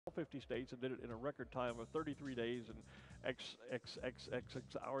50 states and did it in a record time of 33 days and X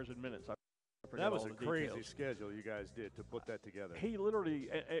hours and minutes. I forget That was all a the crazy details. schedule you guys did to put that together. He literally,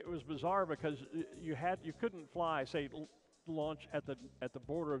 it was bizarre because you couldn't fly, say, launch at the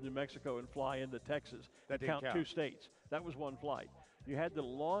border of New Mexico and fly into Texas That and didn't count. 2 states. That was one flight. You had to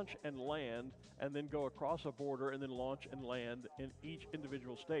launch and land and then go across a border and then launch and land in each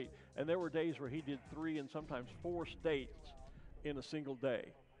individual state. And there were days where he did 3 and sometimes 4 states in a single day,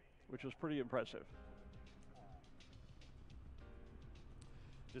 which was pretty impressive.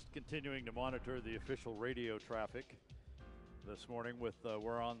 Just continuing to monitor the official radio traffic this morning.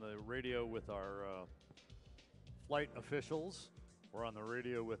 We're on the radio with our flight officials. We're on the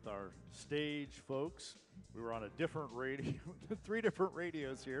radio with our stage folks. We were on a different radio, 3 different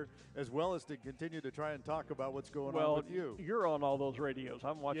radios here, as well as to continue to try and talk about what's going on with you. You're on all those radios.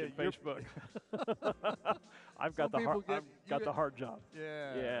 I'm watching Facebook. I've got the hard job.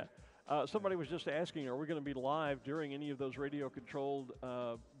 Yeah. Somebody was just asking, are we going to be live during any of those radio-controlled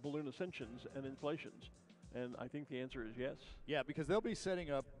balloon ascensions and inflations? And I think the answer is yes. Yeah, because they'll be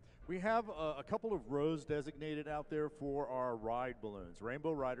setting up. We have a couple of rows designated out there for our ride balloons.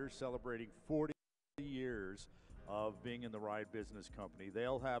 Rainbow Riders celebrating 40 years of being in the ride business company.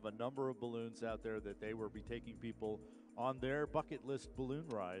 They'll have a number of balloons out there that they will be taking people on their bucket list balloon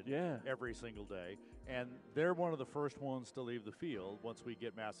ride every single day. And they're one of the first ones to leave the field once we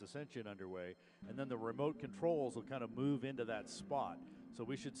get mass ascension underway. And then the remote controls will kind of move into that spot. So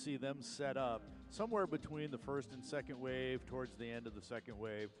we should see them set up somewhere between the first and second wave, towards the end of the second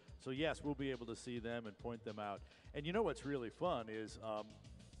wave. So yes, we'll be able to see them and point them out. And you know what's really fun is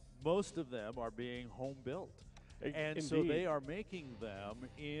most of them are being home built. And Indeed. So they are making them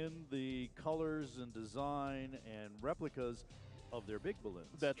in the colors and design and replicas of their big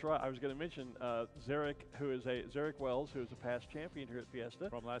balloons. That's right. I was going to mention Zarek Wells, who is a past champion here at Fiesta.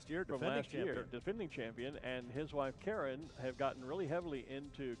 From last year, defending champion, and his wife Karen have gotten really heavily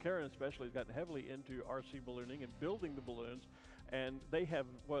into, Karen especially has gotten heavily into RC ballooning and building the balloons, and they have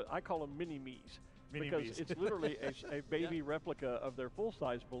what I call them mini-me's. Because it's literally a baby replica of their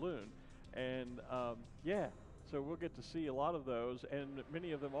full-size balloon. And so we'll get to see a lot of those, and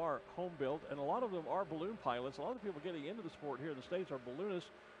many of them are home-built, and a lot of them are balloon pilots. A lot of the people getting into the sport here in the States are balloonists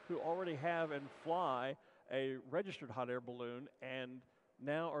who already have and fly a registered hot air balloon and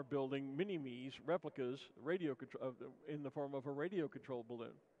now are building mini-me's replicas in the form of a radio-controlled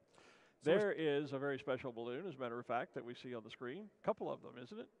balloon. So there is a very special balloon, as a matter of fact, that we see on the screen. A couple of them,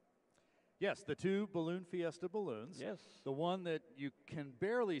 isn't it? Yes, the 2 Balloon Fiesta balloons. Yes. The one that you can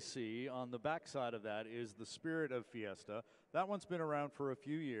barely see on the backside of that is the Spirit of Fiesta. That one's been around for a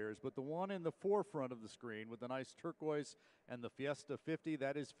few years, but the one in the forefront of the screen with the nice turquoise and the Fiesta 50,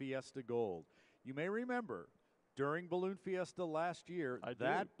 that is Fiesta Gold. You may remember, during Balloon Fiesta last year,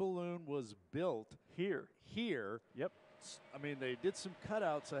 that balloon was built here. Yep. I mean, they did some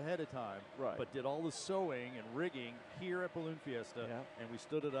cutouts ahead of time, but did all the sewing and rigging here at Balloon Fiesta, and we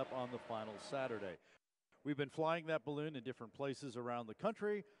stood it up on the final Saturday. We've been flying that balloon in different places around the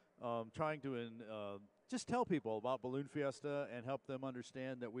country, trying to just tell people about Balloon Fiesta and help them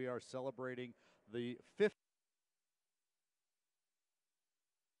understand that we are celebrating the 50th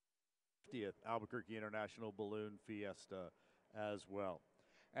Albuquerque International Balloon Fiesta as well.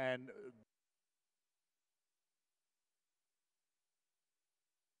 And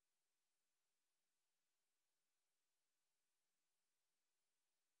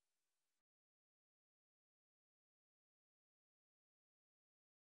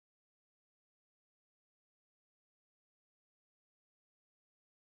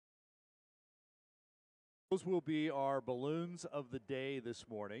those will be our balloons of the day this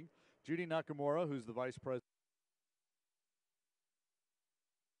morning. Judy Nakamura, who's the Vice President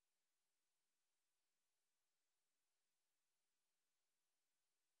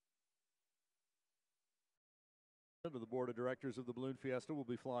of the Board of Directors of the Balloon Fiesta, will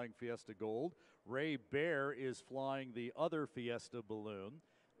be flying Fiesta Gold. Ray Bear is flying the other Fiesta balloon.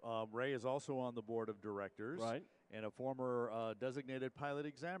 Ray is also on the Board of Directors. Right. And a former designated pilot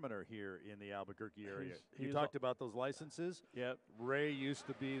examiner here in the Albuquerque area. You talked about those licenses. Yep. Ray used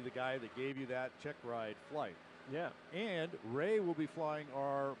to be the guy that gave you that check ride flight. Yeah. And Ray will be flying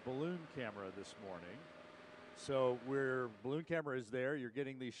our balloon camera this morning. So balloon camera is there. You're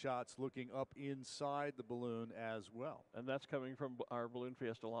getting these shots looking up inside the balloon as well. And that's coming from our Balloon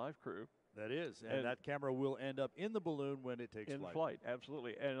Fiesta Live crew. That is, and that camera will end up in the balloon when it takes flight. In flight,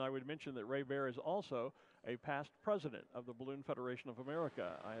 absolutely. And I would mention that Ray Bear is also a past president of the Balloon Federation of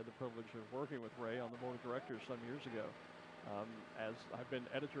America. I had the privilege of working with Ray on the board of directors some years ago. As I've been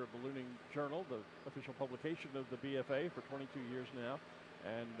editor of Ballooning Journal, the official publication of the BFA, for 22 years now.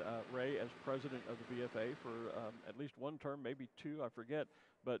 and Ray as president of the BFA for at least one term, maybe two, I forget.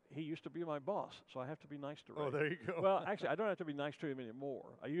 But he used to be my boss, so I have to be nice to Ray. Oh, there you go. Well, actually, I don't have to be nice to him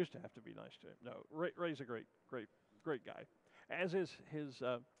anymore. I used to have to be nice to him. No, Ray's a great guy, as is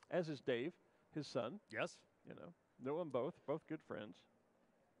Dave, his son. Yes. You know them both good friends.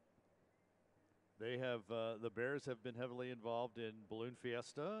 They have the Bears have been heavily involved in Balloon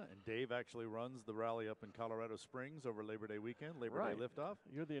Fiesta, and Dave actually runs the rally up in Colorado Springs over Labor Day weekend, Labor Day liftoff.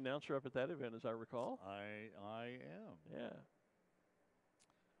 You're the announcer up at that event, as I recall. I am. Yeah.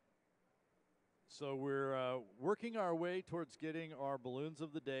 So we're working our way towards getting our balloons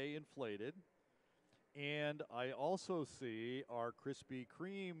of the day inflated, and I also see our Krispy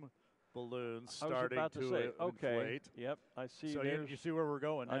Kreme balloons starting to inflate. Yep, I see. So you see where we're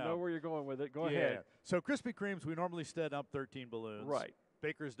going now. I know where you're going with it. Go ahead. So Krispy Kremes, we normally set up 13 balloons. Right.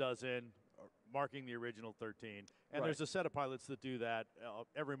 Baker's dozen, marking the original 13. And there's a set of pilots that do that.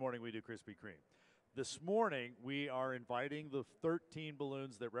 Every morning we do Krispy Kreme. This morning, we are inviting the 13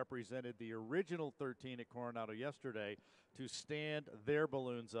 balloons that represented the original 13 at Coronado yesterday to stand their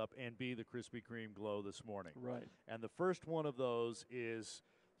balloons up and be the Krispy Kreme glow this morning. Right. And the first one of those is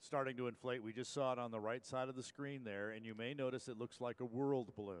starting to inflate. We just saw it on the right side of the screen there, and you may notice it looks like a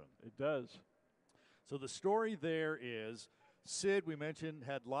world balloon. It does. So the story there is Sid, we mentioned,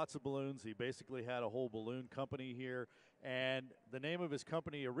 had lots of balloons. He basically had a whole balloon company here, and the name of his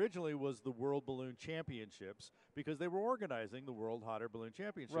company originally was the World Balloon Championships because they were organizing the World Hot Air Balloon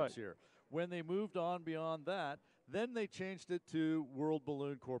Championships here. When they moved on beyond that, then they changed it to World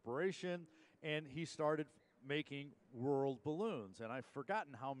Balloon Corporation, and he started making world balloons, and I've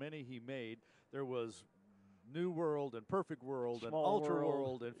forgotten how many he made. There was New World and Perfect World and Ultra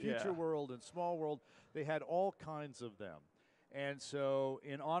World and Future World and Small World. They had all kinds of them. And so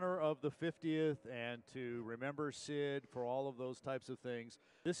in honor of the 50th and to remember Sid for all of those types of things,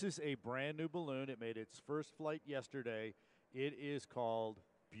 this is a brand new balloon. It made its first flight yesterday. It is called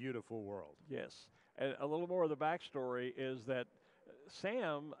Beautiful World. Yes, and a little more of the backstory is that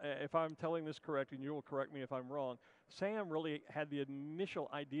Sam, if I'm telling this correct, and you will correct me if I'm wrong, Sam really had the initial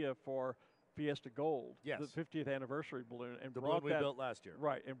idea for Fiesta Gold, the 50th anniversary balloon, and the balloon we built last year.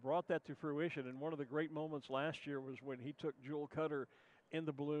 Right, and brought that to fruition. And one of the great moments last year was when he took Jewel Cutter in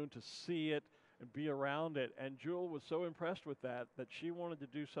the balloon to see it and be around it. And Jewel was so impressed with that she wanted to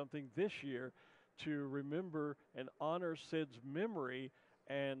do something this year to remember and honor Sid's memory.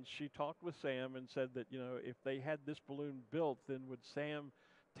 And she talked with Sam and said that, if they had this balloon built, then would Sam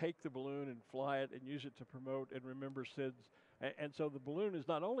take the balloon and fly it and use it to promote and remember Sid's. And so the balloon is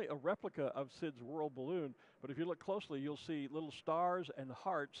not only a replica of Sid's world balloon, but if you look closely, you'll see little stars and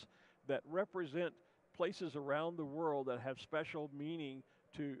hearts that represent places around the world that have special meaning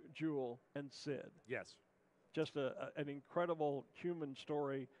to Jewel and Sid. Yes. Just an incredible human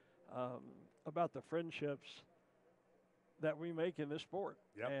story about the friendships that we make in this sport.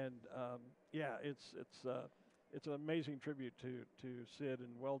 And it's an amazing tribute to Sid, and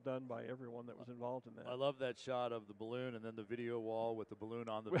well done by everyone that was involved in that. I love that shot of the balloon and then the video wall with the balloon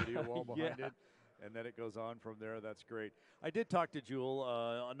on the video wall behind it. And then it goes on from there. That's great. I did talk to Jewel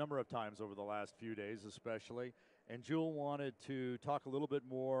a number of times over the last few days especially, and Jewel wanted to talk a little bit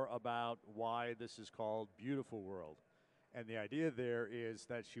more about why this is called Beautiful World. And the idea there is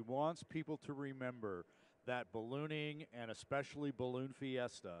that she wants people to remember that ballooning, and especially Balloon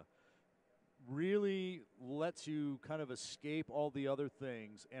Fiesta, really lets you kind of escape all the other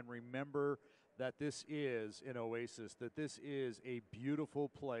things and remember that this is an oasis, that this is a beautiful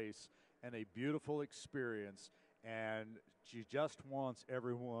place and a beautiful experience, and she just wants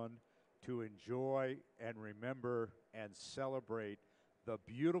everyone to enjoy and remember and celebrate the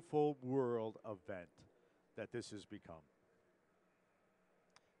beautiful world event that this has become.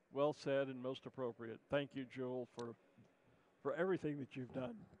 Well said and most appropriate. Thank you, Jewel, for everything that you've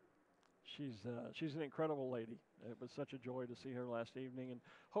done. She's an incredible lady. It was such a joy to see her last evening, and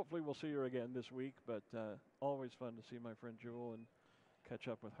hopefully we'll see her again this week, but always fun to see my friend Jewel and catch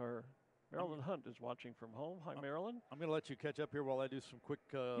up with her. Marilyn Hunt is watching from home. Hi, Marilyn. I'm going to let you catch up here while I do some quick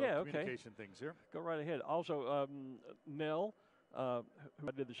communication things here. Go right ahead. Also, Nell, who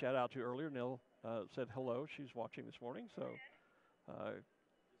I did the shout out to earlier, Nell said hello. She's watching this morning, so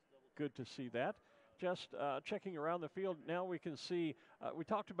good to see that. Just checking around the field, now we can see, we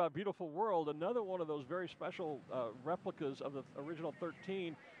talked about Beautiful World, another one of those very special replicas of the original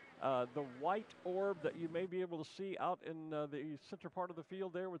 13, the white orb that you may be able to see out in the center part of the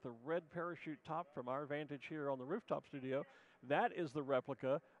field there with the red parachute top from our vantage here on the rooftop studio. That is the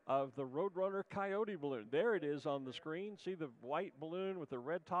replica of the Roadrunner Coyote balloon. There it is on the screen. See the white balloon with the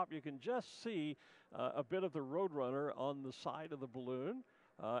red top? You can just see a bit of the Roadrunner on the side of the balloon.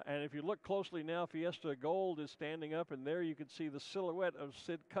 And if you look closely now, Fiesta Gold is standing up, and there you can see the silhouette of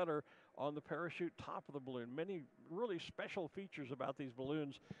Sid Cutter on the parachute top of the balloon. Many really special features about these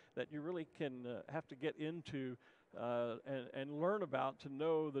balloons that you really can have to get into and learn about to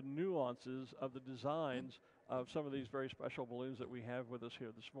know the nuances of the designs of some of these very special balloons that we have with us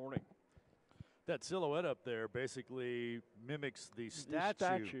here this morning. That silhouette up there basically mimics the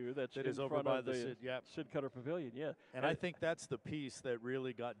statue that is over by the Sid Cutter Pavilion, yeah. And I think that's the piece that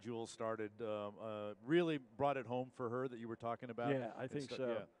really got Jewel started, really brought it home for her that you were talking about. Yeah, I think so.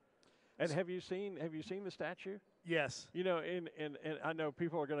 Yeah. And have you seen the statue? Yes. You know, and I know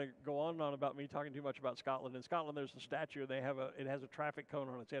people are going to go on and on about me talking too much about Scotland. In Scotland, there's a statue. It has a traffic cone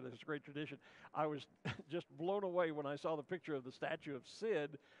on its head. It's a great tradition. I was just blown away when I saw the picture of the statue of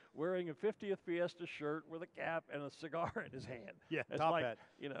Sid wearing a 50th Fiesta shirt with a cap and a cigar in his hand. Yeah, it's top like, hat.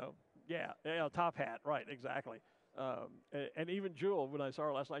 You know, yeah, top hat. Right, exactly. And even Jewel, when I saw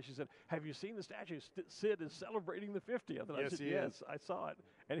her last night, she said, "Have you seen the statue? Sid is celebrating the 50th." And I said, "Yes, I saw it,"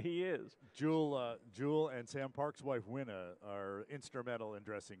 and he is. Jewel and Sam Park's wife Winna are instrumental in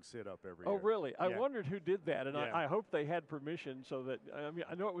dressing Sid up every year. Oh, really? Yeah. I wondered who did that, and yeah. I hope they had permission so that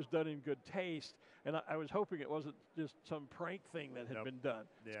I know it was done in good taste, and I was hoping it wasn't just some prank thing that had been done.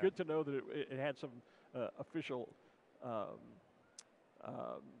 Yeah. It's good to know that it had some official.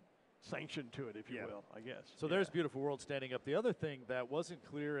 Sanction to it, if you will, I guess. So there's Beautiful World standing up. The other thing that wasn't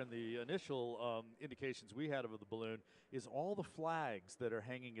clear in the initial indications we had of the balloon is all the flags that are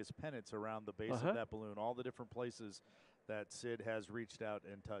hanging as pennants around the base of that balloon, all the different places that Sid has reached out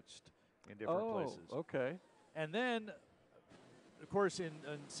and touched in different places. Okay. And then, of course, in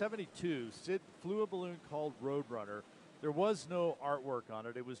 72, Sid flew a balloon called Roadrunner. There was no artwork on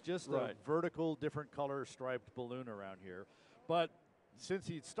it. It was just a vertical, different color striped balloon around here. But since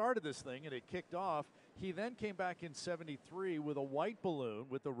he'd started this thing and it kicked off, he then came back in 73 with a white balloon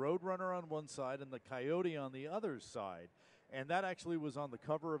with the Roadrunner on one side and the Coyote on the other side. And that actually was on the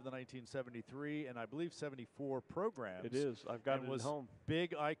cover of the 1973 and I believe 74 programs. It is. I've got it at home.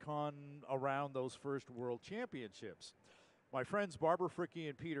 Big icon around those first World Championships. My friends Barbara Fricke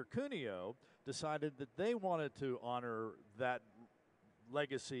and Peter Cuneo decided that they wanted to honor that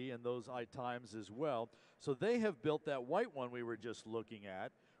legacy and those times as well. So they have built that white one we were just looking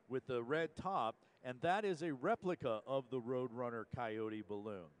at with the red top, and that is a replica of the Roadrunner Coyote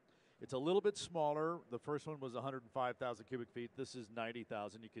balloon. It's a little bit smaller. The first one was 105,000 cubic feet. This is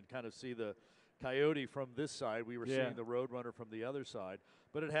 90,000. You can kind of see the Coyote from this side. We were seeing the Roadrunner from the other side.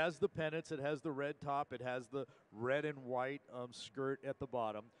 But it has the pennants. It has the red top. It has the red and white skirt at the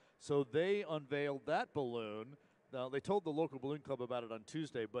bottom. So they unveiled that balloon. Now, they told the local balloon club about it on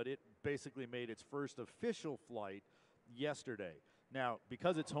Tuesday, but it basically made its first official flight yesterday. Now,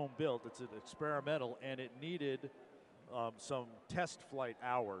 because it's home built, it's an experimental, and it needed some test flight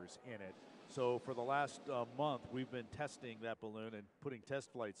hours in it. So for the last month, we've been testing that balloon and putting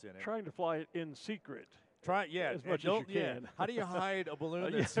test flights in it. Trying to fly it in secret. As much as you can. How do you hide a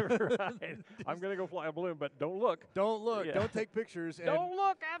balloon? Right. I'm going to go fly a balloon, but don't look. Don't look. Yeah. Don't take pictures. And don't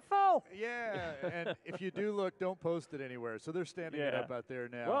look, asshole. Yeah, and if you do look, don't post it anywhere. So they're standing it up out there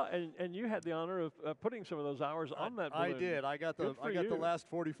now. Well, and you had the honor of putting some of those hours on that balloon. I did. I got the last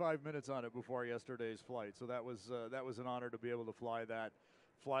 45 minutes on it before yesterday's flight. So that was an honor to be able to fly that.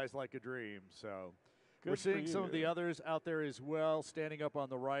 Flies like a dream. So we're seeing some of the others out there as well. Standing up on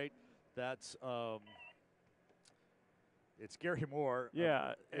the right, that's. It's Gary Moore.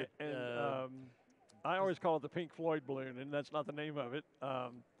 Yeah, I always call it the Pink Floyd balloon, and that's not the name of it.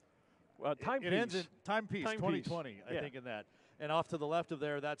 Timepiece. It ends in Timepiece 2020, I think, in that. And off to the left of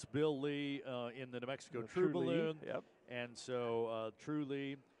there, that's Bill Lee in the New Mexico True balloon. Yep. And so True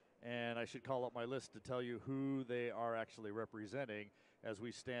Lee, and I should call up my list to tell you who they are actually representing as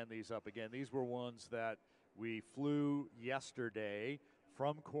we stand these up. Again, these were ones that we flew yesterday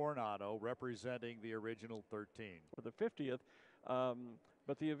from Coronado, representing the original 13. For the 50th,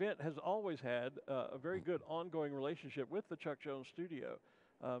 but the event has always had a very good ongoing relationship with the Chuck Jones Studio.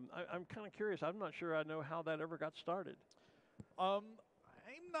 I'm kind of curious. I'm not sure I know how that ever got started. I'm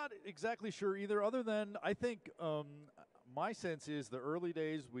not exactly sure either, other than I think my sense is the early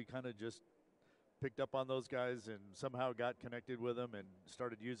days we kind of just picked up on those guys and somehow got connected with them and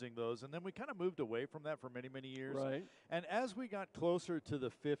started using those. And then we kind of moved away from that for many, many years. Right. And as we got closer to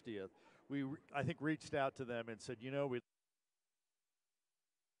the 50th, we, I think, reached out to them and said, you know, we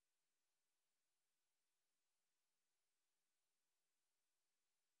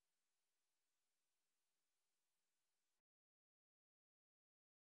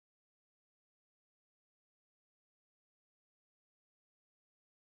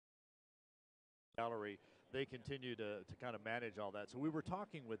gallery they continue to kind of manage all that. So we were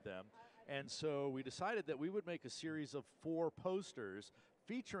talking with them, and so we decided that we would make a series of 4 posters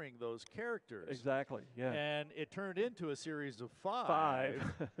featuring those characters. Exactly, yeah. And it turned into a series of 5.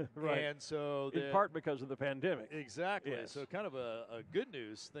 5, right. And so in part because of the pandemic. Exactly. Yes. So kind of a good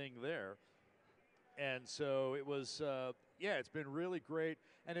news thing there. And so it was, yeah, it's been really great.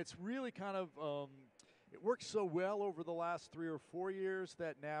 And it's really kind of, it worked so well over the last 3 or 4 years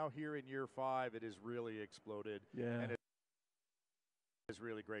that now here in year 5, it has really exploded. Yeah. And it's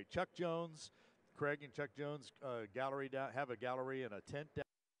really great. Chuck Jones, Craig and Chuck Jones gallery have a gallery and a tent down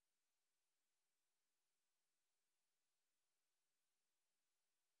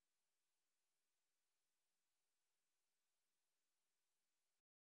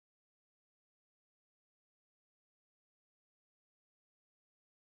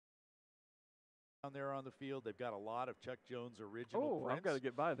there on the field. They've got a lot of Chuck Jones original prints. I've got to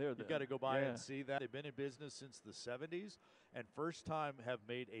get by there then. You've got to go by and see that. They've been in business since the 70s and first time have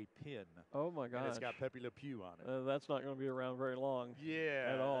made a pin. Oh, my gosh. And it's got Pepe Le Pew on it. That's not going to be around very long.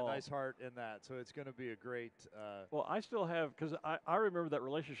 Yeah. At all. A nice heart in that. So it's going to be a great. Well, I still have, because I remember that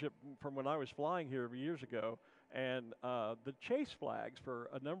relationship from when I was flying here years ago, and the chase flags for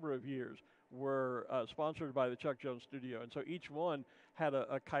a number of years were sponsored by the Chuck Jones Studio, and so each one had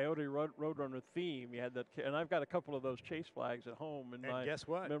a Coyote Roadrunner theme. You had that, and I've got a couple of those chase flags at home in my guess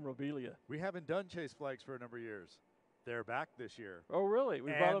what? memorabilia. We haven't done chase flags for a number of years. They're back this year. Oh, really?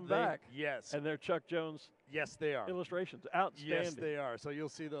 We brought them back. Yes. And they're Chuck Jones. Yes, they are. Illustrations. Outstanding. Yes, they are. So you'll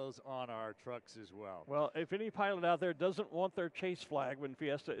see those on our trucks as well. Well, if any pilot out there doesn't want their chase flag when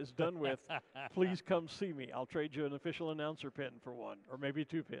Fiesta is done with, please come see me. I'll trade you an official announcer pin for one, or maybe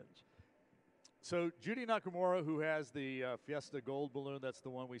 2 pins. So Judy Nakamura, who has the Fiesta Gold balloon, that's the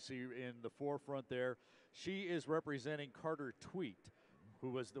one we see in the forefront there, she is representing Carter Tweet, who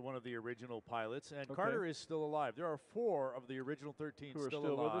was one of the original pilots. And Carter is still alive. There are 4 of the original 13 who are still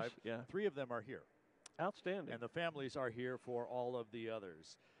alive. With us. Yeah. 3 of them are here. Outstanding. And the families are here for all of the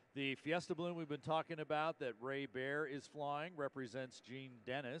others. The Fiesta balloon we've been talking about that Ray Bear is flying represents Gene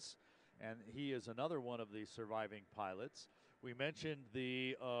Dennis, and he is another one of the surviving pilots. We mentioned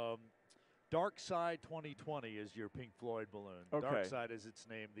the Dark Side 2020 is your Pink Floyd balloon. Dark Side is its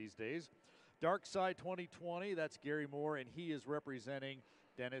name these days. Dark Side 2020, that's Gary Moore, and he is representing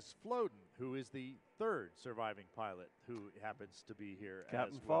Dennis Floden, who is the 3rd surviving pilot who happens to be here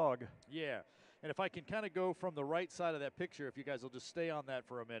Captain as well. Fogg. Yeah. And if I can kind of go from the right side of that picture, if you guys will just stay on that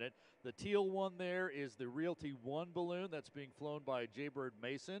for a minute. The teal one there is the Realty 1 balloon that's being flown by Jaybird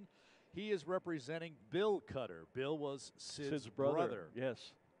Mason. He is representing Bill Cutter. Bill was Sid's brother.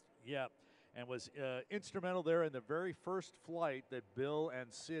 Yes. Yeah. And was instrumental there in the very first flight that Bill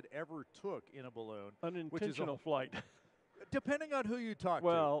and Sid ever took in a balloon. Unintentional flight. Depending on who you talk to.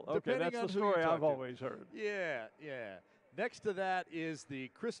 Well, okay, that's the story I've always heard. Yeah, yeah. Next to that is the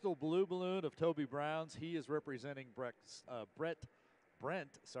Crystal Blue balloon of Toby Brown's. He is representing Brent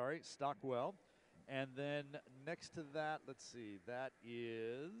Stockwell. And then next to that, let's see, that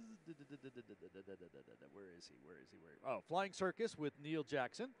is, where is he? Oh, Flying Circus with Neil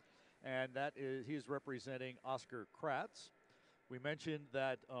Jackson. And that is, he is representing Oscar Kratz. We mentioned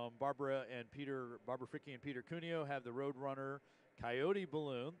that Barbara Fricke and Peter Cuneo have the Roadrunner Coyote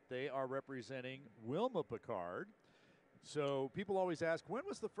balloon. They are representing Wilma Picard. So people always ask, when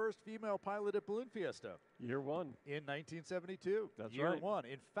was the first female pilot at Balloon Fiesta? Year 1. In 1972. That's Year right. 1.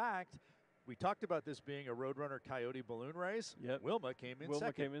 In fact, we talked about this being a Roadrunner Coyote balloon race. Yep. Wilma came in second.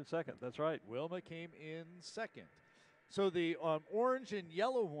 Wilma came in second. That's right. Wilma came in second. So the orange and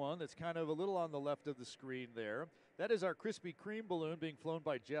yellow one that's kind of a little on the left of the screen there, that is our Krispy Kreme balloon being flown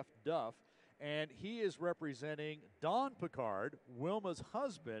by Jeff Duff. And he is representing Don Picard, Wilma's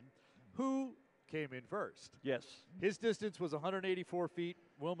husband, who came in first. Yes. His distance was 184 feet.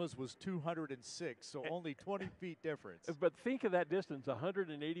 Wilma's was 206, so only 20 feet difference. But think of that distance,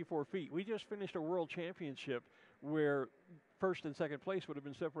 184 feet. We just finished a world championship where first and second place would have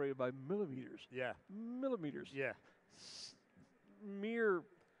been separated by millimeters. Yeah. Millimeters. Yeah. Mere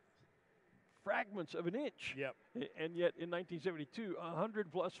fragments of an inch. Yep. And yet in 1972,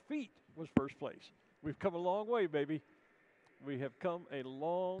 100+ feet was first place. We've come a long way, baby. We have come a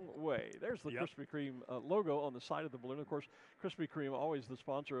long way. There's the Krispy Kreme logo on the side of the balloon. Of course, Krispy Kreme always the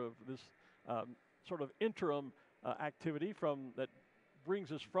sponsor of this sort of interim activity that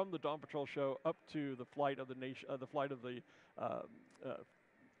brings us from the Dawn Patrol show up to the flight of the nation, the flight of the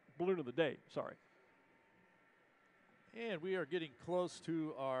balloon of the day. Sorry. And we are getting close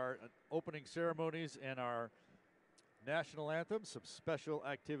to our opening ceremonies and our national anthem, some special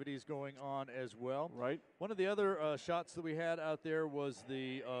activities going on as well. Right. One of the other shots that we had out there was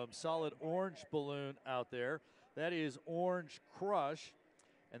the solid orange balloon out there. That is Orange Crush,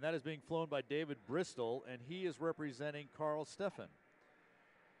 and that is being flown by David Bristol, and he is representing Carl Steffen.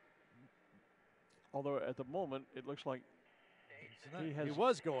 Although at the moment it looks like he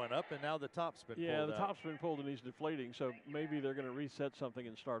was going up, and now the top's been pulled out. Yeah, the top's been pulled and he's deflating, so maybe they're going to reset something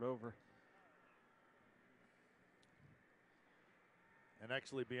and start over. And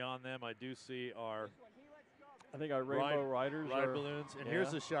actually beyond them, I do see our I think our Rainbow Riders ride balloons. And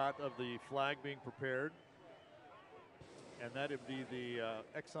here's a shot of the flag being prepared. And that would be the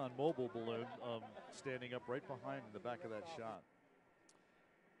ExxonMobil balloon standing up right behind the back of that shot.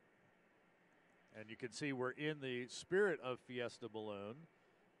 And you can see we're in the spirit of Fiesta balloon,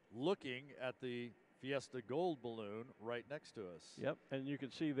 looking at the Fiesta Gold balloon right next to us. Yep, and you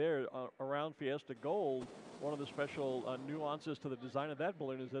can see there around Fiesta Gold, one of the special nuances to the design of that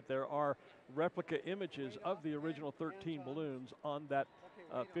balloon is that there are replica images of the original 13 balloons on that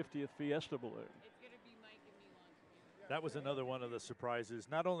 50th Fiesta balloon. That was another one of the surprises.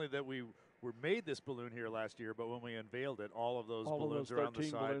 Not only that we made this balloon here last year, but when we unveiled it, all of those balloons around the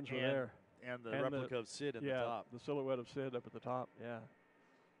side balloons were there. And the replica of Sid at the top. The silhouette of Sid up at the top, yeah.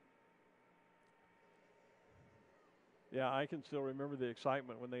 Yeah, I can still remember the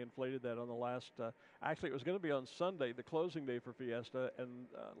excitement when they inflated that on the last, actually it was going to be on Sunday, the closing day for Fiesta, and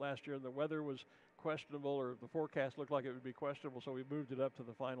last year the weather was questionable, or the forecast looked like it would be questionable, so we moved it up to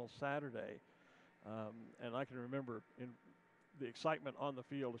the final Saturday. And I can remember in the excitement on the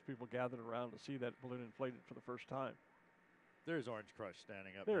field as people gathered around to see that balloon inflated for the first time. There's Orange Crush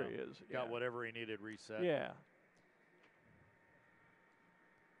standing up there now. He is. Got whatever he needed reset. Yeah.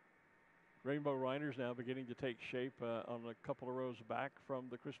 Rainbow Riders now beginning to take shape on a couple of rows back from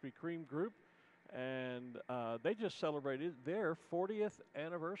the Krispy Kreme group. And they just celebrated their 40th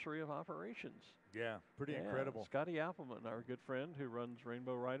anniversary of operations. Yeah, pretty incredible. Scotty Appleman, our good friend who runs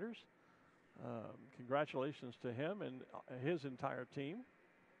Rainbow Riders. Congratulations to him and his entire team.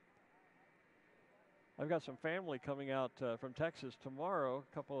 I've got some family coming out from Texas tomorrow,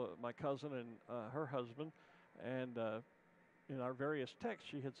 a couple of my cousin and her husband, and in our various texts,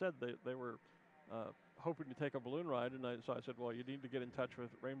 she had said they were hoping to take a balloon ride, and so I said, well, you need to get in touch with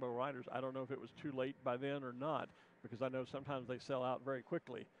Rainbow Riders. I don't know if it was too late by then or not, because I know sometimes they sell out very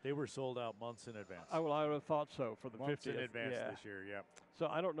quickly. They were sold out months in advance. I would have thought so for the 50th. Months in advance this year, yeah. So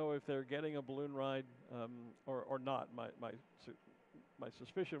I don't know if they're getting a balloon ride or not. My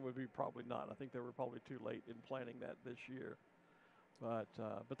suspicion would be probably not. I think they were probably too late in planning that this year. But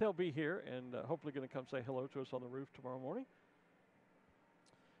they'll be here and hopefully going to come say hello to us on the roof tomorrow morning.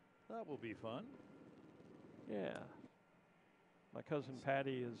 That will be fun. Yeah. My cousin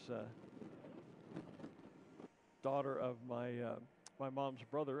Patty is daughter of my mom's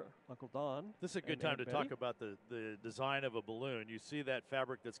brother, Uncle Don. This is a good time to talk about the design of a balloon. You see that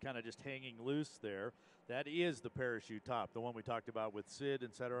fabric that's kind of just hanging loose there. That is the parachute top, the one we talked about with Sid,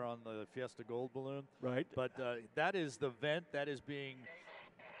 et cetera, on the Fiesta Gold balloon. Right. But that is the vent that is being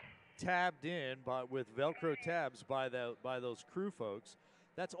tabbed in with Velcro tabs by those crew folks.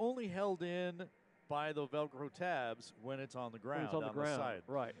 That's only held in by the Velcro tabs when it's on the ground. When it's on the ground, side.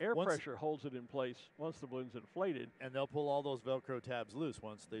 Right. Air pressure holds it in place once the balloon's inflated. And they'll pull all those Velcro tabs loose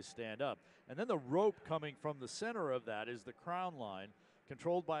once they stand up. And then the rope coming from the center of that is the crown line,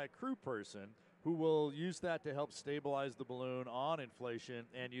 controlled by a crew person who will use that to help stabilize the balloon on inflation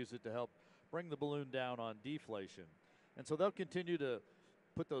and use it to help bring the balloon down on deflation. And so they'll continue to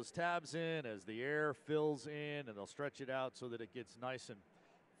put those tabs in as the air fills in, and they'll stretch it out so that it gets nice and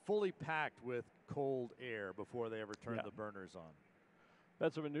fully packed with cold air before they ever turn the burners on.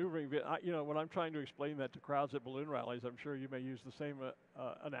 That's a maneuvering bit. When I'm trying to explain that to crowds at balloon rallies, I'm sure you may use the same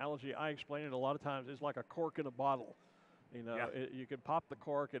analogy. I explain it a lot of times. It's like a cork in a bottle. You can pop the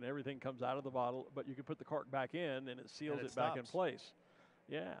cork and everything comes out of the bottle, but you can put the cork back in and it seals it back in place.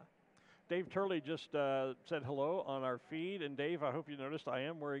 Yeah. Dave Turley just said hello on our feed. And Dave, I hope you noticed I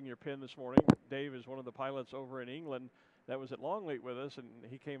am wearing your pin this morning. Dave is one of the pilots over in England that was at Longleat with us, and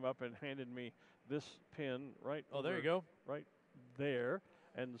he came up and handed me this pin right there you go. Right there,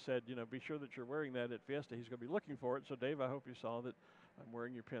 and said, be sure that you're wearing that at Fiesta. He's going to be looking for it. So, Dave, I hope you saw that I'm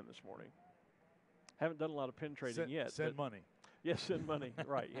wearing your pin this morning. Haven't done a lot of pin trading yet. Send money. Yes, send money.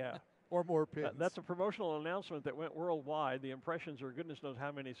 Right, yeah. Or more pins. That's a promotional announcement that went worldwide. The impressions are goodness knows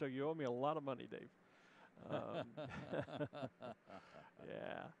how many, so you owe me a lot of money, Dave.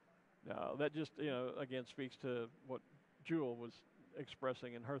 Yeah. No, that just, again, speaks to what Jewel was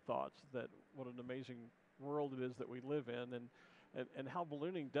expressing in her thoughts, that what an amazing world it is that we live in, and how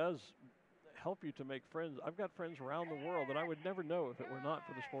ballooning does help you to make friends. I've got friends around the world that I would never know if it were not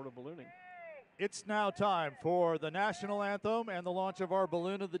for the sport of ballooning. It's now time for the national anthem and the launch of our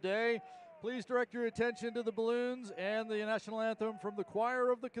balloon of the day. Please direct your attention to the balloons and the national anthem from the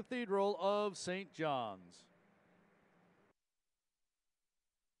choir of the Cathedral of St. John's.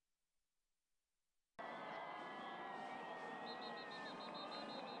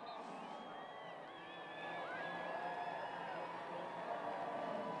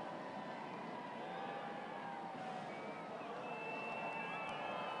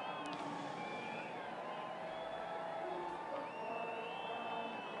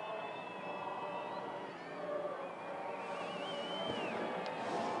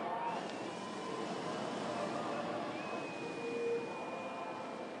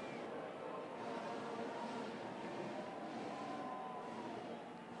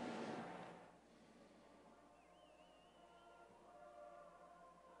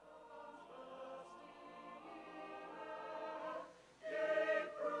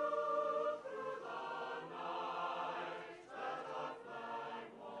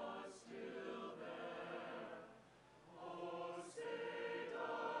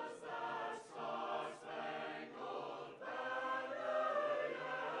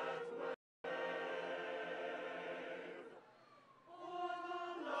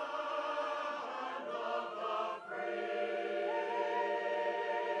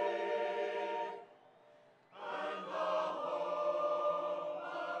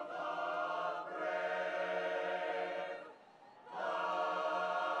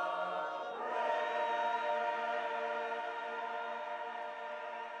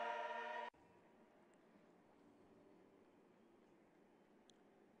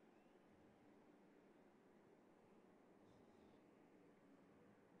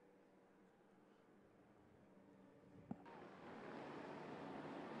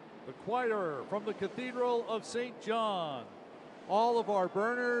 The choir from the Cathedral of St. John. All of our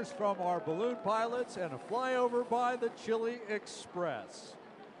burners from our balloon pilots and a flyover by the Chile Express.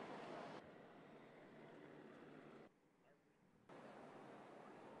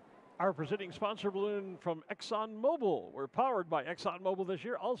 Our presenting sponsor balloon from ExxonMobil. We're powered by ExxonMobil this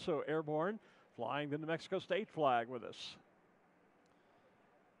year, also airborne, flying the New Mexico state flag with us.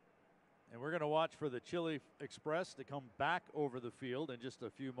 And we're going to watch for the Chile Express to come back over the field in just a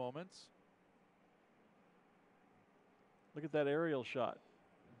few moments. Look at that aerial shot.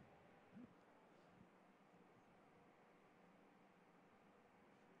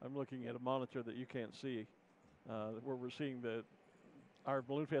 I'm looking at a monitor that you can't see, where we're seeing our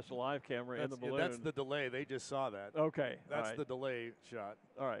Balloon Fiesta live camera in the balloon. That's the delay. They just saw that. Okay. That's the delay shot.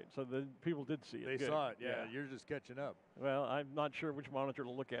 All right. So the people did see it. They saw it. Yeah, you're just catching up. Well, I'm not sure which monitor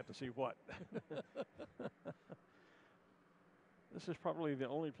to look at to see what. This is probably the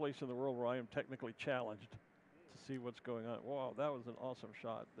only place in the world where I am technically challenged to see what's going on. Wow, that was an awesome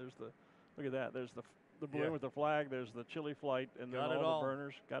shot. Look at that. There's the balloon with the flag. There's the Chile flight, and then all the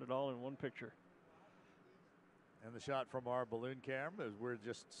burners. Got it all in one picture. And the shot from our balloon cam as we're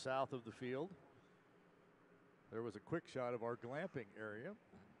just south of the field. There was a quick shot of our glamping area.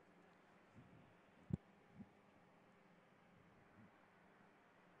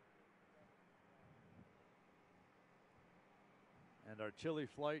 And our Chile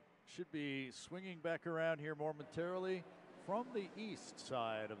flight should be swinging back around here momentarily from the east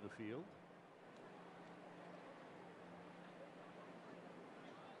side of the field.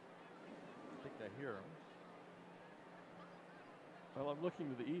 I think I hear him. Well, I'm looking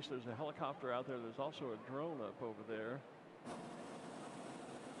to the east. There's a helicopter out there. There's also a drone up over there.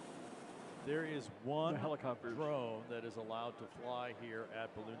 There is one drone that is allowed to fly here at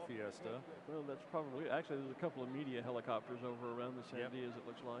Balloon Fiesta. Well, that's probably, actually, there's a couple of media helicopters over around the Sandias, it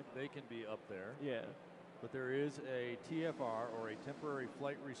looks like. They can be up there. Yeah. But there is a TFR, or a temporary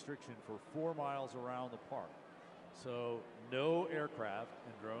flight restriction, for 4 miles around the park. So no aircraft,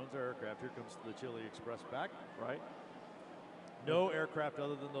 and drones are aircraft. Here comes the Chile Express back. Right. No aircraft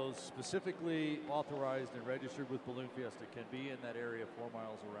other than those specifically authorized and registered with Balloon Fiesta can be in that area 4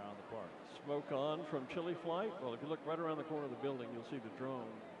 miles around the park. Smoke on from Chile flight. Well, if you look right around the corner of the building, you'll see the drone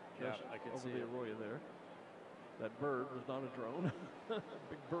just I can over see the arroyo there. That bird was not a drone.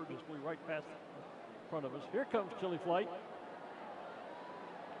 Big bird just flew right past in front of us. Here comes Chile flight.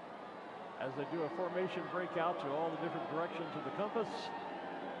 As they do a formation breakout to all the different directions of the compass.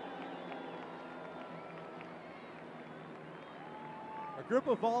 A group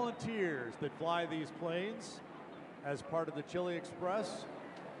of volunteers that fly these planes as part of the Chile Express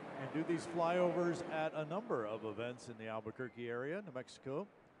and do these flyovers at a number of events in the Albuquerque area, New Mexico.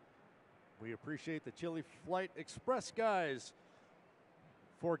 We appreciate the Chile Flight Express guys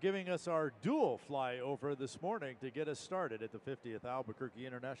for giving us our dual flyover this morning to get us started at the 50th Albuquerque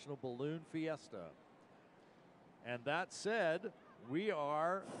International Balloon Fiesta. And that said, we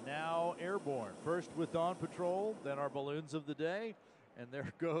are now airborne. First with Dawn Patrol, then our balloons of the day. And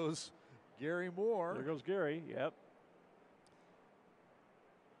there goes Gary Moore. There goes Gary, yep.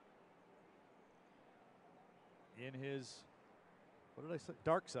 In his, what did I say?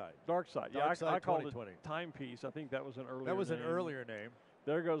 Dark Side. Dark Side. Dark Yeah, Side I called 2020. it Timepiece. I think that was an earlier That was name. an earlier name.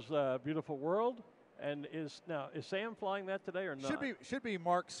 There goes Beautiful World. And is Sam flying that today or not? Should be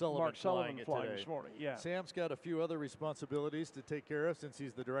Mark Sullivan flying today. this morning, yeah. Sam's got a few other responsibilities to take care of since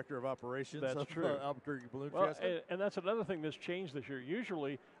he's the director of operations of Albuquerque Balloon Fiesta. And that's another thing that's changed this year.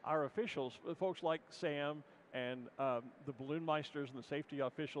 Usually our officials, folks like Sam and the balloon meisters and the safety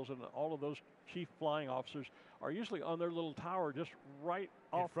officials and all of those chief flying officers are usually on their little tower just right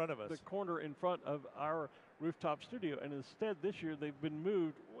off in front of us. The corner in front of our rooftop studio. And instead this year they've been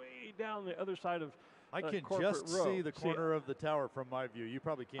moved way down the other side of I can just row. see the corner of the tower from my view. You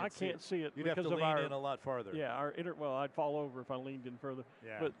probably can't see it. I can't see it. You'd have to lean in a lot farther. Yeah, well, I'd fall over if I leaned in further.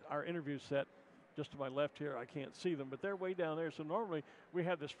 Yeah. But our interview set just to my left here, I can't see them, but they're way down there. So normally we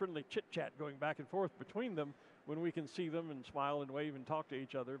have this friendly chit-chat going back and forth between them when we can see them and smile and wave and talk to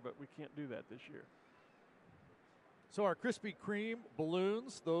each other, but we can't do that this year. So our Krispy Kreme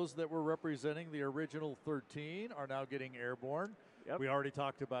balloons, those that were representing the original 13, are now getting airborne. Yep. We already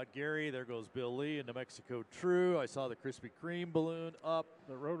talked about Gary. There goes Bill Lee in New Mexico True. I saw the Krispy Kreme balloon up.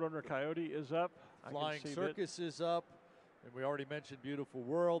 The Roadrunner Coyote is up. Flying Circus is up. And we already mentioned Beautiful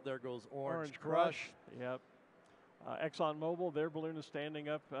World. There goes Orange Crush. Yep. ExxonMobil, their balloon is standing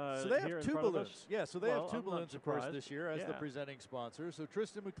up so they here have in two front balloons. of us. Yeah, so they have two I'm balloons, of course, this year as the presenting sponsor. So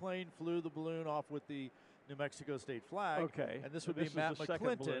Tristan McLean flew the balloon off with the New Mexico State flag. Okay. And this would be Matt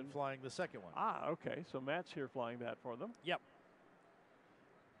McClinton flying the second one. Ah, okay. So Matt's here flying that for them. Yep.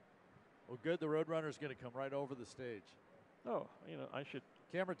 Well, good. The Roadrunner's going to come right over the stage. Oh, I should.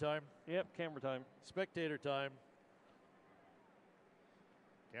 Camera time. Yep, camera time. Spectator time.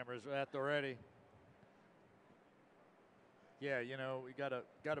 Cameras at the ready. Yeah, we gotta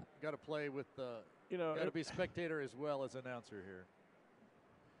play with the. Got to be spectator as well as announcer here.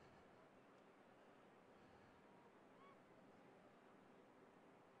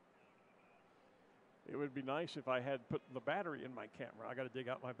 It would be nice if I had put the battery in my camera. I got to dig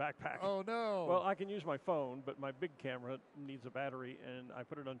out my backpack. Oh, no. Well, I can use my phone, but my big camera needs a battery, and I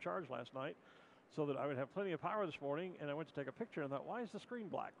put it on charge last night so that I would have plenty of power this morning, and I went to take a picture, and I thought, why is the screen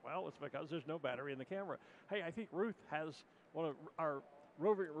black? Well, it's because there's no battery in the camera. Hey, I think Ruth has one of our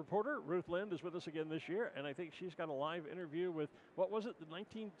roving reporter, Ruth Lind, is with us again this year, and I think she's got a live interview with, what was it, the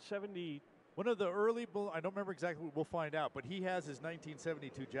 1970 one of the early, I don't remember exactly, we'll find out, but he has his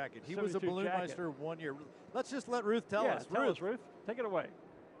 1972 jacket. He was a balloon meister 1 year. Let's just let Ruth tell us. Tell us, Ruth. Take it away.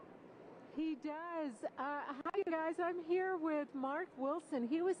 He does. Hi, you guys. I'm here with Mark Wilson.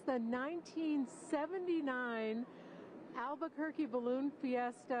 He was the 1979 Albuquerque Balloon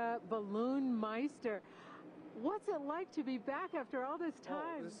Fiesta Balloon Meister. What's it like to be back after all this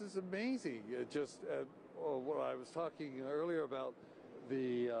time? Oh, this is amazing. It just, what I was talking earlier about,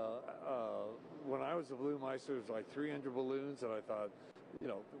 when I was a balloon meister, it was like 300 balloons, and I thought,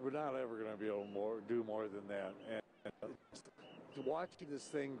 we're not ever going to be able to do more than that. And watching this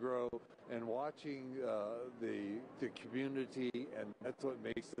thing grow and watching the community, and that's what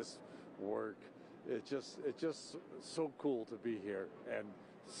makes this work. It's just so cool to be here and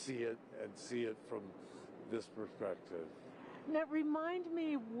see it from this perspective. Now, remind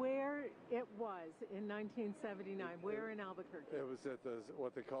me where it was in 1979. Where in Albuquerque? It was at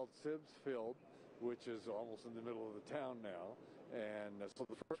what they called Sibbs Field, which is almost in the middle of the town now. And so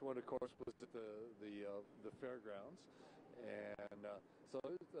the first one, of course, was at the fairgrounds. And so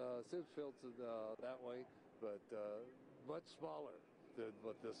Sibbs Field's that way, but much smaller than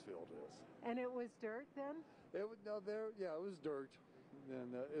what this field is. And it was dirt then? It was dirt,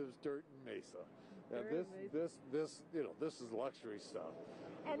 and it was dirt and mesa. This is luxury stuff.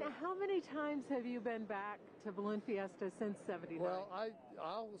 And how many times have you been back to Balloon Fiesta since '79? Well,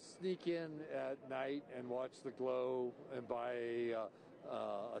 I'll sneak in at night and watch the glow and buy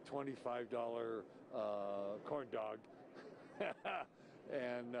a $25 corn dog,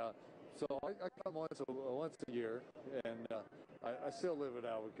 and so I come once a year, and I still live in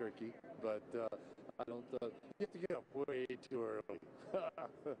Albuquerque, but I don't. You have to get up way too early.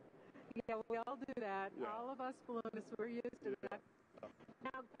 Yeah, we all do that. Yeah. All of us balloonists, we're used to that.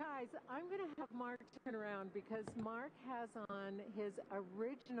 Now, guys, I'm going to have Mark turn around because Mark has on his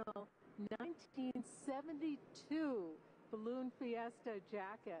original 1972 Balloon Fiesta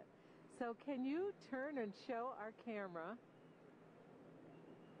jacket. So can you turn and show our camera?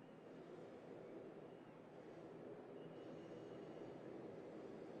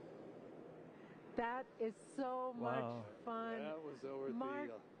 That is so much Wow. fun. That was over at Mark,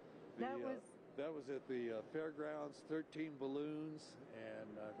 that was at the fairgrounds, 13 balloons,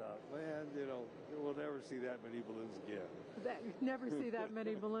 and I thought, man, we'll never see that many balloons again. Never see that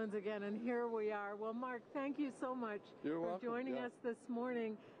many balloons again, and here we are. Well, Mark, thank you so much You're for welcome. joining Yeah. us this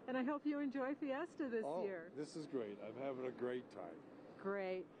morning, and I hope you enjoy Fiesta this year. This is great. I'm having a great time.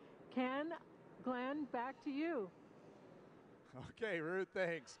 Great. Ken, Glenn, back to you. Okay, Ruth,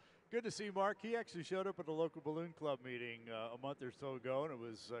 thanks. Good to see Mark. He actually showed up at the local balloon club meeting a month or so ago, and it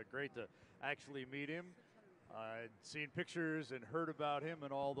was great to actually meet him. I'd seen pictures and heard about him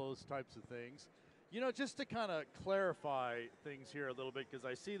and all those types of things. Just to kind of clarify things here a little bit, because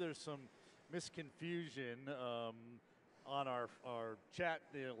I see there's some misconfusion on our chat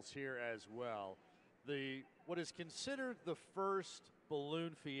deals here as well. What is considered the first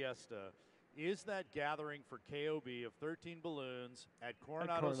balloon fiesta is that gathering for KOB of 13 balloons at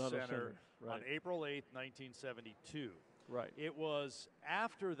Coronado Center right. on April 8th, 1972. Right. It was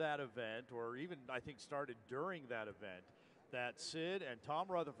after that event, or even I think started during that event, that Sid and Tom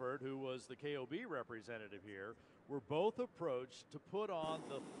Rutherford, who was the KOB representative here, were both approached to put on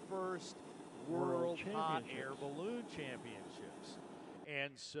the first World Hot Air Balloon Championships.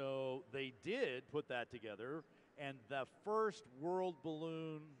 And so they did put that together, and the first World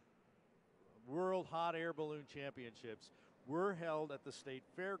Hot Air Balloon Championships were held at the State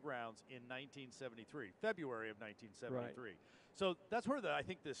Fairgrounds in 1973, February of 1973. Right. So that's where I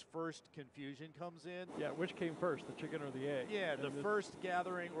think this first confusion comes in. Yeah, which came first, the chicken or the egg? Yeah, and the first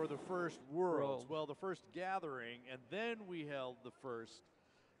gathering or the first Worlds. Well, the first gathering, and then we held the first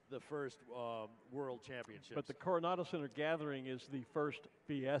World Championships. But the Coronado Center gathering is the first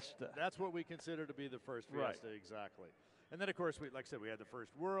fiesta. That's what we consider to be the first fiesta, Right. exactly. And then, of course, like I said, we had the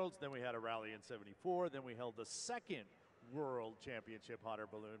first Worlds, then we had a rally in 74, then we held the second World Championship hot air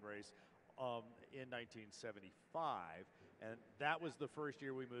balloon race in 1975, and that was the first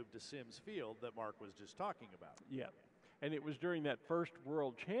year we moved to Sims Field that Mark was just talking about. Yeah, and it was during that first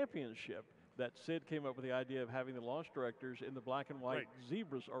World Championship that Sid came up with the idea of having the launch directors in the black and white Right.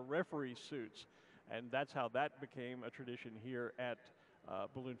 zebras or referee suits, and that's how that became a tradition here at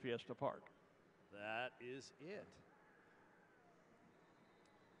Balloon Fiesta Park. That is it.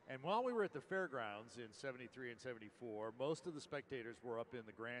 And while we were at the fairgrounds in 73 and 74, most of the spectators were up in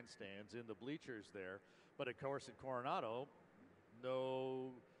the grandstands, in the bleachers there. But of course, at Coronado,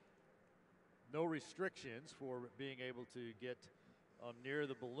 no restrictions for being able to get near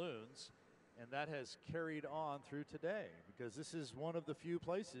the balloons. And that has carried on through today, because this is one of the few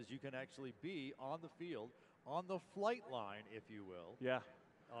places you can actually be on the field, on the flight line, if you will. Yeah.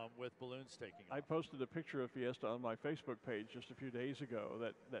 With balloons taking off. I posted a picture of Fiesta on my Facebook page just a few days ago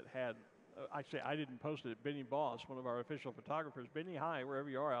that had, actually I didn't post it, Benny Boss, one of our official photographers. Benny, hi, wherever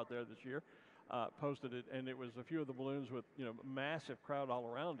you are out there this year, posted it, and it was a few of the balloons with, massive crowd all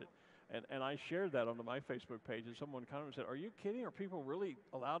around it. And I shared that onto my Facebook page, and someone commented and said, are you kidding? Are people really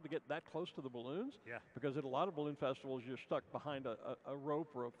allowed to get that close to the balloons? Yeah. Because at a lot of balloon festivals, you're stuck behind a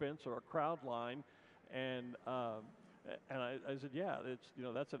rope or a fence or a crowd line, and I said, yeah, it's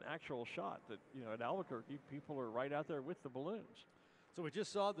that's an actual shot that at Albuquerque, people are right out there with the balloons. So we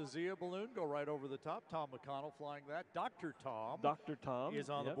just saw the Zia balloon go right over the top. Tom McConnell flying that. Dr. Tom is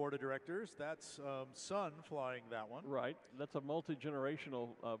on the board of directors. That's son flying that one. Right. That's a multi-generational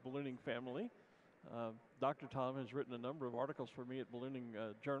ballooning family. Dr. Tom has written a number of articles for me at Ballooning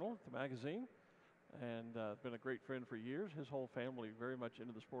Journal, the magazine, and been a great friend for years. His whole family very much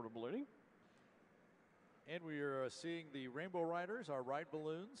into the sport of ballooning. And we are seeing the Rainbow Riders, our ride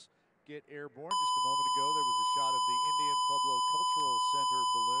balloons, get airborne. Just a moment ago, there was a shot of the Indian Pueblo Cultural Center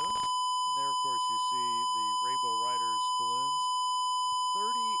balloon. And there, of course, you see the Rainbow Riders balloons.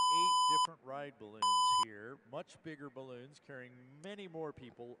 38 different ride balloons here, much bigger balloons carrying many more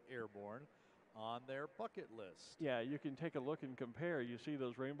people airborne on their bucket list. Yeah, you can take a look and compare. You see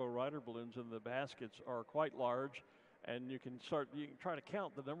those Rainbow Rider balloons, and the baskets are quite large. And you can try to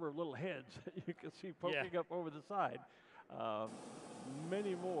count the number of little heads that you can see poking up over the side.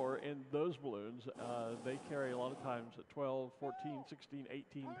 Many more in those balloons. They carry a lot of times at 12, 14, 16,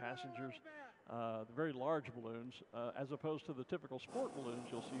 18 passengers. The very large balloons, as opposed to the typical sport balloons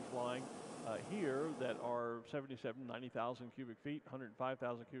you'll see flying here that are 77, 90,000 cubic feet,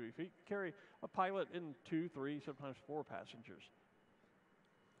 105,000 cubic feet, carry a pilot in 2, 3, sometimes 4 passengers.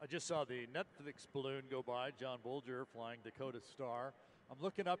 I just saw the Netflix balloon go by, John Bolger flying Dakota Star. I'm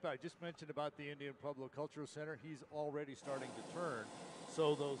looking up, I just mentioned about the Indian Pueblo Cultural Center. He's already starting to turn.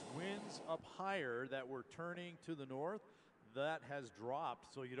 So those winds up higher that were turning to the north, that has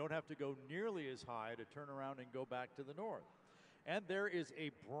dropped. So you don't have to go nearly as high to turn around and go back to the north. And there is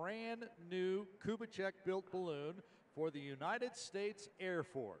a brand new Kubitschek-built balloon for the United States Air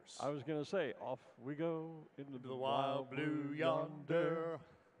Force. I was going to say, off we go into the wild blue yonder.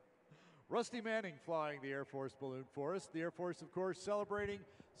 Rusty Manning flying the Air Force balloon for us. The Air Force, of course, celebrating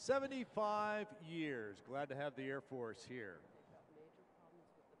 75 years. Glad to have the Air Force here.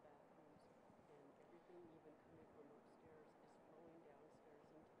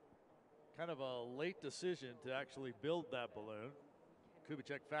 Kind of a late decision to actually build that balloon.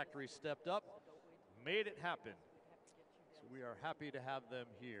 Kubitschek factory stepped up, made it happen. So we are happy to have them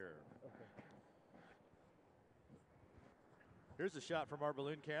here. Here's a shot from our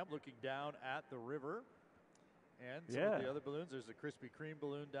balloon cam looking down at the river. And some of the other balloons. There's a Krispy Kreme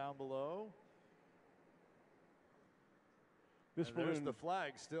balloon down below. There's the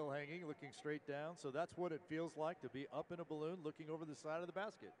flag still hanging, looking straight down. So that's what it feels like to be up in a balloon looking over the side of the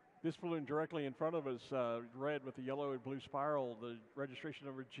basket. This balloon directly in front of us, red with the yellow and blue spiral, the registration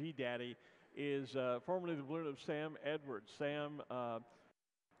number G Daddy, is formerly the balloon of Sam Edwards. Sam,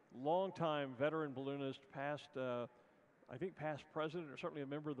 longtime veteran balloonist, past president or certainly a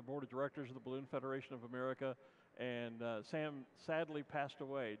member of the board of directors of the Balloon Federation of America. And Sam sadly passed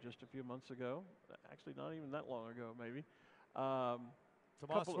away just a few months ago. Actually, not even that long ago, maybe.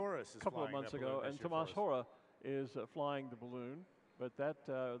 Tomas Horace is couple of months ago, and Tomas Hora is flying the balloon. But that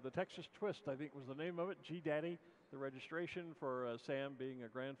the Texas Twist, I think, was the name of it. G Daddy, the registration for Sam being a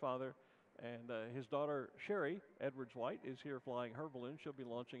grandfather, and his daughter Sherry Edwards White is here flying her balloon. She'll be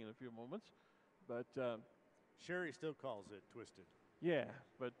launching in a few moments. But Sherry still calls it Twisted. Yeah,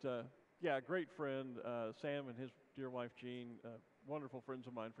 but yeah, great friend Sam and his dear wife Jean. Wonderful friends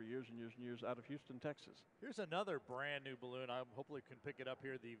of mine for years and years and years out of Houston, Texas. Here's another brand new balloon. I hopefully can pick it up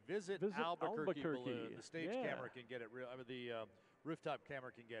here. The Visit Albuquerque balloon. The stage camera can get it. The rooftop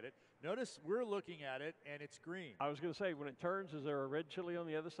camera can get it. Notice we're looking at it, and it's green. I was going to say, when it turns, is there a red chili on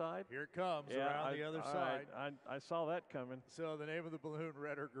the other side? Here it comes around the other side. I saw that coming. So the name of the balloon,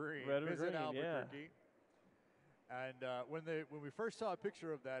 red or green. Red or Visit green, Albuquerque. And when we first saw a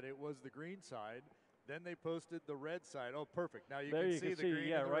picture of that, it was the green side. Then they posted the red side. Oh, perfect. Now you can see the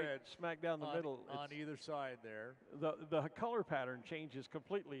green and the right red smack down the middle on either side there. The color pattern changes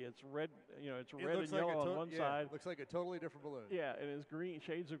completely. It's red, it's red and like yellow on one side. Looks like a totally different balloon. Yeah, and it's green,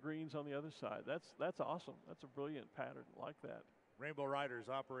 shades of greens on the other side. That's awesome. That's a brilliant pattern. Like that. Rainbow Riders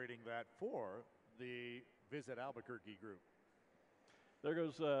operating that for the Visit Albuquerque group. There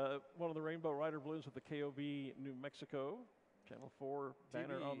goes one of the Rainbow Rider balloons with the KOB New Mexico Channel 4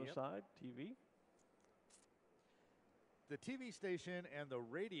 banner TV, on the side. TV. The TV station and the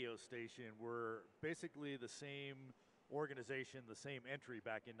radio station were basically the same organization, the same entry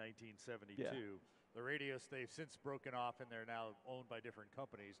back in 1972. Yeah. The radio, they've since broken off and they're now owned by different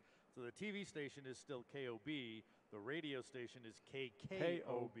companies. So the TV station is still KOB. The radio station is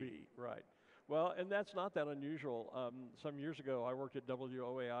KKOB. Right. Well, and that's not that unusual. Some years ago, I worked at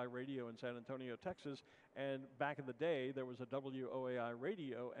WOAI Radio in San Antonio, Texas, and back in the day, there was a WOAI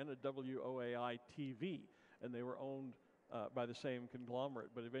Radio and a WOAI TV, and they were owned by the same conglomerate,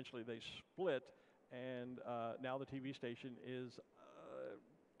 but eventually they split, and now the TV station is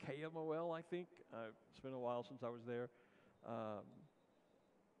KMOL, I think. It's been a while since I was there.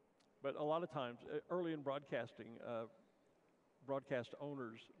 But a lot of times, early in broadcasting, broadcast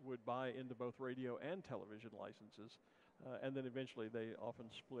owners would buy into both radio and television licenses, and then eventually they often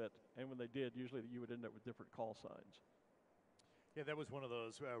split. And when they did, usually you would end up with different call signs. Yeah, that was one of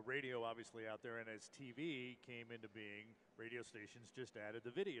those. Radio obviously out there, and as TV came into being, radio stations just added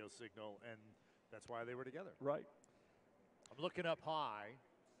the video signal, and that's why they were together. Right. I'm looking up high.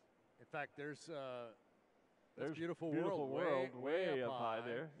 In fact, there's beautiful world way up high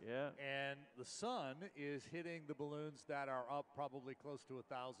there. Yeah. And the sun is hitting the balloons that are up probably close to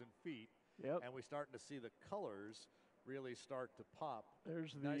 1,000 feet. Yep. And we're starting to see the colors really start to pop.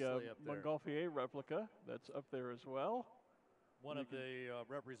 There's the Montgolfier replica that's up there as well. One of the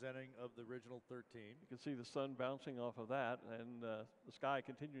representing of the original 13. You can see the sun bouncing off of that, and the sky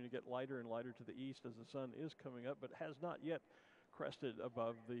continuing to get lighter and lighter to the east as the sun is coming up, but has not yet crested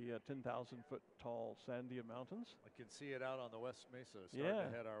above the 10,000-foot tall Sandia Mountains. I can see it out on the West Mesa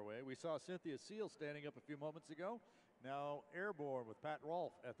starting to head our way. We saw Cynthia Seal standing up a few moments ago. Now airborne with Pat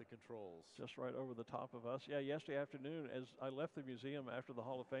Rolfe at the controls. Just right over the top of us. Yeah, yesterday afternoon as I left the museum after the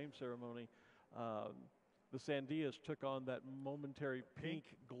Hall of Fame ceremony, the Sandias took on that momentary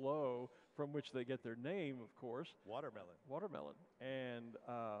pink glow from which they get their name, of course. Watermelon. And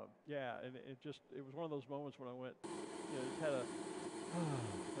and it was one of those moments when I went, just had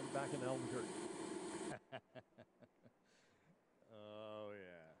I'm back in Albuquerque. Oh,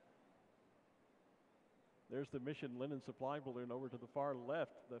 yeah. There's the Mission Linen Supply balloon over to the far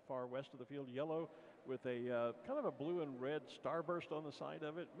left, the far west of the field, yellow with a kind of a blue and red starburst on the side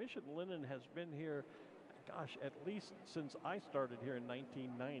of it. Mission Linen has been here, gosh, at least since I started here in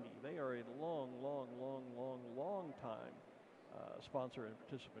 1990. They are a long, long, long, long, long time sponsor and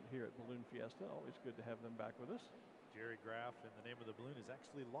participant here at Balloon Fiesta. Always good to have them back with us. Jerry Graff, and the name of the balloon is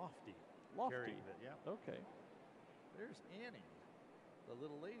actually Lofty. Lofty. Yeah. Okay. There's Annie, the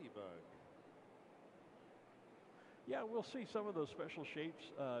little ladybug. Yeah, we'll see some of those special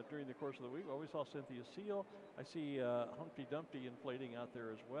shapes during the course of the week. Well, we saw Cynthia Seal. I see Humpty Dumpty inflating out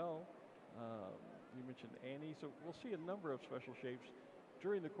there as well. You mentioned Annie. So we'll see a number of special shapes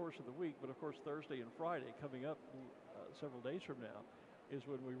during the course of the week. But, of course, Thursday and Friday coming up several days from now is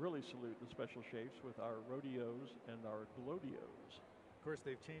when we really salute the special shapes with our rodeos and our glodios. Of course,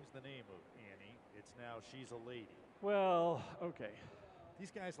 they've changed the name of Annie. It's now She's a Lady. Well, okay. These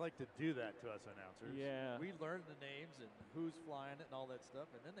guys like to do that to us announcers. Yeah. We learn the names and who's flying it and all that stuff,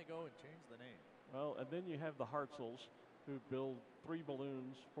 and then they go and change the name. Well, and then you have the Hartzels who build 3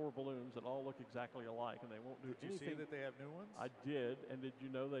 balloons, 4 balloons that all look exactly alike, and they won't do anything. Did you see that they have new ones? I did, and did you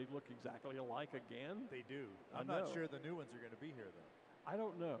know they look exactly alike again? They do. I'm I not know. sure the new ones are going to be here, though. I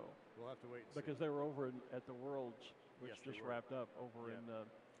don't know. We'll have to wait and because see. they were over at the Worlds, which Yes, they just were. wrapped up over in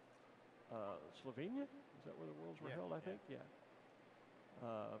Slovenia. Is that where the Worlds were held? I think. Yeah.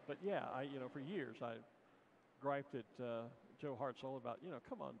 But yeah, for years I griped at Joe Hartzell about,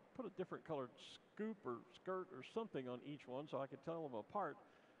 come on, put a different colored scoop or skirt or something on each one so I could tell them apart.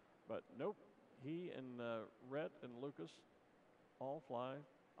 But nope, he and Rhett and Lucas all fly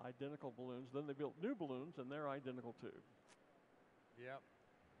identical balloons. Then they built new balloons, and they're identical too. Yep.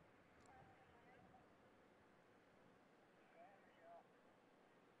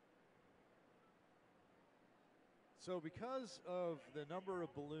 So because of the number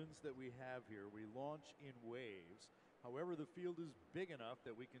of balloons that we have here, we launch in waves. However, the field is big enough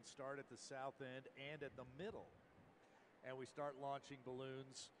that we can start at the south end and at the middle. And we start launching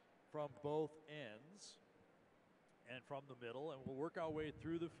balloons from both ends and from the middle, and we'll work our way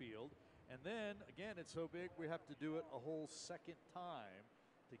through the field. And then, again, it's so big we have to do it a whole second time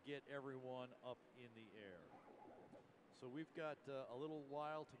to get everyone up in the air. So we've got a little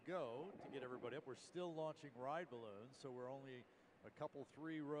while to go to get everybody up. We're still launching ride balloons, so we're only a couple,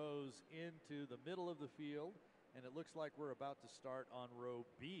 3 rows into the middle of the field, and it looks like we're about to start on row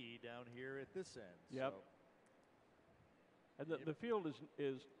B down here at this end. Yep. So, and the field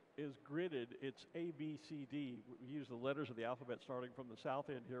is gridded. It's A, B, C, D. We use the letters of the alphabet starting from the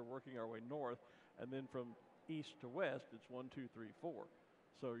south end here, working our way north, and then from east to west, it's 1, 2, 3, 4.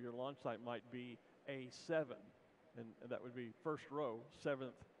 So your launch site might be A7. And that would be first row,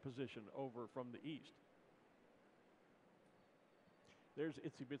 7th position over from the east. There's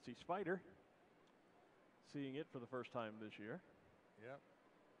Itsy Bitsy Spider, seeing it for the first time this year. yep.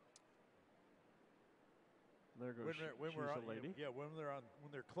 There goes When She's we're a on, Lady. yeah, when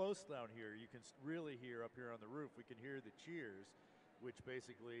they're close down here, you can really hear up here on the roof. We can hear the cheers, which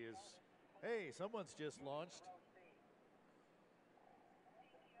basically is, hey, someone's just launched.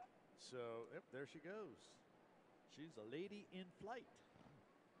 So, yep, there she goes. She's a lady in flight.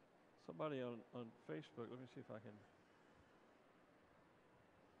 Somebody on Facebook, let me see if I can.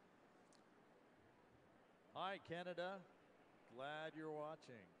 Hi, Canada. Glad you're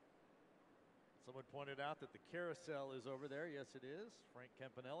watching. Someone pointed out that the carousel is over there. Yes, it is. Frank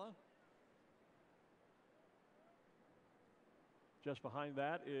Campanella. Just behind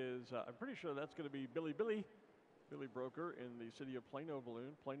that is, I'm pretty sure that's going to be Billy Broker in the city of Plano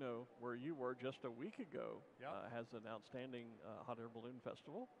Balloon. Plano, where you were just a week ago, Yep. has an outstanding hot air balloon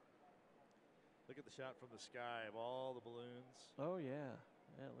festival. Look at the shot from the sky of all the balloons, Oh, yeah.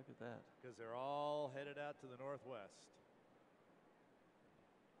 Yeah, look at that. because they're all headed out to the northwest.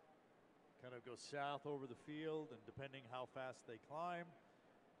 Kind of go south over the field, and depending how fast they climb,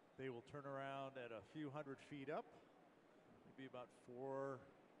 they will turn around at a few hundred feet up, maybe about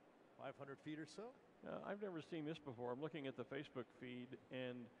 500 feet or so. I've never seen this before. I'm looking at the Facebook feed,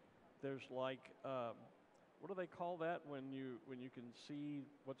 and there's like, what do they call that when you can see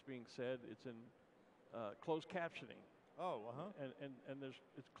what's being said? It's in closed captioning. Oh, uh-huh. And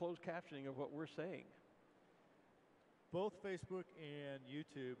it's closed captioning of what we're saying. Both Facebook and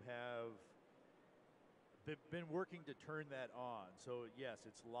YouTube have been working to turn that on. So, yes,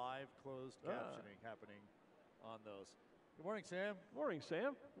 it's live closed captioning happening on those. Good morning, Sam. Morning,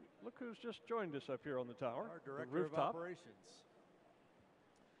 Sam. Look who's just joined us up here on the tower. Our the Director of rooftop. Operations.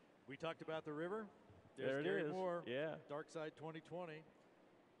 We talked about the river. There it Gary is. Moore, Yeah. Dark Side 2020,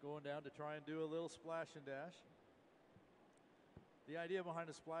 going down to try and do a little splash and dash. The idea behind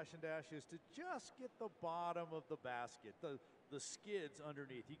a splash and dash is to just get the bottom of the basket, the skids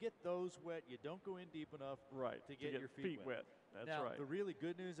underneath. You get those wet. You don't go in deep enough to get your feet wet. That's now, right. The really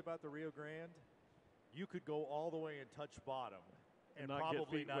good news about the Rio Grande, you could go all the way and touch bottom and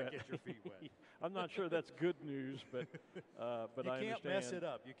probably not get your feet wet. I'm not sure that's good news, but I understand. You can't mess it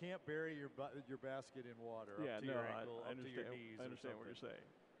up. You can't bury your basket in water up to your ankle, up to your knees. I understand what you're saying.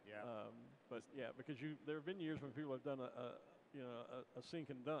 Yeah. But yeah, because there have been years when people have done a sink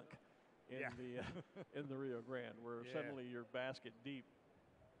and dunk in in the Rio Grande, where suddenly you're basket deep.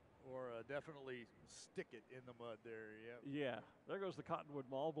 Or definitely stick it in the mud there. Yeah. There goes the Cottonwood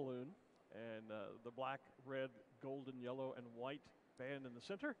Mall balloon, and the black, red, golden, yellow, and white band in the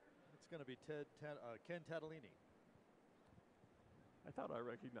center. It's going to be Ken Tatalini. I thought I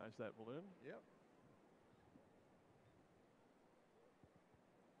recognized that balloon. Yep.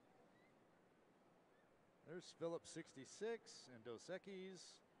 There's Phillips 66 and Dos Equis.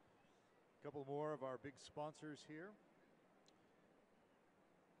 A couple more of our big sponsors here.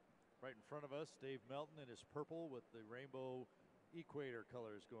 Right in front of us, Dave Melton in his purple with the rainbow equator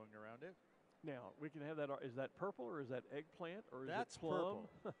colors going around it. Now, we can have that. Is that purple or is that eggplant or is That's it plum?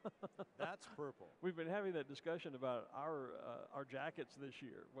 Purple. That's purple. We've been having that discussion about our jackets this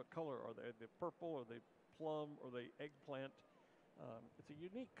year. What color are they? Are they purple? Are they plum? Are they eggplant? It's a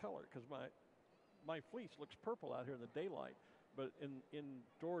unique color because my fleece looks purple out here in the daylight, but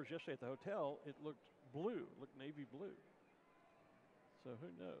indoors yesterday at the hotel, it looked blue, looked navy blue. So who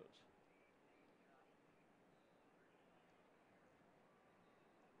knows?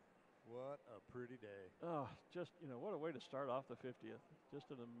 What a pretty day. Oh, just, what a way to start off the 50th. Just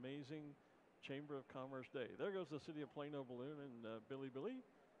an amazing Chamber of Commerce day. There goes the City of Plano balloon and Billy.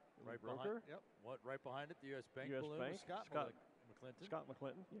 Right behind, yep. Right behind it, the U.S. Bank balloon with Scott McClinton. Scott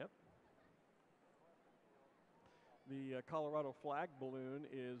McClinton, yep. The Colorado flag balloon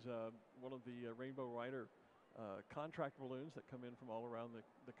is one of the Rainbow Rider contract balloons that come in from all around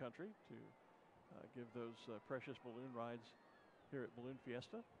the country to give those precious balloon rides here at Balloon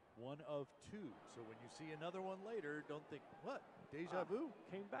Fiesta. One of two. So when you see another one later, don't think, what? Deja vu?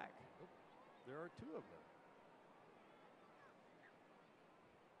 Came back. Oh, there are two of them.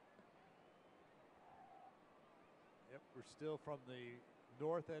 Yep, we're still from the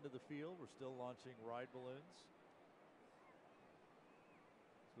north end of the field. We're still launching ride balloons.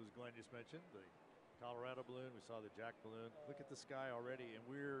 So as Glenn just mentioned, the Colorado balloon, we saw the Jack balloon. Look at the sky already, and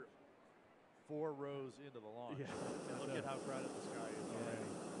we're 4 rows into the launch. Yeah. And look at how crowded the sky is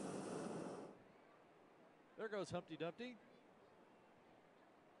already. There goes Humpty Dumpty.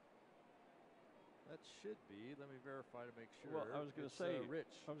 That should be. Let me verify to make sure. Well, I was going to say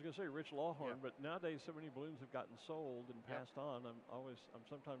Rich. I was going to say Rich Lawhorn, but nowadays so many balloons have gotten sold and passed on. I'm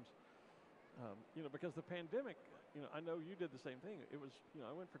sometimes, because the pandemic. I know you did the same thing. It was,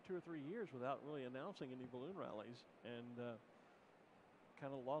 I went for 2 or 3 years without really announcing any balloon rallies, and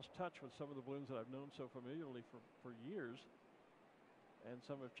kind of lost touch with some of the balloons that I've known so familiarly for years. And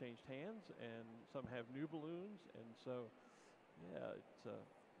some have changed hands, and some have new balloons, and so, yeah, it's.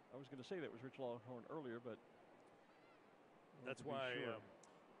 I was going to say that was Rich Lawhorn earlier, but that's why I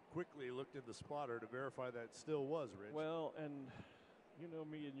quickly looked in the spotter to verify that still was Rich. Well, and you know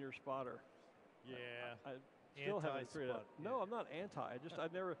me and your spotter. Yeah. I still haven't figured out. No, I'm not anti. I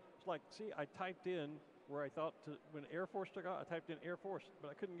never. It's like, see, I typed in where I thought when Air Force took out, I typed in Air Force, but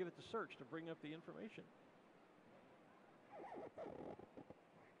I couldn't get it to search to bring up the information.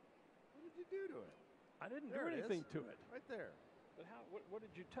 What did you do to it? I didn't do anything to it. Right there. But how? What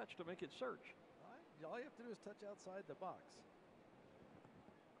did you touch to make it search? All you have to do is touch outside the box.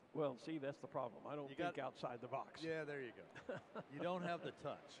 Well, see, that's the problem. I don't think outside the box. Yeah, there you go. You don't have the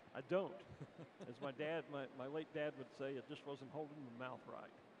touch. I don't. As my dad, my late dad would say, it just wasn't holding the mouth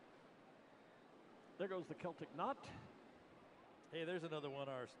right. There goes the Celtic knot. Hey, there's another one.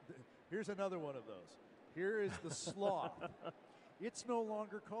 Here's another one of those. Here is the sloth. It's no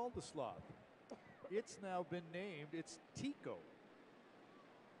longer called the sloth. It's now been named. It's Tico.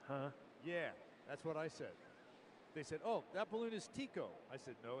 Huh? Yeah, that's what I said. They said, "Oh, that balloon is Tico." I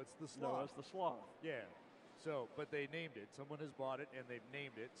said, "No, it's the sloth." No, it's the sloth. Yeah. So, but they named it. Someone has bought it and they've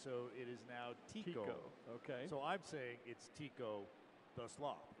named it, so it is now Tico. Okay. So I'm saying it's Tico, the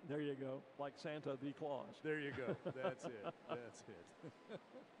sloth. There you go. Like Santa the Claus. There you go. That's it. That's it.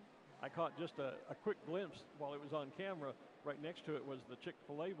 I caught just a quick glimpse while it was on camera. Right next to it was the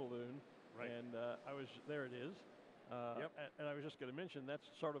Chick-fil-A balloon. Right. And there it is. Yep. And I was just going to mention, that's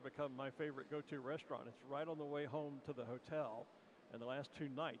sort of become my favorite go-to restaurant. It's right on the way home to the hotel. And the last 2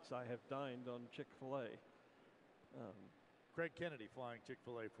 nights I have dined on Chick-fil-A. Craig Kennedy flying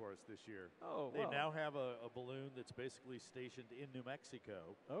Chick-fil-A for us this year. Oh, They wow. now have a balloon that's basically stationed in New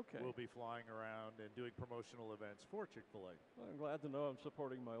Mexico. Okay. Will be flying around and doing promotional events for Chick-fil-A. Well, I'm glad to know I'm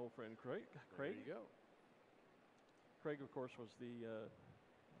supporting my old friend Craig. There you go. Craig, of course, was the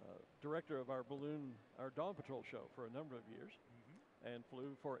director of our Dawn Patrol show for a number of years, and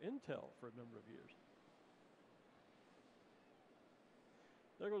flew for Intel for a number of years.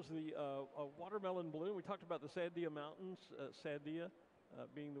 There goes the watermelon balloon. We talked about the Sandia Mountains, Sandia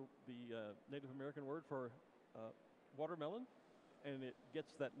being the Native American word for watermelon, and it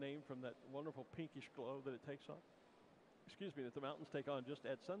gets that name from that wonderful pinkish glow that it takes on. Excuse me, that the mountains take on just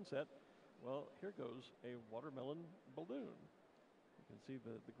at sunset. Well, here goes a watermelon balloon. You can see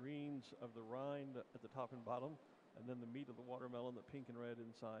the greens of the rind at the top and bottom, and then the meat of the watermelon, the pink and red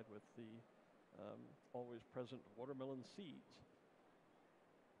inside with the always present watermelon seeds.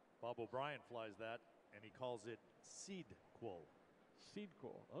 Bob O'Brien flies that, and he calls it seed quill. Seed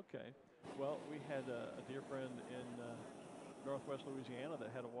quill, okay. Well, we had a dear friend in northwest Louisiana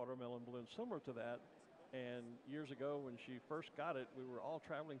that had a watermelon balloon similar to that. And years ago, when she first got it, we were all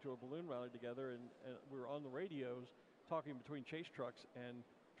traveling to a balloon rally together, and we were on the radios talking between chase trucks and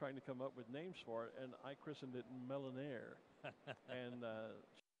trying to come up with names for it. And I christened it Melonaire.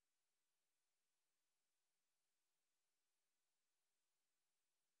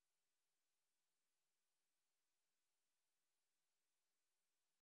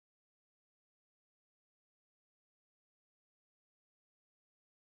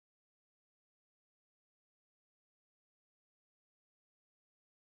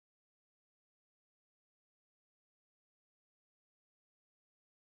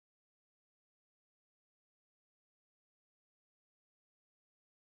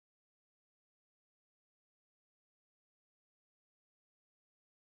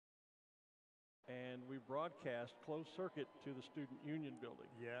 And we broadcast closed circuit to the Student Union building.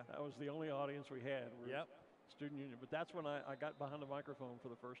 Yeah. That was the only audience we had. Yep. Student Union. But that's when I got behind the microphone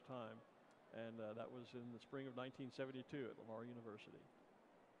for the first time. And that was in the spring of 1972 at Lamar University.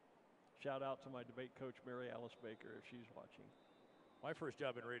 Shout out to my debate coach, Mary Alice Baker, if she's watching. My first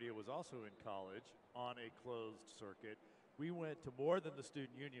job in radio was also in college on a closed circuit. We went to more than the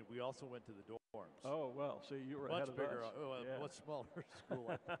Student Union. We also went to the dorms. Oh, well, see, you were much ahead of bigger, us. Yeah. much smaller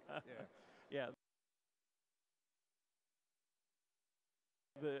school. I think. Yeah. Yeah.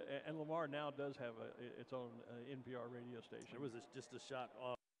 And Lamar now does have its own NPR radio station. It was just a shot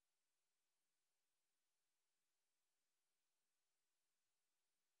off.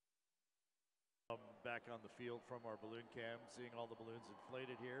 Back on the field from our balloon cam, seeing all the balloons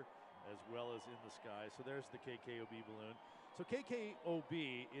inflated here, as well as in the sky. So there's the KKOB balloon. So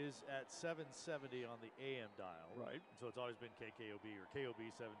KKOB is at 770 on the AM dial. Right. So it's always been KKOB or KOB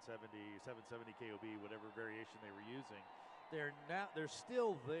 770, 770 KOB, whatever variation they were using. They're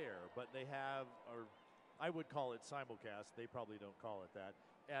still there, but they have, or I would call it simulcast. They probably don't call it that.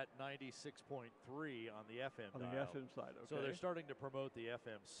 At 96.3 on the FM dial. On the FM side, okay. So they're starting to promote the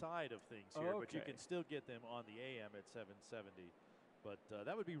FM side of things here, but you Okay. can still get them on the AM at 770. But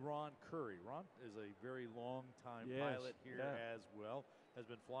that would be Ron Curry. Ron is a very long-time pilot here as well. Has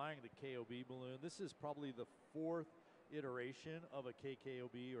been flying the KOB balloon. This is probably the fourth iteration of a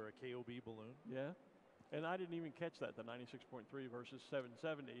KKOB or a KOB balloon. Yeah. And I didn't even catch that, the 96.3 versus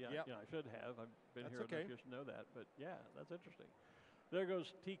 770. Yep. I should have. I've been That's here okay. enough years to know that. But, yeah, that's interesting. There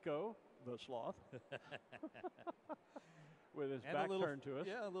goes Tico, the sloth, with his And back turned to us.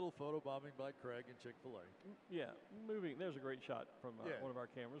 Yeah, a little photo bombing by Craig and Chick-fil-A. Yeah, moving. There's a great shot from one of our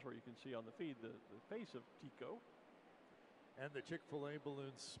cameras where you can see on the feed the face of Tico. And the Chick-fil-A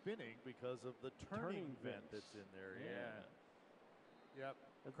balloon spinning because of the turning vent vents. that's in there. Yeah. Yep.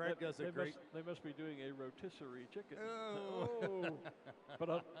 Craig does a great... They must be doing a rotisserie chicken. Oh.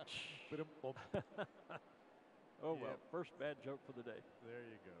 But Oh, well, Yep. first bad joke for the day. There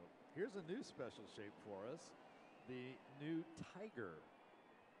you go. Here's a new special shape for us, the new Tiger.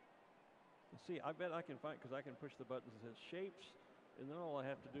 See, I bet I can find, because I can push the button that says shapes, and then all I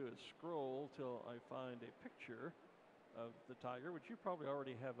have to do is scroll till I find a picture of the tiger, which you probably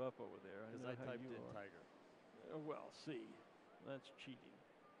already have up over there. Because I typed in Tiger. Well, see, that's cheating.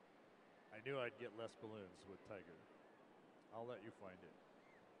 I knew I'd get less balloons with Tiger. I'll let you find it.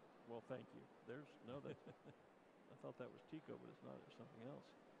 Well, thank you. There's no that. I thought that was Tico, but it's not. It's something else.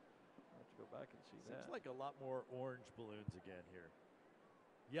 I have to go back and see that. Seems like a lot more orange balloons again here.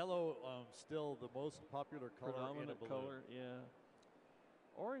 Yellow, still the most popular color in a Predominant balloon. color, yeah.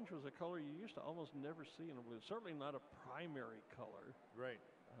 Orange was a color you used to almost never see in a balloon. Certainly not a primary color. Right.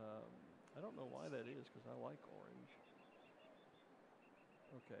 I don't know why that is, because I like orange.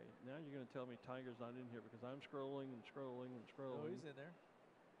 Okay, now you're going to tell me Tiger's not in here because I'm scrolling and scrolling and scrolling. Oh, he's in there.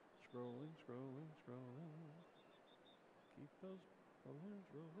 Scrolling, scrolling, scrolling. Keep those balloons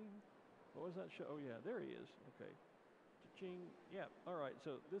rolling. What was that show? Oh, yeah, there he is. Okay. Cha-ching. Yeah, all right.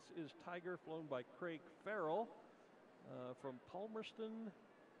 So this is Tiger flown by Craig Farrell from Palmerston.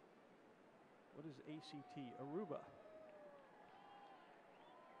 What is ACT? Aruba.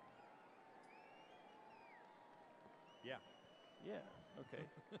 Yeah. Yeah, okay.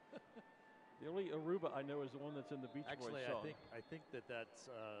 The only Aruba I know is the one that's in the Beach Boys song. I think that's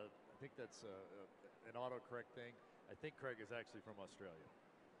an autocorrect thing. I think Craig is actually from Australia.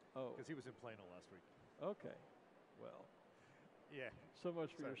 Oh. Because he was in Plano last week. Okay. Well. Yeah. So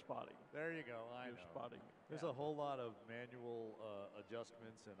much for your spotting. There you go. I know. Spotting. There's a whole lot of manual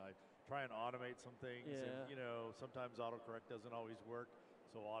adjustments, and I try and automate some things. Yeah. And, you know, sometimes autocorrect doesn't always work,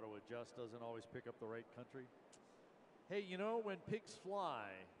 so auto adjust doesn't always pick up the right country. Hey, you know, when pigs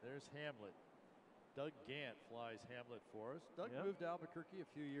fly, there's Hamlet. Doug Gant flies Hamlet for us. Doug moved to Albuquerque a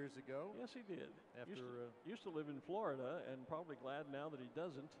few years ago. Yes, he did. After used to live in Florida, and probably glad now that he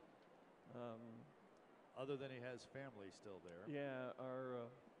doesn't. Other than he has family still there. Yeah, our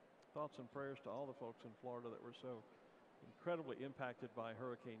thoughts and prayers to all the folks in Florida that were so incredibly impacted by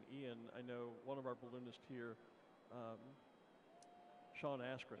Hurricane Ian. I know one of our balloonists here, Sean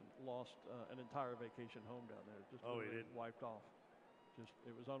Askren, lost an entire vacation home down there. Just wiped off.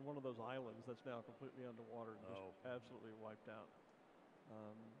 It was on one of those islands that's now completely underwater and just absolutely wiped out.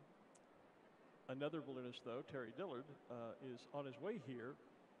 Another balloonist, though, Terry Dillard, is on his way here.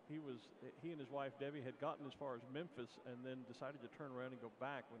 He and his wife Debbie had gotten as far as Memphis and then decided to turn around and go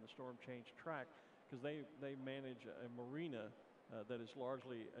back when the storm changed track because they manage a marina that is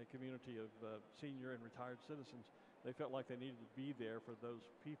largely a community of senior and retired citizens. They felt like they needed to be there for those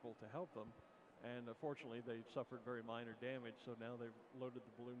people to help them. And fortunately, they suffered very minor damage, so now they've loaded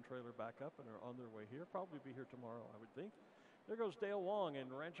the balloon trailer back up and are on their way here. Probably be here tomorrow, I would think. There goes Dale Wong in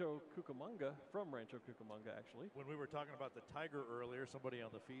Rancho Cucamonga, from Rancho Cucamonga, actually. When we were talking about the Tiger earlier, somebody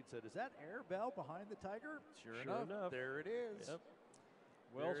on the feed said, "Is that Air Bell behind the Tiger?" Sure enough. There it is. Yep.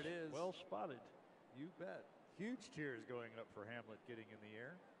 There it is. Well spotted. You bet. Huge cheers going up for Hamlet getting in the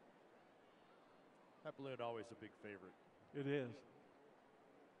air. That balloon always a big favorite. It is.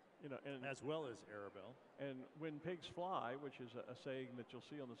 You know, and as well as Arabelle. And when pigs fly, which is a saying that you'll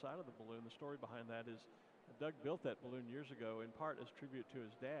see on the side of the balloon, the story behind that is Doug built that balloon years ago in part as tribute to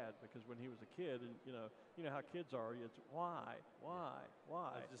his dad, because when he was a kid, and you know how kids are, it's why? I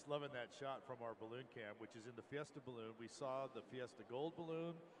was just loving that shot from our balloon cam, which is in the Fiesta balloon. We saw the Fiesta Gold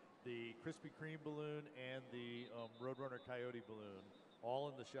balloon, the Krispy Kreme balloon, and the Roadrunner Coyote balloon.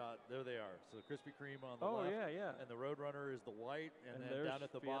 All in the shot. There they are. So the Krispy Kreme on the left. And the Roadrunner is the white. And then down at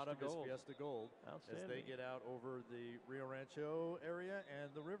the bottom is Fiesta Gold. As they get out over the Rio Rancho area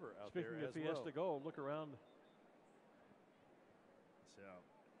and the river out there as well. Speaking of Fiesta Gold, look around. So.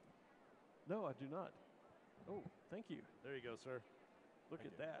 No, I do not. Oh, thank you. There you go, sir. Look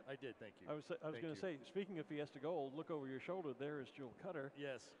at that. I did, thank you. I was going to say, speaking of Fiesta Gold, look over your shoulder. There is Jewel Cutter.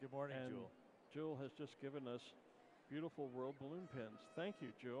 Yes, good morning, Jewel. Jewel has just given us beautiful World Balloon pins. Thank you,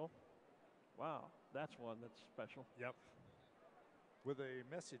 Jewel. Wow, that's one that's special. Yep. With a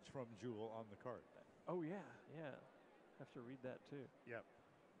message from Jewel on the card. Oh, yeah. Have to read that, too. Yep.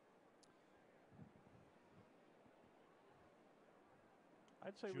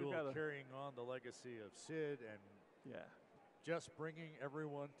 I'd say Jewel we've got carrying on the legacy of Sid and just bringing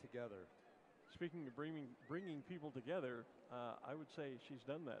everyone together. Speaking of bringing people together, I would say she's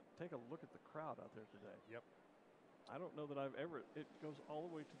done that. Take a look at the crowd out there today. Yep. I don't know that I've ever, it goes all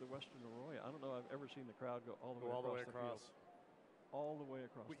the way to the western Arroyo. I don't know I've ever seen the crowd go all the way across. All the way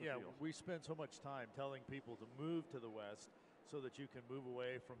across the field. We spend so much time telling people to move to the west so that you can move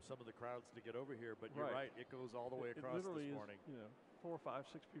away from some of the crowds to get over here. But you're right, it goes all the way across this morning. It literally is, 4,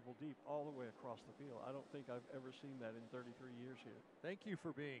 5, 6 people deep all the way across the field. I don't think I've ever seen that in 33 years here. Thank you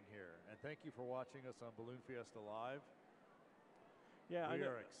for being here, and thank you for watching us on Balloon Fiesta Live. Yeah, we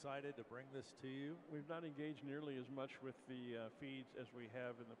are excited to bring this to you. We've not engaged nearly as much with the feeds as we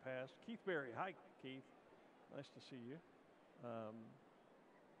have in the past. Keith Berry, hi, Keith. Nice to see you.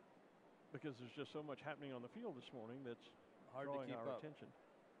 Because there's just so much happening on the field this morning that's hard drawing to keep our up. attention.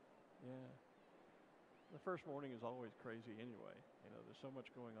 Yeah. The first morning is always crazy anyway. You know, there's so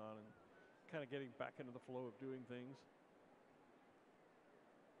much going on and kind of getting back into the flow of doing things.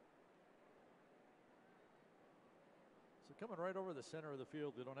 So coming right over the center of the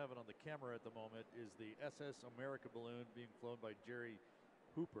field, we don't have it on the camera at the moment, is the SS America balloon being flown by Jerry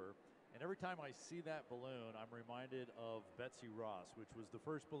Hooper. And every time I see that balloon, I'm reminded of Betsy Ross, which was the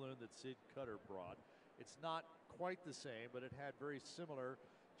first balloon that Sid Cutter brought. It's not quite the same, but it had very similar.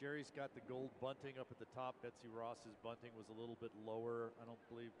 Jerry's got the gold bunting up at the top. Betsy Ross's bunting was a little bit lower. I don't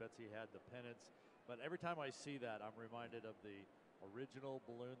believe Betsy had the pennants. But every time I see that, I'm reminded of the original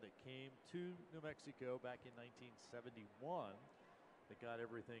balloon that came to New Mexico back in 1971 that got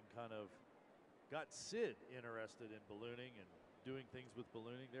everything got Sid interested in ballooning and doing things with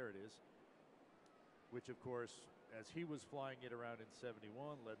ballooning. There it is. Which, of course, as he was flying it around in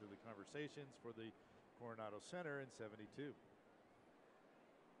 71, led to the conversations for the Coronado Center in 72.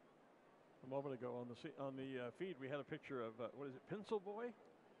 A moment ago on the feed, we had a picture of what is it, Pencil Boy?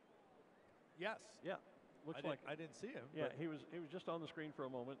 Yes. Yeah. Looks like I didn't see him. Yeah, he was just on the screen for a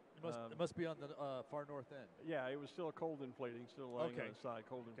moment. It must be on the far north end. Yeah, it was still a cold inflating, still laying on his side,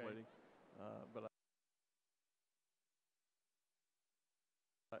 cold inflating. But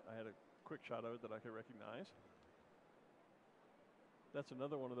I had a quick shot of it that I could recognize. That's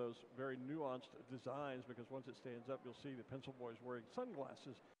another one of those very nuanced designs, because once it stands up, you'll see the Pencil Boy's wearing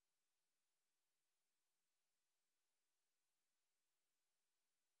sunglasses.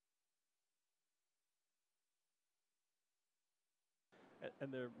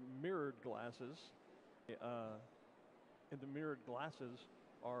 And they're mirrored glasses. And the mirrored glasses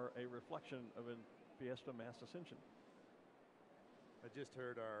are a reflection of a Fiesta Mass Ascension. I just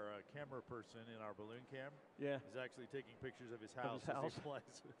heard our camera person in our balloon cam is actually taking pictures of his house, as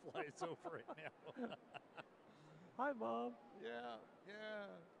he flies over it now. Hi, Mom. Yeah.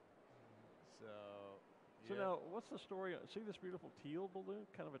 So now, what's the story? See this beautiful teal balloon,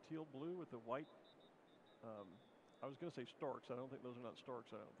 kind of a teal blue with the white. I was going to say storks. I don't think those are not storks.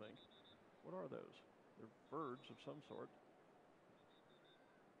 I don't think. What are those? They're birds of some sort.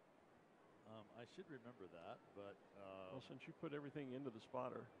 I should remember that, but well, since you put everything into the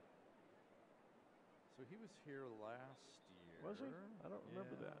spotter. So he was here last year. Was he? I don't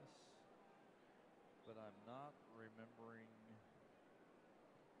remember that. But I'm not remembering.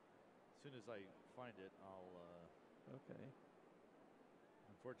 As soon as I find it, I'll. Okay.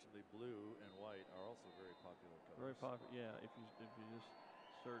 Unfortunately, blue and white are also very popular colors. Very popular, yeah. If you just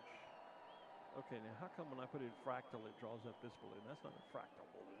search. Okay, now how come when I put in fractal, it draws up this balloon? That's not a fractal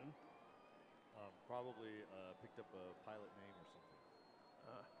balloon. Probably picked up a pilot name or something.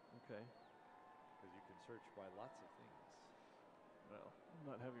 Okay. Because you can search by lots of things. Well, I'm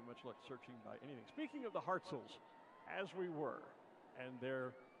not having much luck searching by anything. Speaking of the Hartzels, as we were, and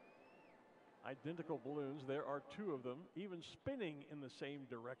they're identical balloons, there are two of them, even spinning in the same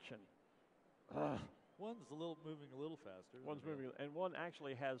direction. One's moving a little faster. One's moving, and one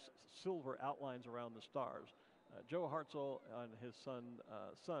actually has silver outlines around the stars. Joe Hartzell and his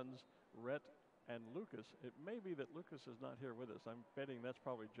sons, Rhett and Lucas. It may be that Lucas is not here with us. I'm betting that's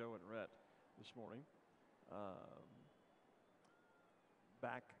probably Joe and Rhett this morning.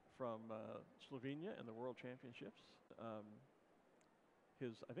 Back from Slovenia and the World Championships.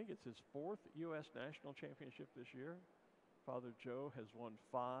 I think it's his 4th U.S. National Championship this year. Father Joe has won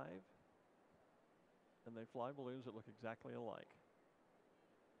 5, and they fly balloons that look exactly alike.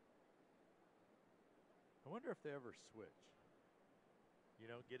 I wonder if they ever switch.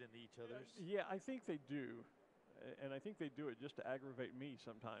 Get into each other's. Yeah, I think they do, and I think they do it just to aggravate me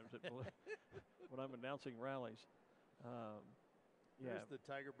sometimes when I'm announcing rallies. There's the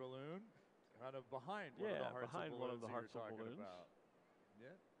Tiger balloon, kind of behind one of the Hartzell balloons. About.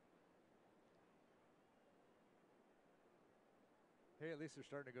 Yeah. Hey, at least they're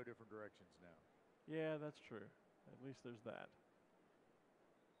starting to go different directions now. Yeah, that's true. At least there's that.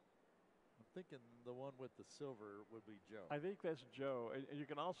 I'm thinking the one with the silver would be Joe. I think that's Joe, and you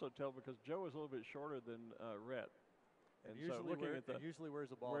can also tell because Joe is a little bit shorter than Rhett. And usually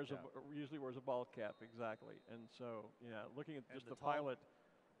wears a ball cap. Usually wears a ball cap, exactly. And so, looking at just the pilot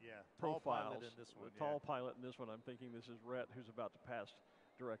tall profiles, pilot in this one. Tall pilot in this one, I'm thinking this is Rhett, who's about to pass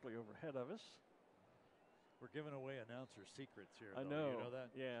directly overhead of us. We're giving away announcer secrets here. I know. You know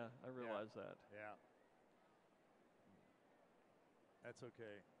that? Yeah, I realize that. Yeah. That's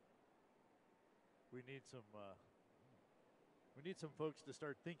okay. We need some folks to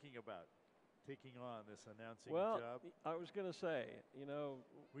start thinking about taking on this announcing job. Well, I was going to say,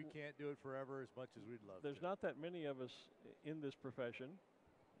 we can't do it forever as much as we'd love to. There's not that many of us in this profession.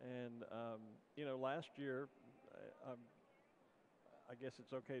 And, last year, I guess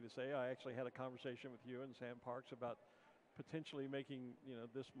it's okay to say, I actually had a conversation with you and Sam Parks about potentially making,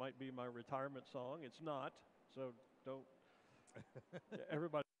 this might be my retirement song. It's not, so don't,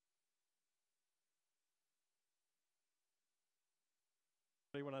 everybody.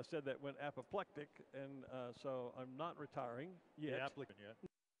 When I said that went apoplectic, and so I'm not retiring yet. The applicant yet.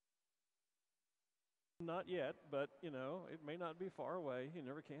 Not yet, but, it may not be far away. You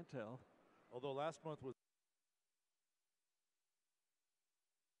never can tell. Although last month was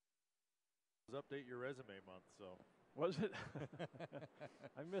update your resume month, so. Was it?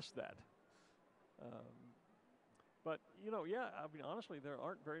 I missed that. But, yeah, I mean, honestly, there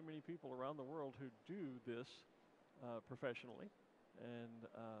aren't very many people around the world who do this professionally. And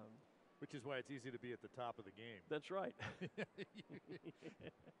which is why it's easy to be at the top of the game. that's right.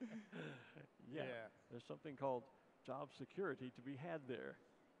 Yeah. There's something called job security to be had there.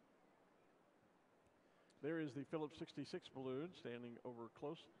 There is the Phillips 66 balloon standing over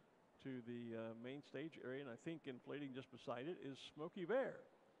close to the main stage area, and I think inflating just beside it is Smokey Bear.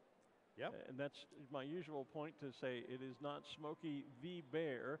 Yep. And that's my usual point to say it is not Smokey the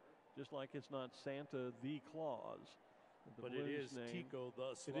Bear, just like it's not Santa the Claus. But it is Tico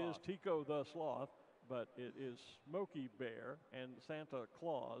the Sloth. It is Tico the Sloth, but it is Smokey Bear and Santa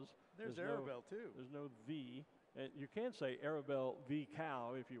Claus. There's Arabelle, too. There's no the. You can say Arabelle the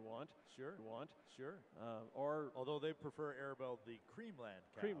cow if you want. Sure. If you want. Sure. Or although they prefer Arabelle the Creamland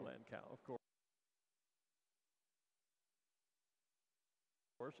cow. Creamland cow, of course.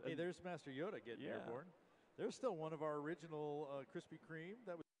 Hey, there's Master Yoda getting airborne. There's still one of our original Krispy Kreme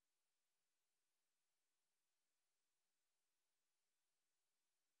that was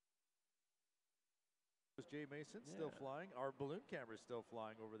Jay Mason still flying. Our balloon camera is still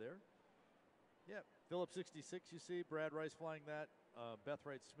flying over there. Yeah, Phillips 66, you see. Brad Rice flying that. Beth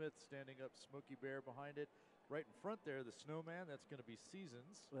Wright Smith standing up, Smokey Bear behind it. Right in front there, the snowman, that's going to be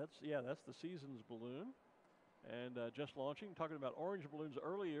Seasons. That's the Seasons balloon. And just launching, talking about orange balloons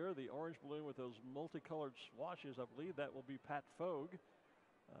earlier, the orange balloon with those multicolored swashes, I believe that will be Pat Fogue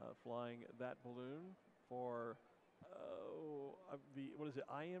flying that balloon for, what is it,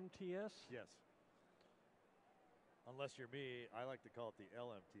 IMTS? Yes. Unless you're me, I like to call it the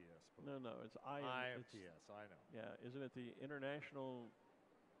LMTS. No, it's IMTS, I know. Yeah, isn't it the International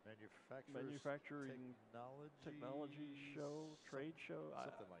Manufacturing Technology Show, Trade Show?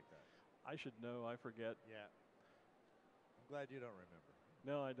 Something like that. I should know, I forget. Yeah. I'm glad you don't remember.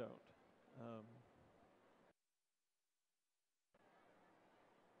 No, I don't.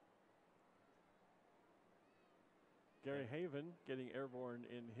 Gary Haven getting airborne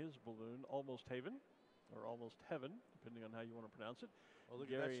in his balloon, Almost Haven. Or Almost Heaven, depending on how you want to pronounce it. Oh,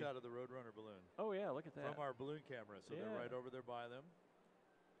 look at that shot of the Roadrunner balloon. Oh, yeah, look at that. From our balloon camera, so they're right over there by them.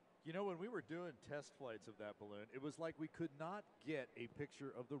 You know, when we were doing test flights of that balloon, it was like we could not get a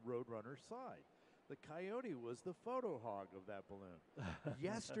picture of the Roadrunner side. The Coyote was the photo hog of that balloon.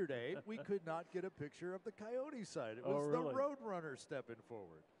 Yesterday, we could not get a picture of the Coyote side. It was the Roadrunner stepping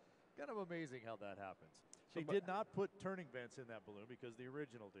forward. Kind of amazing how that happens. They did not put turning vents in that balloon because the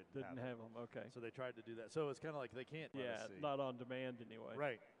original didn't have them. Okay. So they tried to do that. So it's kind of like they can't. Not on demand anyway.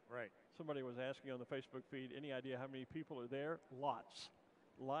 Right. Somebody was asking on the Facebook feed, any idea how many people are there? Lots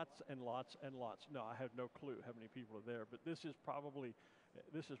and lots and lots. No, I have no clue how many people are there. But this is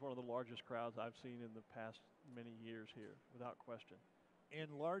one of the largest crowds I've seen in the past many years here, without question. And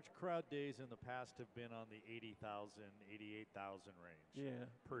large crowd days in the past have been on the 80,000, 88,000 range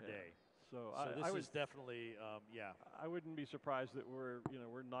per day. So this is definitely, I wouldn't be surprised that we're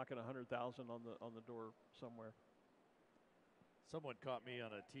knocking 100,000 on the door somewhere. Someone caught me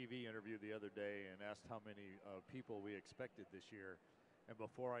on a TV interview the other day and asked how many people we expected this year, and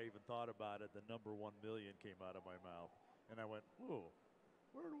before I even thought about it, the number 1 million came out of my mouth, and I went, "Ooh,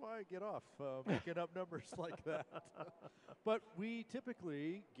 where do I get off making up numbers like that?" But we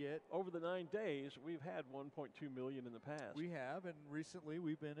typically get... Over the 9 days, we've had 1.2 million in the past. We have, and recently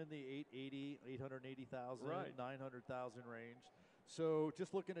we've been in the 880,000, 900,000 range. So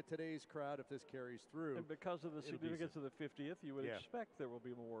just looking at today's crowd, if this carries through... And because of the significance of the 50th, you would expect there will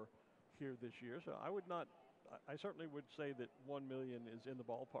be more here this year. So I certainly would say that 1 million is in the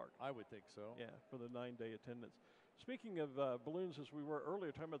ballpark. I would think so. Yeah, for the 9-day attendance. Speaking of balloons, as we were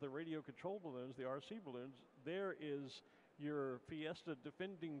earlier talking about the radio control balloons, the RC balloons, there is your Fiesta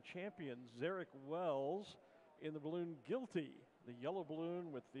defending champion, Zarek Wells, in the balloon Guilty, the yellow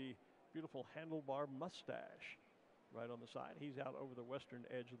balloon with the beautiful handlebar mustache right on the side. He's out over the western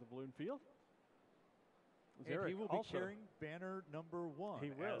edge of the balloon field. And he will be carrying banner number 1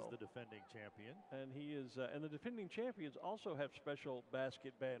 as the defending champion. And he is, and the defending champions also have special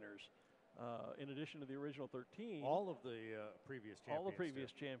basket banners. In addition to the original 13, all of the previous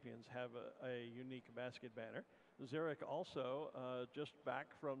champions have a unique basket banner. Zarek also just back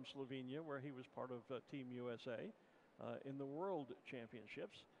from Slovenia, where he was part of Team USA in the World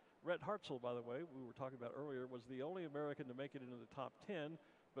Championships. Rhett Hartzell, by the way, we were talking about earlier, was the only American to make it into the top 10.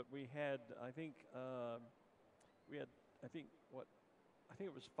 But we had, I think it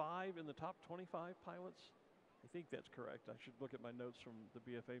was 5 in the top 25 pilots I think that's correct. I should look at my notes from the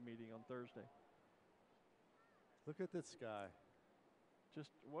BFA meeting on Thursday. Look at this sky.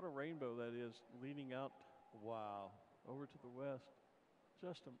 Just what a rainbow that is leading out Wow. over to the west.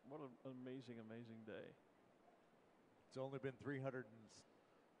 Just what an amazing, amazing day. It's only been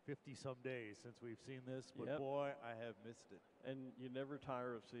 350 some days since we've seen this, but Yep. boy, I have missed it. And you never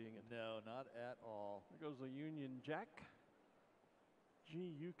tire of seeing it. No, not at all. There goes the Union Jack.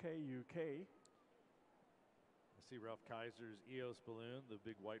 GUKUK. I see Ralph Kaiser's EOS balloon, the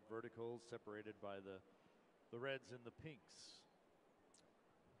big white verticals separated by the reds and the pinks.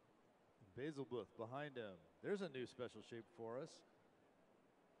 Basil Booth behind him. There's a new special shape for us.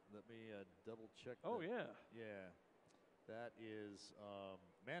 Let me double check. Oh, that. yeah. Yeah. That is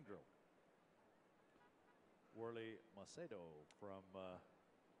Mandrill. Worley Macedo from.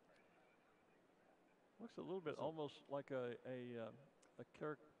 Looks a little bit almost like a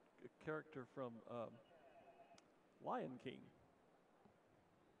character from Lion King.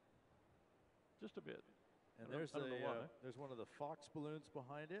 Just a bit. And I don't know why. there's one of the fox balloons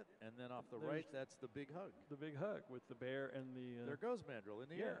behind it, and then off the There's right, that's the big hug. The big hug with the bear and the. There goes Mandrill in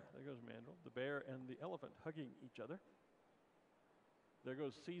the air. There goes Mandrill. The bear and the elephant hugging each other. There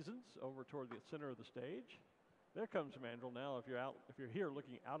goes Seasons over toward the center of the stage. There comes Mandrill now. If you're here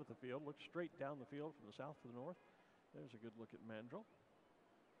looking out at the field, look straight down the field from the south to the north. There's a good look at Mandrill.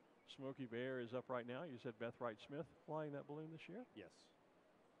 Smokey Bear is up right now. You said Beth Wright Smith flying that balloon this year. Yes.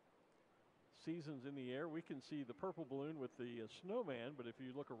 Seasons in the air. We can see the purple balloon with the snowman, but if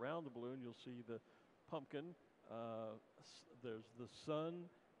you look around the balloon, you'll see the pumpkin. There's the sun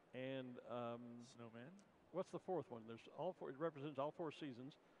and Snowman. what's the fourth one? There's all four. It represents all four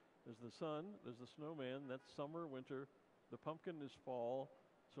seasons. There's the sun. There's the snowman. That's summer, winter. The pumpkin is fall.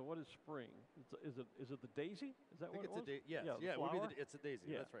 So what is spring? Is it the daisy? Is that what it was? Yes. Yeah, Yeah, the it would be flower? it's a daisy.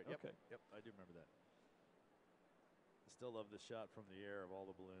 Yeah, That's right. Yep. okay. Yep. I do remember that. I still love the shot from the air of all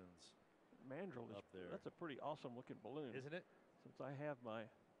the balloons. Mandrill is Up there. That's a pretty awesome looking balloon. Isn't it? Since I have my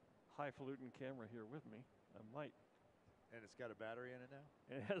highfalutin camera here with me, I might. And it's got a battery in it now?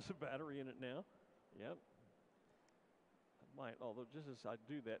 And it has a battery in it now. Yep. I might, although just as I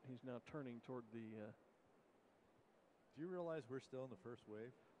do that, he's now turning toward the. Do you realize we're still in the first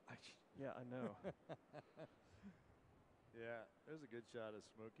wave? Yeah, I know. Yeah, there's a good shot of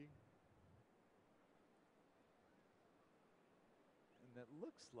Smokey. And that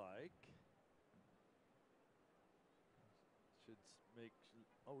looks like should make.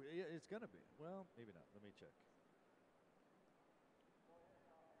 Oh, yeah, it's gonna be. Well, maybe not. Let me check.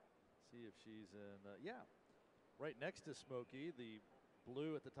 See if she's in. Yeah, right next to Smokey, the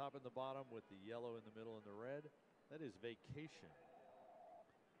blue at the top and the bottom with the yellow in the middle and the red. That is Vacation.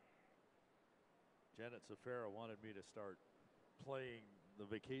 Janet Safara wanted me to start playing the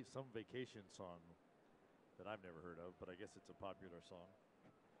some vacation song that I've never heard of, but I guess it's a popular song.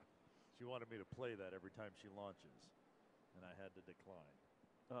 She wanted me to play that every time she launches, and I had to decline.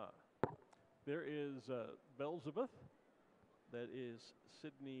 There is Belzebeth. That is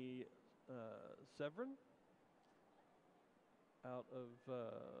Sydney Severin out of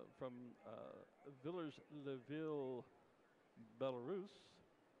from Villers-le-Ville, Belarus.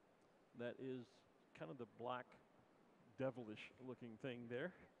 That is kind of the black, devilish looking thing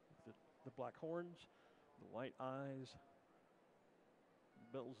there. The black horns, the white eyes.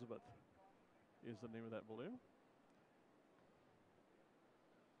 Belzebeth is the name of that balloon.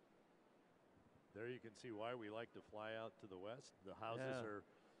 There you can see why we like to fly out to the west. The houses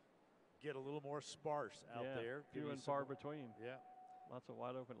get a little more sparse out there. Few and far between. Yeah. Lots of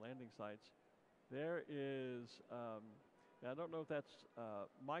wide open landing sites. There is, I don't know if that's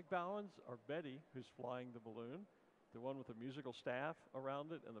Mike Bowens or Betty who's flying the balloon. The one with the musical staff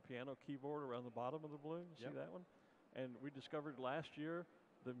around it and the piano keyboard around the bottom of the balloon. You see that one? And we discovered last year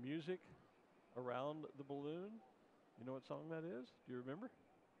the music around the balloon. You know what song that is? Do you remember?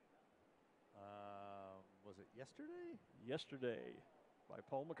 Was it Yesterday? Yesterday by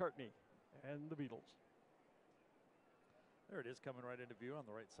Paul McCartney and the Beatles. There it is, coming right into view on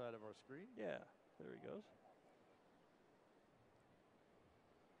the right side of our screen. Yeah, there he goes.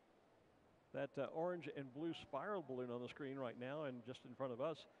 That orange and blue spiral balloon on the screen right now and just in front of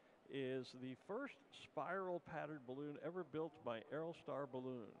us is the first spiral patterned balloon ever built by Aerostar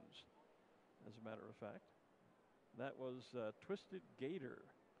Balloons, as a matter of fact. That was Twisted Gator.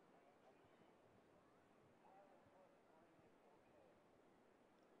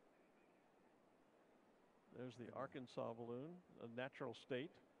 There's the Arkansas balloon, a natural state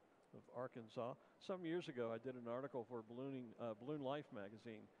of Arkansas. Some years ago, I did an article for Balloon Life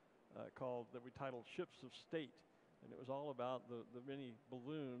magazine that we titled Ships of State. And it was all about the many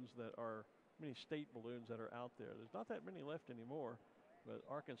balloons that are many state balloons that are out there. There's not that many left anymore, but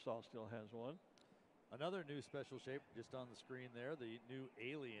Arkansas still has one. Another new special shape just on the screen there, the new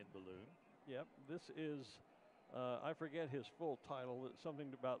alien balloon. Yep, this is, I forget his full title. It's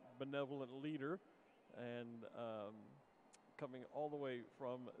something about benevolent leader, and coming all the way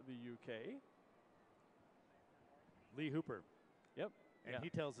from the UK. Lee Hooper. Yep. And he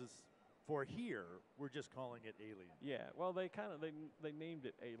tells us, for here, we're just calling it alien. Yeah, well, they named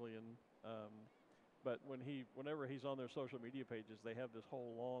it alien, but whenever he's on their social media pages, they have this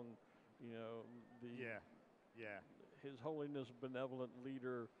whole long, His Holiness Benevolent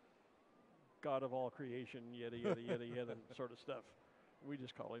Leader, God of all creation, yada yada yada yada sort of stuff. We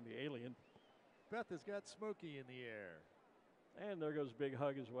just call him the alien. Beth has got Smokey in the air. And there goes Big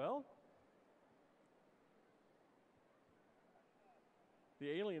Hug as well. The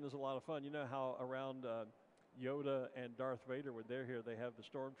alien is a lot of fun. You know how around Yoda and Darth Vader, when they're here, they have the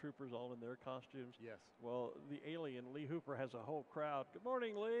stormtroopers all in their costumes? Yes. Well, the alien, Lee Hooper, has a whole crowd. Good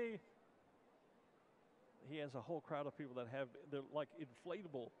morning, Lee. He has a whole crowd of people that they're like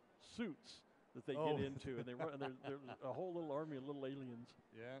inflatable suits that they get into, and they run. There's a whole little army of little aliens.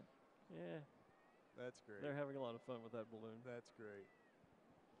 Yeah. Yeah. That's great. They're having a lot of fun with that balloon. That's great.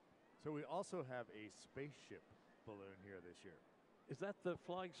 So we also have a spaceship balloon here this year. Is that the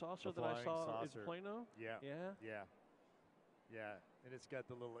flying saucer that I saw in Plano? Yeah. Yeah? Yeah. Yeah. And it's got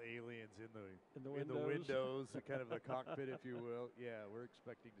the little aliens in the windows, windows kind of the cockpit, if you will. Yeah, we're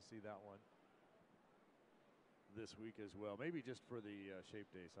expecting to see that one this week as well. Maybe just for the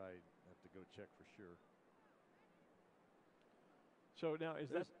Shape Days. I have to go check for sure. So now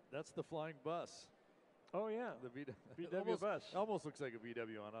that's the flying bus. Oh yeah, the VW bus. Almost looks like a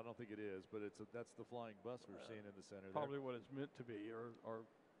VW on. I don't think it is, but that's the flying bus we're seeing in the center. Probably there. what it's meant to be, or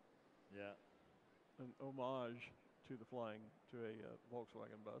yeah, an homage to a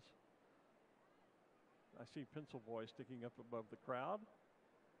Volkswagen bus. I see Pencil Boy sticking up above the crowd,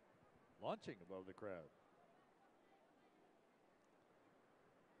 launching above the crowd.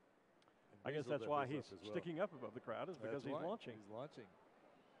 I guess that's why he's sticking up above the crowd, is because he's launching. He's launching,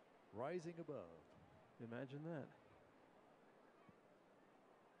 rising above. Imagine that.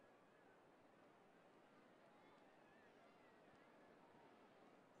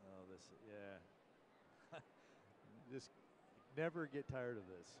 Oh, just never get tired of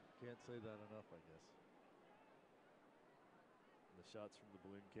this. Can't say that enough, I guess. The shots from the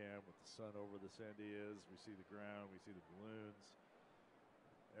balloon cam with the sun over the Sandias. We see the ground. We see the balloons.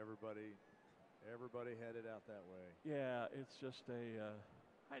 Everybody headed out that way. Yeah, it's just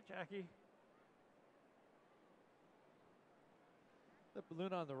hi, Jackie. The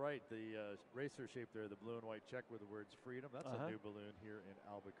balloon on the right, the racer shape there, the blue and white check with the words freedom, that's a new balloon here in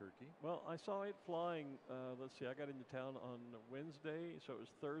Albuquerque. Well, I saw it flying, let's see, I got into town on Wednesday, so it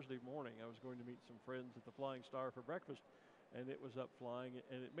was Thursday morning. I was going to meet some friends at the Flying Star for breakfast, and it was up flying,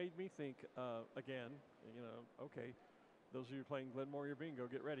 and it made me think, again, okay, those of you playing Glenmore, your bingo,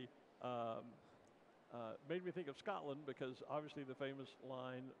 get ready. Made me think of Scotland, because obviously the famous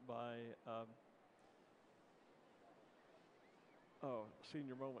line by...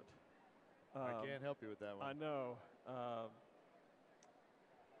 senior moment. I can't help you with that one. I know.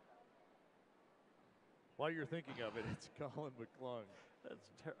 While you're thinking of it, it's Colin McClung.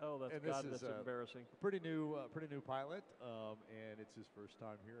 That's embarrassing. Pretty new pilot, and it's his first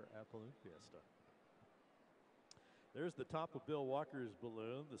time here at Balloon Fiesta. There's the top of Bill Walker's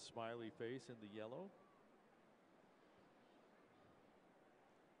balloon, the smiley face in the yellow.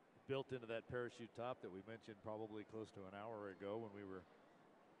 Built into that parachute top that we mentioned probably close to an hour ago when we were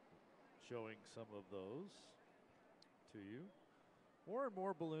showing some of those to you. More and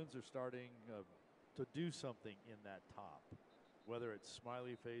more balloons are starting to do something in that top, whether it's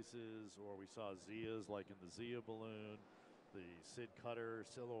smiley faces or we saw Zias like in the Zia balloon, the Sid Cutter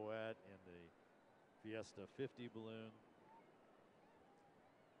silhouette in the Fiesta 50 balloon.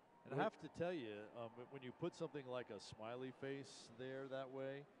 And I have to tell you, when you put something like a smiley face there that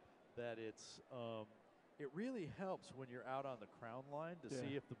way, that it really helps when you're out on the crown line to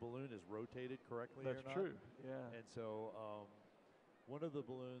see if the balloon is rotated correctly or not. That's true, yeah. And so one of the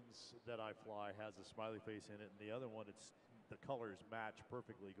balloons that I fly has a smiley face in it, and the other one, the colors match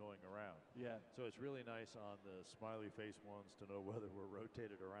perfectly going around. Yeah. So it's really nice on the smiley face ones to know whether we're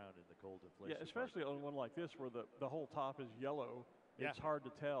rotated around in the cold inflation. Yeah, especially on one like this where the whole top is yellow. Yeah. It's hard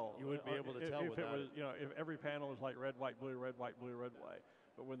to tell. You wouldn't be able to tell without it. If every panel was like red, white, blue, red, white, blue, red, white.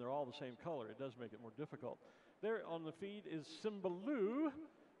 But when they're all the same color, it does make it more difficult. There on the feed is Cymbaloo.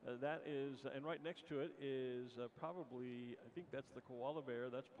 That is, and right next to it is probably, I think that's the koala bear.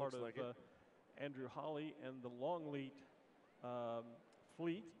 That's part of Andrew Holly and the Longleat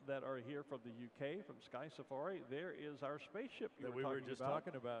fleet that are here from the UK, from Sky Safari. There is our spaceship that we were just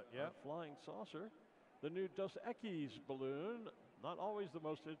talking about. Yeah, flying saucer. The new Dos Equis balloon, not always the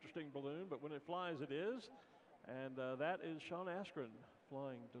most interesting balloon, but when it flies, it is. And that is Sean Askren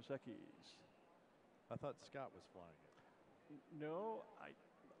flying Dos Equis. I thought Scott was flying it. No,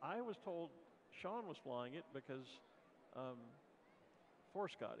 I was told Sean was flying it because for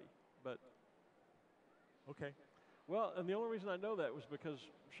Scotty, but okay. Well, and the only reason I know that was because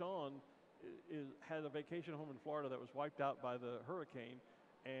Sean had a vacation home in Florida that was wiped out by the hurricane,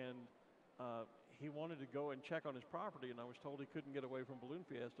 and he wanted to go and check on his property, and I was told he couldn't get away from Balloon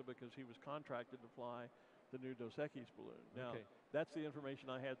Fiesta because he was contracted to fly the new Dos Equis balloon. Now, that's the information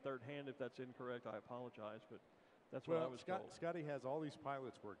I had third hand. If that's incorrect, I apologize, but that's what I was told. Scotty has all these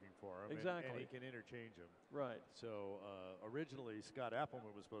pilots working for him. Exactly. And he can interchange them. Right. So originally, Scott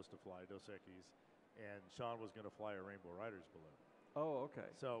Appleman was supposed to fly Dos Equis, and Sean was going to fly a Rainbow Riders balloon. Oh,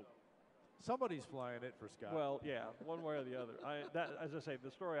 okay. So somebody's flying it for Scott. Well, yeah, one way or the other. As I say,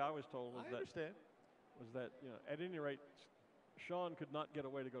 the story I was told was that at any rate, Sean could not get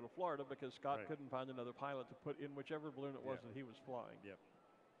away to go to Florida because Scott couldn't find another pilot to put in whichever balloon it was that he was flying. Yep.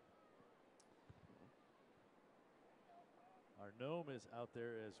 Our gnome is out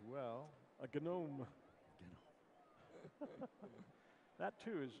there as well. A gnome. That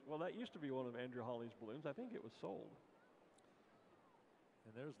too is, well, that used to be one of Andrew Hawley's balloons. I think it was sold.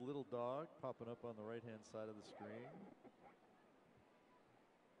 And there's Little Dog popping up on the right-hand side of the screen.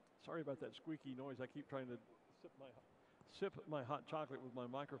 Sorry about that squeaky noise. I keep trying to sip my hot chocolate with my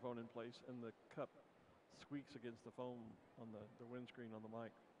microphone in place, and the cup squeaks against the foam on the windscreen on the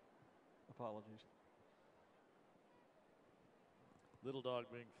mic. Apologies. Little Dog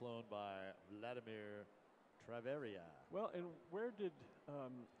being flown by Vladimir Traveria. Well, and where did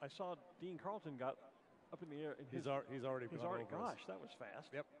I saw Dean Carlton got up in the air? He's already gone over gosh, us. that was fast.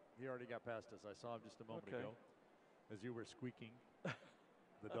 Yep, he already got past us. I saw him just a moment ago as you were squeaking.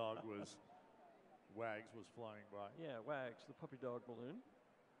 The dog Wags was flying by. Yeah, Wags, the puppy dog balloon.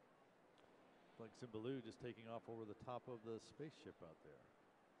 Like Simbaloo just taking off over the top of the spaceship out there.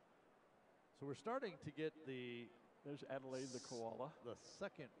 So we're starting to get There's Adelaide the koala. The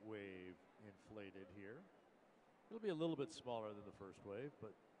second wave inflated here. It'll be a little bit smaller than the first wave,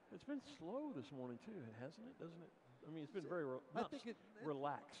 but it's been slow this morning too, hasn't it? Doesn't it? I mean, it's been very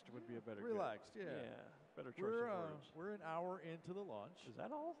relaxed would be a better relaxed. Yeah, better choice of words. We're an hour into the launch. Is that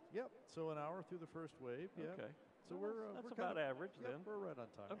all? Yep. So an hour through the first wave. Yeah. Okay. So well, we're that's about average then. We're right on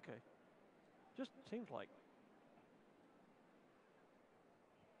time. Okay. Just seems like.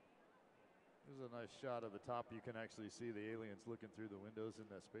 This is a nice shot of the top. You can actually see the aliens looking through the windows in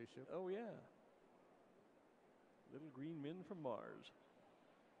that spaceship. Oh yeah. Little green men from Mars.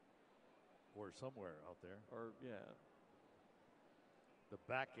 Or somewhere out there. Or yeah. The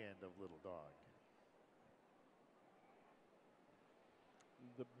back end of Little Dog.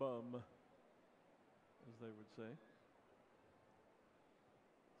 The bum, as they would say.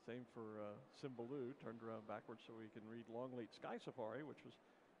 Same for Simbaloo, turned around backwards so we can read Longleat Sky Safari, which was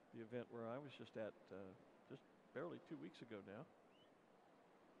the event where I was just at just barely 2 weeks ago now.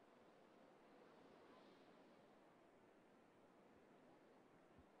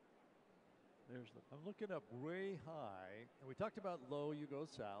 I'm looking up way high, and we talked about low, you go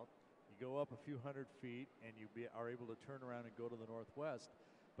south. You go up a few hundred feet, and you are able to turn around and go to the northwest.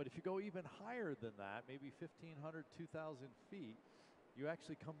 But if you go even higher than that, maybe 1,500, 2,000 feet, you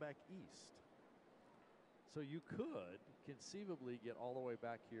actually come back east. So you could conceivably get all the way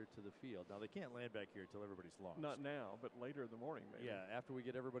back here to the field. Now, they can't land back here until everybody's launched. Not now, but later in the morning, maybe. Yeah, after we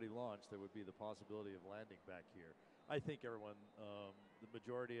get everybody launched, there would be the possibility of landing back here. I think everyone, the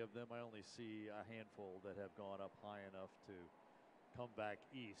majority of them, I only see a handful that have gone up high enough to come back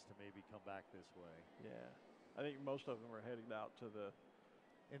east to maybe come back this way. Yeah, I think most of them are heading out to the.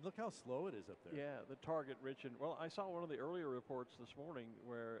 And look how slow it is up there. Yeah, the target rich. And well, I saw one of the earlier reports this morning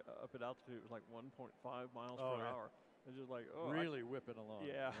where up at altitude it was like 1.5 miles per hour. It's just like, really whipping along.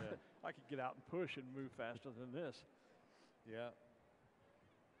 Yeah, I could get out and push and move faster than this. Yeah.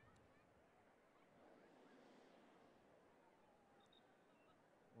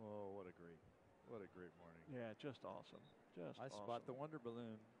 Oh, what a great morning. Yeah, just awesome. I spot the Wonder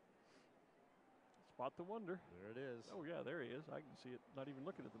balloon. Spot the Wonder. There it is. Oh, yeah, there he is. I can see it, not even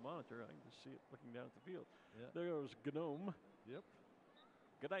looking at the monitor. I can just see it looking down at the field. Yeah. There goes Gnome. Yep.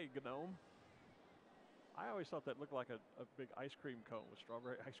 Good day, Gnome. I always thought that looked like a big ice cream cone with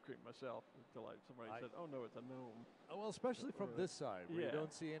strawberry ice cream myself until somebody said, "Oh no, it's a gnome." Oh, well, especially from this side where you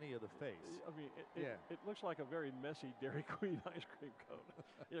don't see any of the face. I mean, it looks like a very messy Dairy Queen ice cream cone.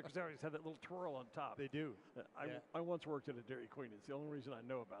 Because they always have that little twirl on top. They do. I once worked at a Dairy Queen. It's the only reason I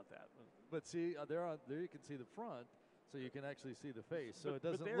know about that. But see, there you can see the front, so you can actually see the face. So it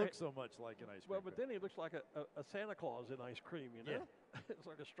doesn't look so much like an ice cream. Well, but then he looks like a Santa Claus in ice cream, you know? Yeah. It's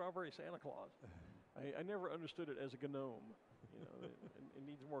like a strawberry Santa Claus. I never understood it as a gnome. You know, it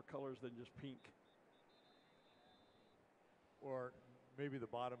needs more colors than just pink. Or maybe the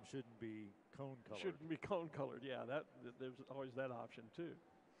bottom shouldn't be cone colored. Shouldn't be cone colored, yeah. There's always that option too.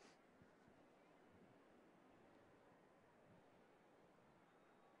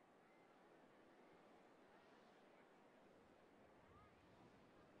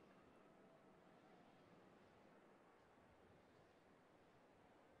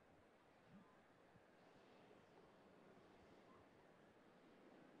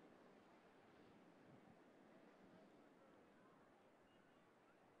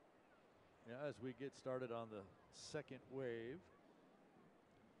 Yeah, as we get started on the second wave.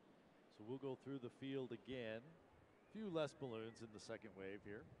 So we'll go through the field again. A few less balloons in the second wave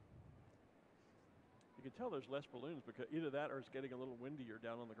here. You can tell there's less balloons because either that or it's getting a little windier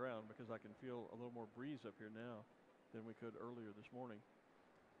down on the ground because I can feel a little more breeze up here now than we could earlier this morning.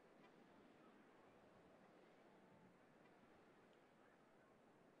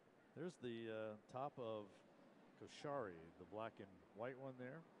 There's the top of Koshari, the black and white one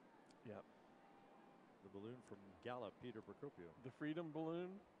there. Yep. The balloon from Gallup, Peter Procopio. The Freedom Balloon?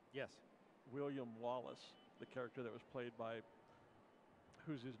 Yes. William Wallace, the character that was played by,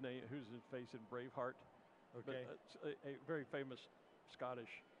 who's his face in Braveheart? Okay. But, a very famous Scottish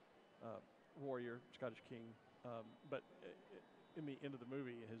warrior, Scottish king. But in the end of the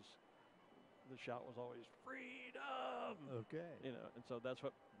movie, the shout was always freedom. Okay. You know, and so that's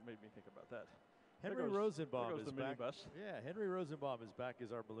what made me think about that. Henry Rosenbaum is back. Minibus. Yeah, Henry Rosenbaum is back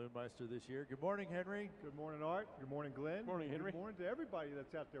as our balloon meister this year. Good morning, Henry. Good morning, Art. Good morning, Glenn. Good morning, Henry. Good morning to everybody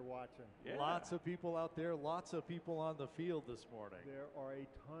that's out there watching. Yeah. Lots of people out there, lots of people on the field this morning. There are a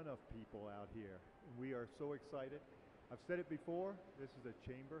ton of people out here. We are so excited. I've said it before, this is a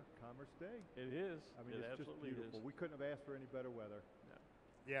Chamber Commerce Day. It is. I mean, it's just beautiful. Is. We couldn't have asked for any better weather. No.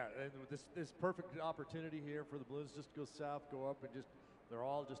 Yeah, and this perfect opportunity here for the balloons just to go south, go up, and they're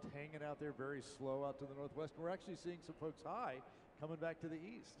all just hanging out there very slow out to the northwest. We're actually seeing some folks high coming back to the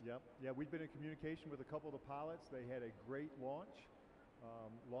east. Yep. Yeah, we've been in communication with a couple of the pilots. They had a great launch.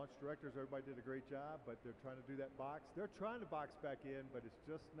 Launch directors, everybody did a great job, but they're trying to do that box. They're trying to box back in, but it's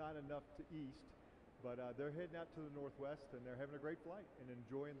just not enough to east. But they're heading out to the northwest, and they're having a great flight and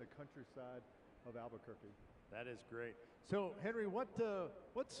enjoying the countryside of Albuquerque. That is great. So, Henry, what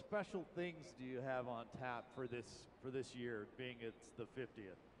special things do you have on tap for this year, being it's the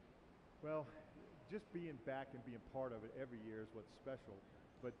 50th? Well, just being back and being part of it every year is what's special.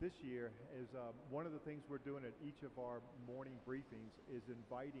 But this year is one of the things we're doing at each of our morning briefings is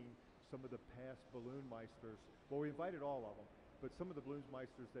inviting some of the past balloon meisters. Well, we invited all of them, but some of the balloon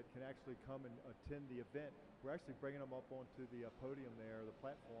meisters that can actually come and attend the event, we're actually bringing them up onto the podium there, the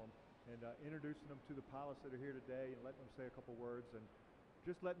platform, and introducing them to the pilots that are here today and letting them say a couple words and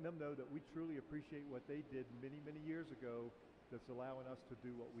just letting them know that we truly appreciate what they did many, many years ago that's allowing us to do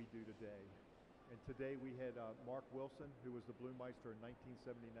what we do today. And today we had Mark Wilson, who was the Balloon Meister in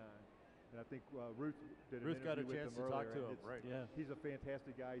 1979. And I think Ruth did an got a interview chance with him to talk earlier. to him, right. Yeah. He's a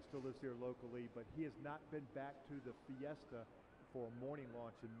fantastic guy. He still lives here locally, but he has not been back to the Fiesta for a morning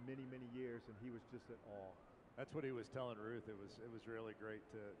launch in many, many years, and he was just at awe. That's what he was telling Ruth. It was really great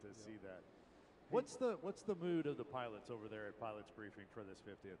to see that. What's the mood of the pilots over there at Pilots Briefing for this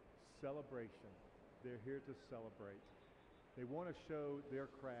 50th? Celebration. They're here to celebrate. They want to show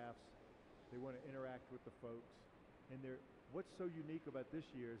their crafts. They want to interact with the folks. And what's so unique about this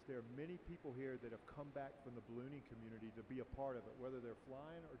year is there are many people here that have come back from the ballooning community to be a part of it, whether they're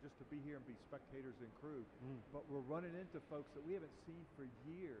flying or just to be here and be spectators and crew. But we're running into folks that we haven't seen for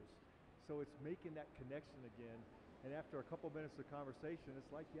years. So it's making that connection again. And after a couple minutes of conversation,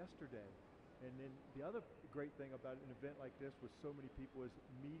 it's like yesterday. And then the other great thing about an event like this with so many people is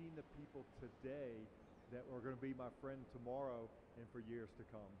meeting the people today that are going to be my friend tomorrow and for years to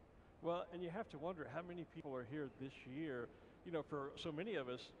come. Well, and you have to wonder how many people are here this year. You know, for so many of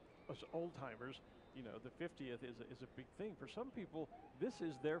us old timers, you know, the 50th is a big thing. For some people, this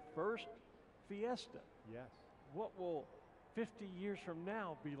is their first Fiesta. Yes. What will 50 years from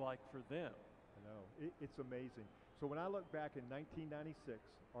now be like for them? I know. It's amazing. So when I look back in 1996,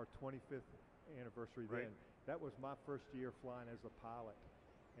 our 25th anniversary Right. then, that was my first year flying as a pilot.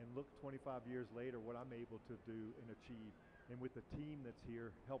 and look 25 years later what I'm able to do and achieve, and with the team that's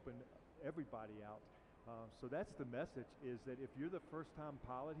here helping everybody out. So that's the message, is that if you're the first-time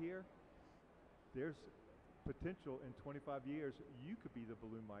pilot here, there's potential in 25 years you could be the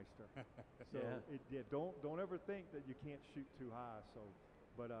balloon meister. So don't ever think that you can't shoot too high. So,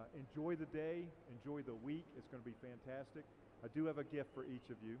 but enjoy the day, enjoy the week. It's going to be fantastic. I do have a gift for each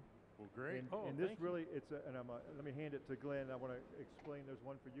of you. Well, great. And this really, let me hand it to Glenn. I want to explain. There's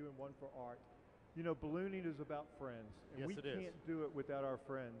one for you and one for Art. You know, ballooning is about friends, and we can't do it without our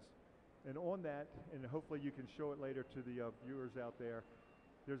friends. And on that, and hopefully you can show it later to the viewers out there.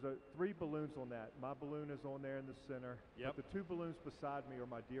 There's 3 balloons on that. My balloon is on there in the center. Yep. But the 2 balloons beside me are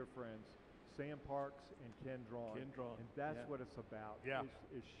my dear friends, Sam Parks and Ken Drawn. And that's what it's about. Yeah.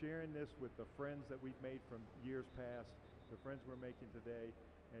 Is sharing this with the friends that we've made from years past, the friends we're making today,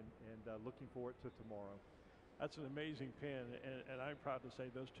 and looking forward to tomorrow. That's an amazing pin, and I'm proud to say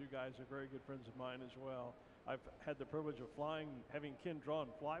those 2 guys are very good friends of mine as well. I've had the privilege of having Ken Drawn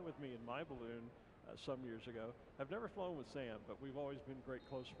fly with me in my balloon some years ago. I've never flown with Sam, but we've always been great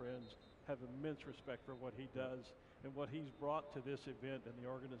close friends, have immense respect for what he does and what he's brought to this event and the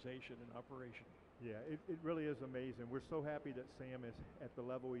organization and operation. Yeah, it really is amazing. We're so happy that Sam is at the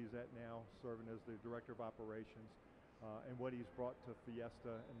level he's at now, serving as the Director of Operations, and what he's brought to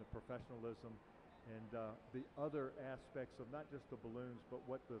Fiesta and the professionalism and the other aspects of not just the balloons, but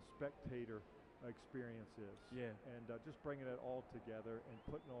what the spectator experience is. Yeah. And just bringing it all together and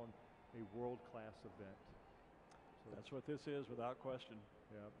putting on a world-class event. So that's what this is, without question.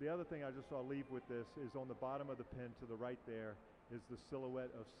 Yeah. The other thing I'll leave with this is on the bottom of the pin to the right there is the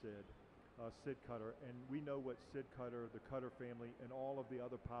silhouette of Sid Cutter. And we know what Sid Cutter, the Cutter family, and all of the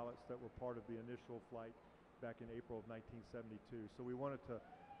other pilots that were part of the initial flight back in April of 1972. So we wanted to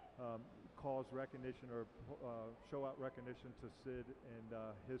cause recognition or show out recognition to Sid and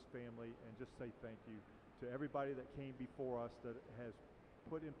his family, and just say thank you to everybody that came before us that has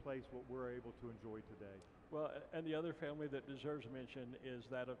put in place what we're able to enjoy today. Well, and the other family that deserves mention is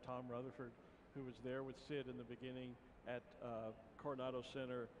that of Tom Rutherford, who was there with Sid in the beginning at Coronado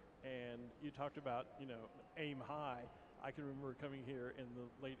Center. And you talked about, aim high. I can remember coming here in the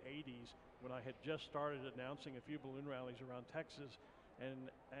late 80s when I had just started announcing a few balloon rallies around Texas. And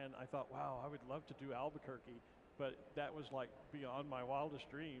I thought, wow, I would love to do Albuquerque. But that was like beyond my wildest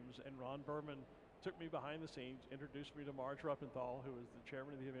dreams. And Ron Berman took me behind the scenes, introduced me to Marge Ruppenthal, who was the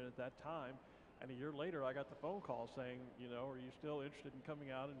chairman of the event at that time. And a year later, I got the phone call saying, are you still interested in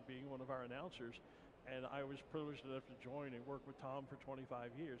coming out and being one of our announcers? And I was privileged enough to join and work with Tom for 25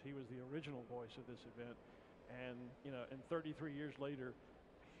 years. He was the original voice of this event. And, and 33 years later,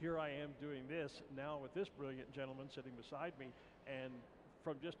 here I am doing this now with this brilliant gentleman sitting beside me. And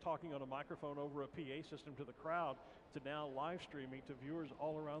from just talking on a microphone over a PA system to the crowd to now live streaming to viewers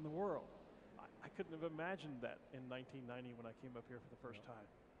all around the world. I couldn't have imagined that in 1990 when I came up here for the first time.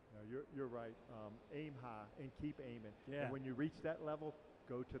 No, you're right. Aim high and keep aiming. Yeah. And when you reach that level,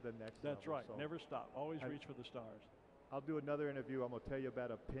 go to the next level. That's right. So never stop. Always reach for the stars. I'll do another interview. I'm going to tell you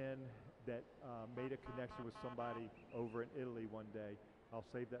about a pin that made a connection with somebody over in Italy one day. I'll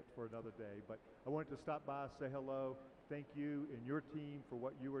save that for another day. But I wanted to stop by, say hello, thank you and your team for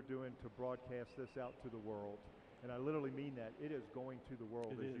what you are doing to broadcast this out to the world. And I literally mean that. It is going to the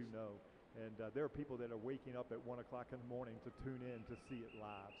world, as you know. And there are people that are waking up at 1 o'clock in the morning to tune in to see it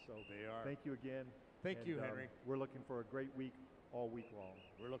live. So they are. Thank you again. Thank you, Henry. We're looking for a great week all week long.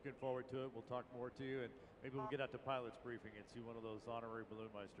 We're looking forward to it. We'll talk more to you, and maybe we'll get out to pilot's briefing and see one of those honorary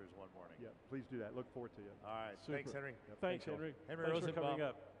balloon meisters one morning. Yeah, please do that. Look forward to you. All right. Super. Thanks, Henry. Yep. Thanks, Henry. Henry Thanks Rosenbaum. for coming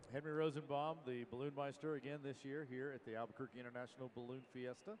up. Henry Rosenbaum, the balloon meister again this year here at the Albuquerque International Balloon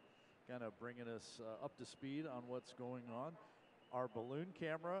Fiesta, kind of bringing us up to speed on what's going on. Our balloon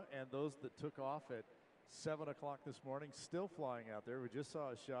camera and those that took off at 7 o'clock this morning still flying out there. We just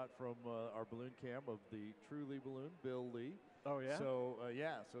saw a shot from our balloon cam of the True Lee balloon, Bill Lee. Oh, yeah? So,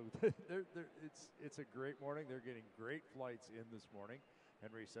 so it's a great morning. They're getting great flights in this morning.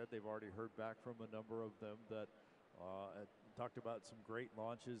 Henry said they've already heard back from a number of them that talked about some great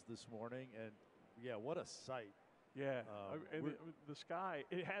launches this morning. And, yeah, what a sight. Yeah, the sky,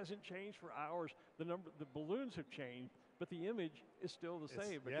 it hasn't changed for hours. The balloons have changed, but the image is still the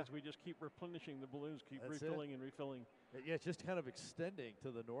same because we just keep replenishing the balloons, keep refilling and refilling. Yeah, it's just kind of extending to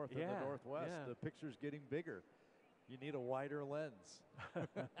the north and the northwest. Yeah. The picture's getting bigger. You need a wider lens.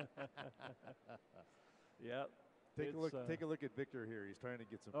 Yeah. Take a look at Victor here. He's trying to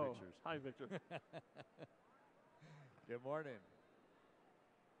get some pictures. Hi, Victor. Good morning.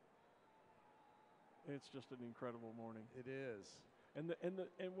 It's just an incredible morning. It is. And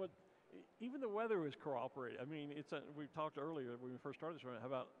what even the weather is cooperating. I mean, we talked earlier when we first started this run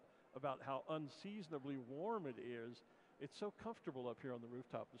about how unseasonably warm it is. It's so comfortable up here on the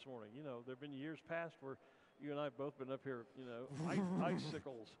rooftop this morning. You know, there have been years past where you and I have both been up here, you know,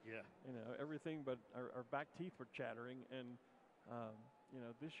 icicles. Yeah. You know, everything but our back teeth were chattering. And, you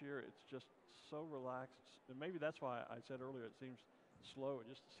know, this year it's just so relaxed. And maybe that's why I said earlier it seems slow. It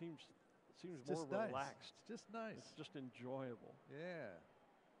just seems more relaxed. It's just nice. It's just enjoyable. Yeah.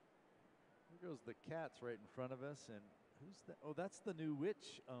 Here goes the cats right in front of us. And who's that? Oh, that's the new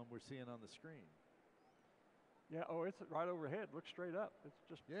witch we're seeing on the screen. Yeah, it's right overhead. Look straight up. It's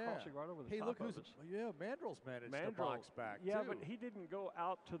just crossing right over the top of us. Yeah, Mandrell's managed to box back, yeah, too. but he didn't go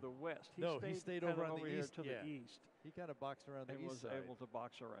out to the west. He stayed over on the here east. to the east. He kind of boxed around the east side. And was able to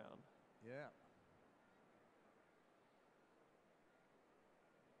box around. Yeah.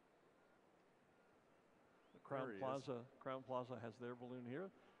 Crown Plaza has their balloon here.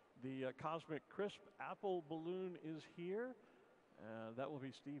 The Cosmic Crisp Apple balloon is here. That will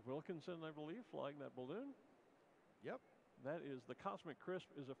be Steve Wilkinson, I believe, flying that balloon. Yep. That is the Cosmic Crisp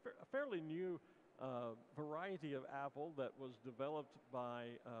is a fairly new variety of apple that was developed by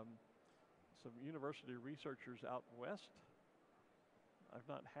some university researchers out west. I've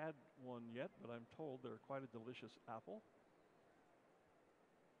not had one yet, but I'm told they're quite a delicious apple.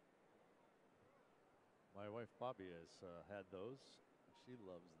 My wife Bobby has had those. She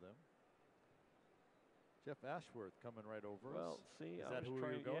loves them. Jeff Ashworth coming right over us. Well, see, is that who we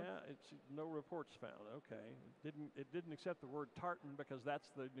were going? Yeah, it's no reports found. Okay, it didn't accept the word tartan because that's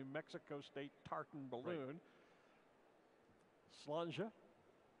the New Mexico State tartan balloon. Right. Slanja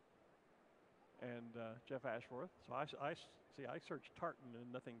and Jeff Ashworth. So I searched tartan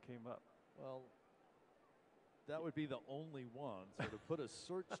and nothing came up. Well, that would be the only one. So to put a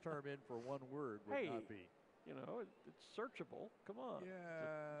search term in for one word would not be. You know, it's searchable. Come on. Yeah.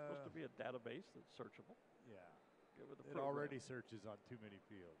 It's supposed to be a database that's searchable. Yeah. Go with the it program. already searches on too many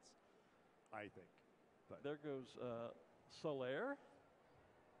fields, I think. But there goes Solaire.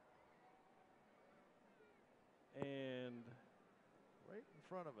 And right in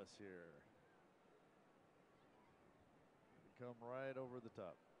front of us here. Come right over the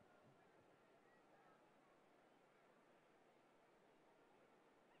top.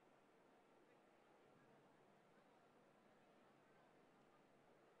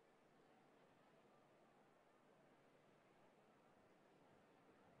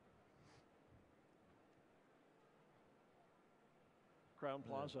 Crown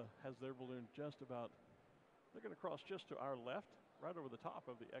Plaza has their balloon just about, they're going to cross just to our left, right over the top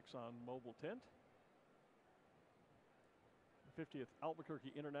of the Exxon Mobil tent. The 50th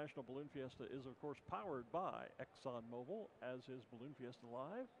Albuquerque International Balloon Fiesta is, of course, powered by Exxon Mobil, as is Balloon Fiesta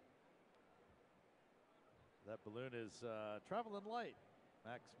Live. That balloon is traveling light.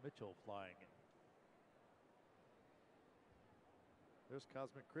 Max Mitchell flying. There's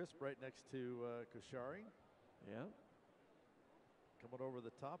Cosmic Crisp right next to Koshari. Yeah. Coming over the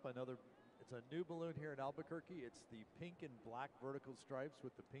top, it's a new balloon here in Albuquerque. It's the pink and black vertical stripes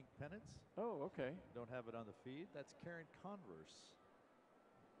with the pink pennants. Oh, okay. Don't have it on the feed. That's Karen Converse.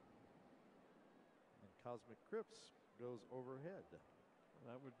 And Cosmic Crisp goes overhead.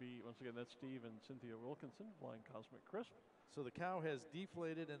 That would be, once again, that's Steve and Cynthia Wilkinson flying Cosmic Crisp. So the cow has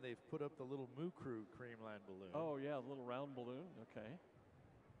deflated and they've put up the little Moo Crew Creamland balloon. Oh, yeah, a little round balloon. Okay.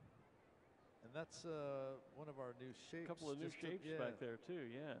 And that's one of our new shapes. A couple of new shapes back there, too,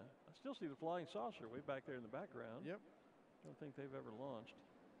 yeah. I still see the flying saucer way back there in the background. Yep. Don't think they've ever launched.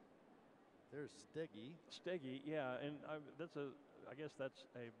 There's Steggy. Steggy, yeah, and I guess that's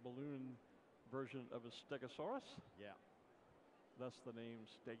a balloon version of a Stegosaurus. Yeah. Thus the name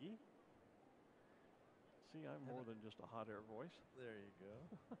Steggy. See, I'm more than just a hot air voice. There you go.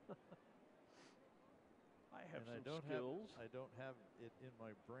 I have some skills. I don't have it in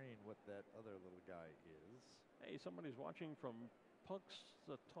my brain what that other little guy is. Hey, somebody's watching from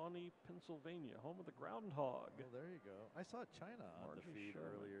Punxsutawney, Pennsylvania, home of the groundhog. Oh, there you go. I saw China on the feed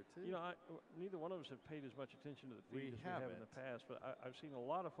earlier, too. You know, neither one of us have paid as much attention to the feed as we have in the past, but I've seen a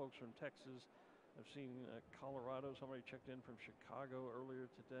lot of folks from Texas. I've seen Colorado. Somebody checked in from Chicago earlier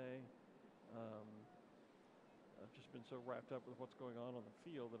today. I've just been so wrapped up with what's going on the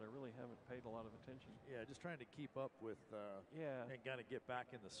field that I really haven't paid a lot of attention. Yeah, just trying to keep up with and kind of get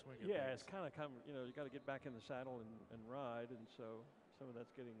back in the swing of things. It's kind of you got to get back in the saddle and ride, and so some of that's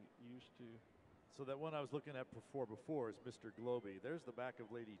getting used to. So that one I was looking at before is Mr. Globy. There's the back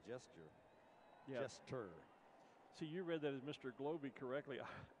of Lady Gesture. Yeah. Jester. See, you read that as Mr. Globy correctly.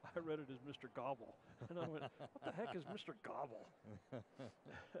 I read it as Mr. Gobble. And I went, what the heck is Mr. Gobble?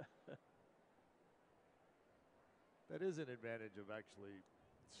 That is an advantage of actually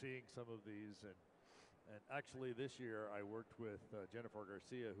seeing some of these. And actually this year I worked with Jennifer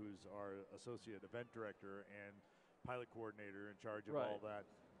Garcia, who's our associate event director and pilot coordinator in charge of all that.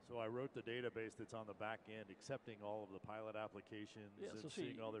 So I wrote the database that's on the back end, accepting all of the pilot applications and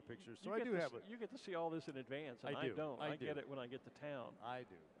seeing all their pictures. So I do have it. You get to see all this in advance, and I don't. I get it when I get to town. I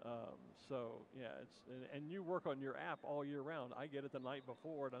do. So yeah, and you work on your app all year round. I get it the night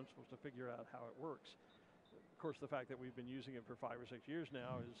before, and I'm supposed to figure out how it works. Of course, the fact that we've been using it for 5 or 6 years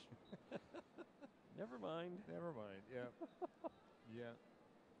now is never mind. Never mind. Yeah. Yeah.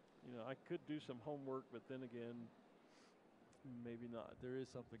 You know, I could do some homework, but then again, maybe not. There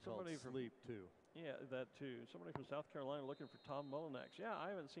is something called sleep, too. Yeah, that too. Somebody from South Carolina looking for Tom Mullinax. Yeah, I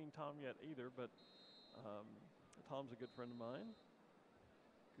haven't seen Tom yet either, but Tom's a good friend of mine.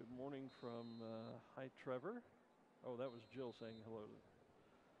 Good morning from, hi, Trevor. Oh, that was Jill saying hello.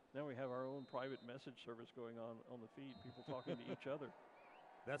 Now we have our own private message service going on the feed, people talking to each other.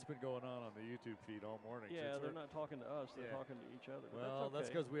 That's been going on the YouTube feed all morning. Yeah, they're not talking to us, they're talking to each other. Well, that's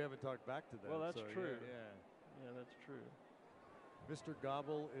because we haven't talked back to them. Well, that's true. Yeah, that's true. Mr.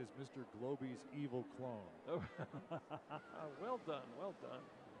 Gobble is Mr. Globey's evil clone. Oh, well done, well done.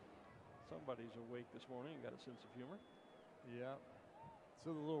 Somebody's awake this morning and got a sense of humor. Yeah.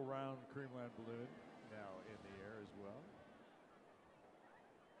 So the little round Creamland balloon now in the air as well.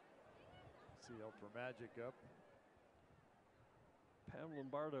 See Ultra Magic up. Pam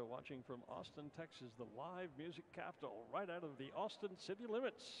Lombardo watching from Austin, Texas, the live music capital, right out of the Austin city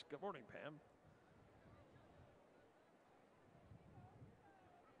limits. Good morning, Pam.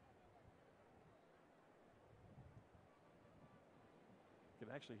 You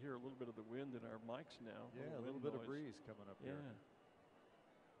can actually hear a little bit of the wind in our mics now. Yeah, a little bit of breeze coming up here.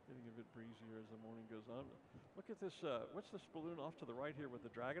 Getting a bit breezier as the morning goes on. Look at this, what's this balloon off to the right here with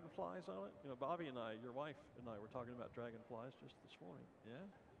the dragonflies on it? You know, Bobby and I, your wife and I, were talking about dragonflies just this morning. Yeah?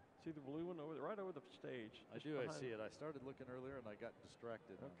 See the blue one right over the stage? I do, I see it. I started looking earlier and I got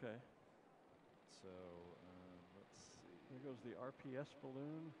distracted. Okay. So, let's see. There goes the RPS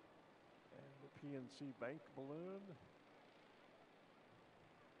balloon and the PNC Bank balloon.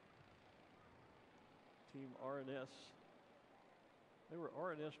 Team RNS. They were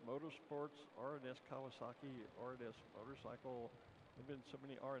RNS Motorsports, RNS Kawasaki, RNS Motorcycle. There have been so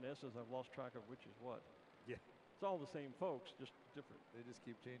many RNSs, I've lost track of which is what. Yeah. It's all the same folks, just different. They just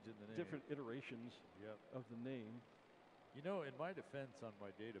keep changing the name. Different iterations of the name. You know, in my defense on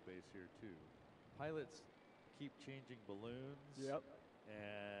my database here too, pilots keep changing balloons. Yep.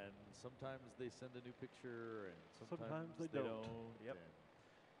 And sometimes they send a new picture, and sometimes they don't. Yep.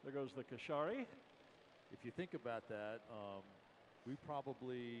 There goes the Kashari. If you think about that, we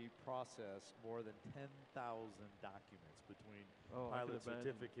probably process more than 10,000 documents between pilot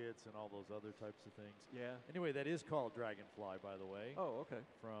certificates and all those other types of things. Yeah. Anyway, that is called Dragonfly, by the way. Oh, okay.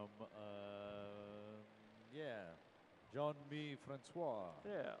 From, Jean-Mi Francois.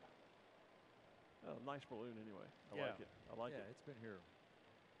 Yeah. Oh, nice balloon anyway. I like it. I like it. Yeah, it's been here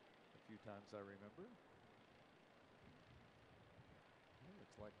a few times, I remember.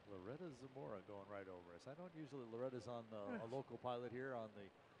 Looks like Loretta Zamora going right over us. I don't usually, Loretta's on a local pilot here on the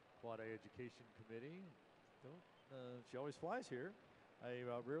Quad A Education Committee. She always flies here. I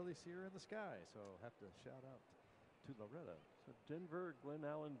rarely see her in the sky, so have to shout out to Loretta. So Denver, Glen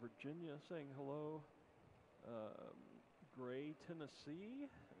Allen, Virginia saying hello. Gray, Tennessee.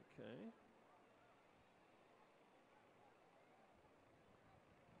 Okay.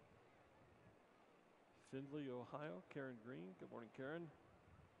 Findlay, Ohio. Karen Green. Good morning, Karen.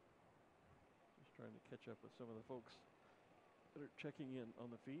 Just trying to catch up with some of the folks that are checking in on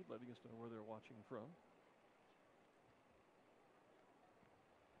the feed, letting us know where they're watching from.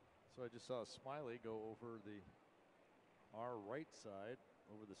 So I just saw Smiley go over our right side,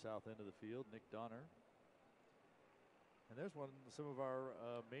 over the south end of the field, Nick Donner. And there's some of our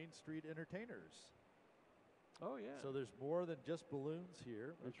Main Street entertainers. Oh, yeah. So there's more than just balloons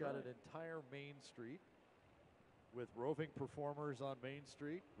here. We've got an entire Main Street with roving performers on Main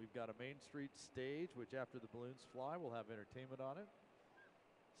Street. We've got a Main Street stage, which after the balloons fly, will have entertainment on it.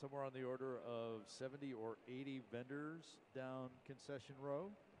 Somewhere on the order of 70 or 80 vendors down Concession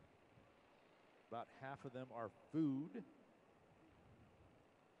Row. About half of them are food.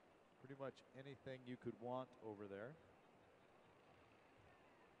 Pretty much anything you could want over there.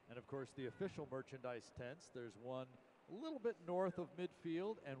 And of course the official merchandise tents. There's one a little bit north of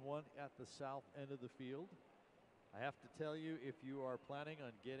midfield and one at the south end of the field. I have to tell you, if you are planning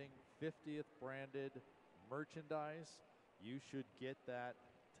on getting 50th branded merchandise, you should get that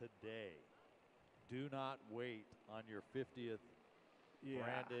today. Do not wait on your 50th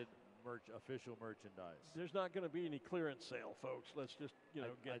branded official merchandise. There's not going to be any clearance sale, folks. Let's just, I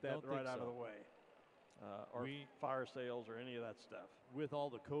get that don't right think out of so. the way. Or fire sales or any of that stuff. With all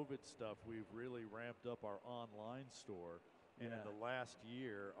the COVID stuff, we've really ramped up our online store. And in the last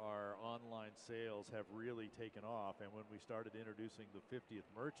year, our online sales have really taken off. And when we started introducing the 50th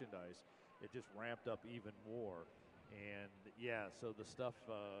merchandise, it just ramped up even more. And yeah, so the stuff,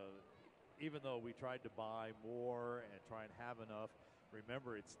 even though we tried to buy more and try and have enough,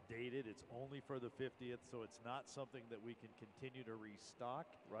 remember it's dated, it's only for the 50th, so it's not something that we can continue to restock.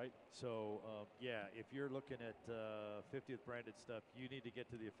 Right. So yeah, if you're looking at 50th branded stuff, you need to get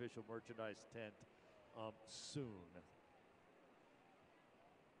to the official merchandise tent soon.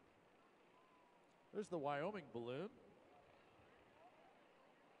 There's the Wyoming balloon.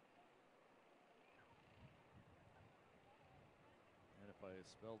 And if I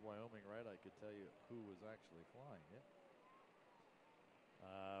spelled Wyoming right, I could tell you who was actually flying it.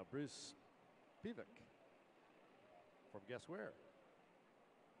 Bruce Pivick from guess where?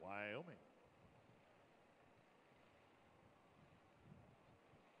 Wyoming.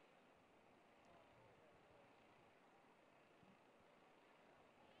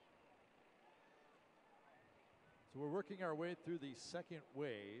 So we're working our way through the second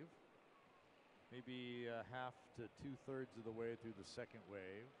wave, maybe half to 2/3 of the way through the second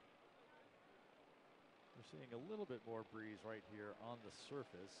wave. We're seeing a little bit more breeze right here on the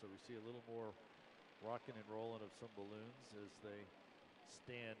surface, so we see a little more rocking and rolling of some balloons as they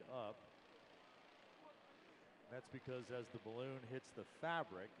stand up. That's because as the balloon hits the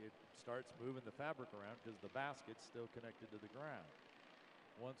fabric, it starts moving the fabric around because the basket's still connected to the ground.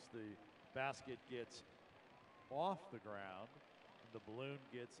 Once the basket gets off the ground and the balloon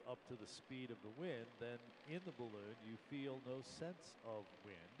gets up to the speed of the wind, then in the balloon you feel no sense of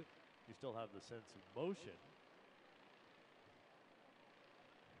wind. You still have the sense of motion.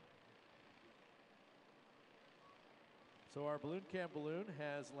 So our balloon cam balloon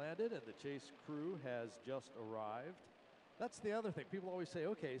has landed and the chase crew has just arrived. That's the other thing. People always say,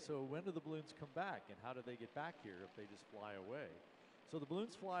 okay, so when do the balloons come back and how do they get back here if they just fly away? So the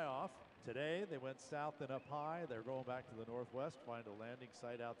balloons fly off. Today they went south and up high. They're going back to the northwest, find a landing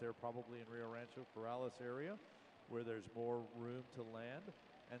site out there probably in Rio Rancho Corrales area where there's more room to land.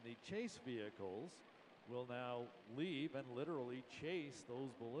 And the chase vehicles will now leave and literally chase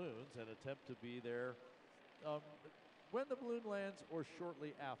those balloons and attempt to be there when the balloon lands or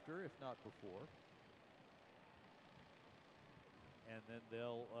shortly after, if not before. And then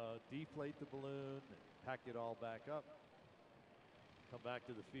they'll deflate the balloon, pack it all back up, come back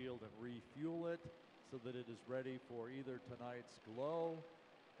to the field and refuel it so that it is ready for either tonight's glow.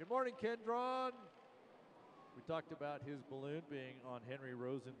 Good morning, Kendron. We talked about his balloon being on Henry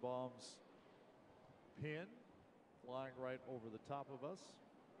Rosenbaum's pin, flying right over the top of us.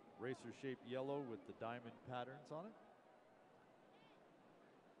 Racer-shaped yellow with the diamond patterns on it.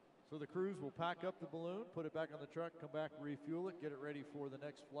 So the crews will pack up the balloon, put it back on the truck, come back, refuel it, get it ready for the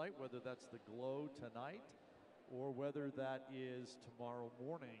next flight, whether that's the glow tonight or whether that is tomorrow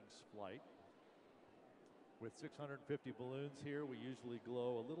morning's flight. With 650 balloons here, we usually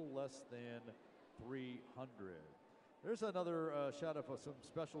glow a little less than 300. There's another shot of some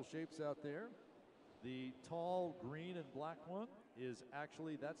special shapes out there. The tall green and black one is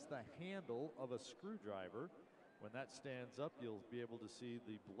actually, that's the handle of a screwdriver. When that stands up, you'll be able to see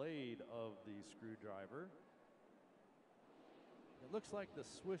the blade of the screwdriver. It looks like the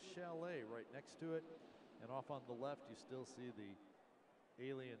Swiss Chalet right next to it. And off on the left, you still see the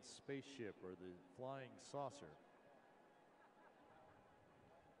alien spaceship or the flying saucer.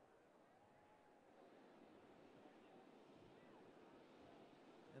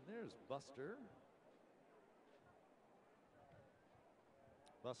 And there's Buster.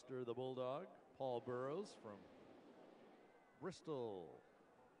 Buster the Bulldog, Paul Burrows from Bristol.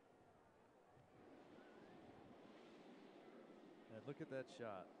 And look at that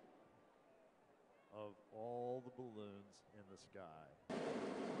shot of all the balloons in the sky.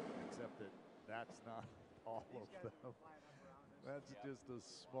 Except that that's not all of them. That's just a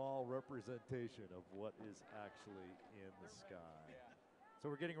small representation of what is actually in the sky. So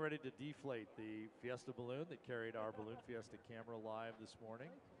we're getting ready to deflate the Fiesta balloon that carried our Balloon Fiesta camera live this morning.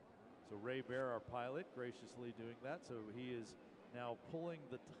 So Ray Bear, our pilot, graciously doing that. So he is now pulling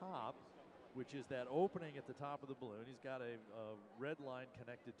the top, which is that opening at the top of the balloon. He's got a red line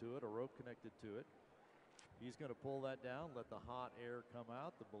connected to it, a rope connected to it. He's going to pull that down, let the hot air come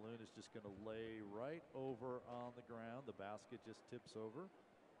out. The balloon is just going to lay right over on the ground. The basket just tips over.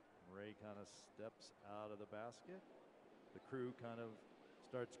 Ray kind of steps out of the basket. The crew kind of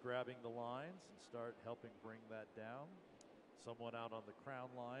starts grabbing the lines and start helping bring that down. Someone out on the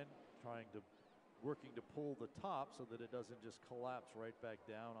crown line working to pull the top so that it doesn't just collapse right back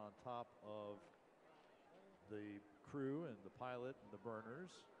down on top of the crew and the pilot and the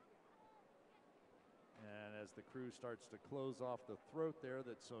burners. And as the crew starts to close off the throat there,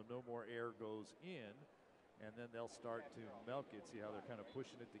 so no more air goes in, and then they'll start to milk it. See how they're kind of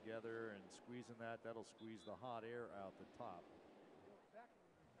pushing it together and squeezing that? That'll squeeze the hot air out the top.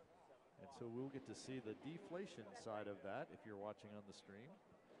 And so we'll get to see the deflation side of that if you're watching on the stream.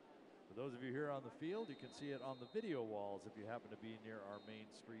 For those of you here on the field, you can see it on the video walls if you happen to be near our Main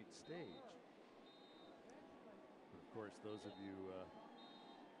Street stage. But of course, those of you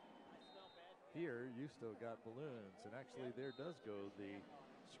here, you still got balloons. And actually, there does go the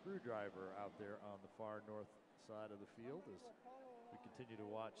screwdriver out there on the far north side of the field as we continue to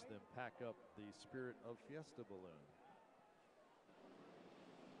watch them pack up the Spirit of Fiesta balloon.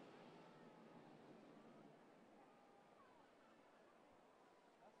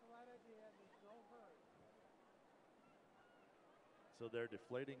 So they're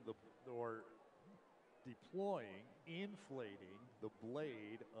deflating or deploying, inflating the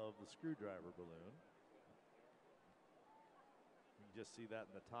blade of the screwdriver balloon. You can just see that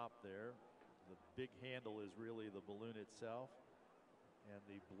in the top there. The big handle is really the balloon itself, and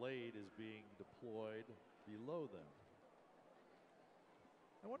the blade is being deployed below them.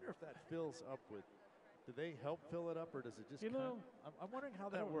 I wonder if that fills up with, do they help fill it up, or does it just I'm wondering how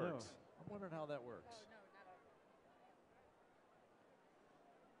that works. I'm wondering how that works.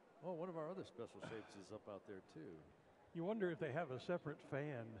 Oh, one of our other special shapes is up out there, too. You wonder if they have a separate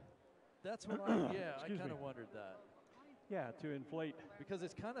fan. That's what I kind of wondered that. Yeah, to inflate. Because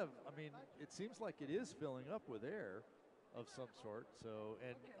it's kind of, I mean, it seems like it is filling up with air of some sort. So,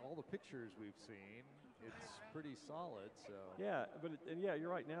 and all the pictures we've seen, it's pretty solid, so. Yeah, but yeah,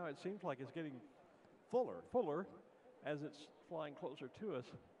 you're right. Now it seems like it's getting fuller as it's flying closer to us.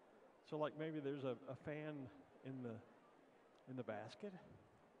 So like maybe there's a fan in the basket.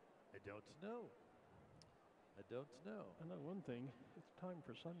 I don't know. I know one thing. It's time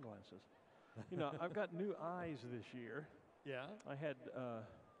for sunglasses. You know, I've got new eyes this year. Yeah? I had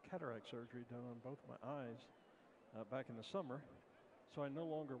cataract surgery done on both my eyes back in the summer, so I no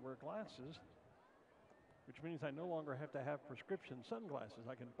longer wear glasses, which means I no longer have to have prescription sunglasses.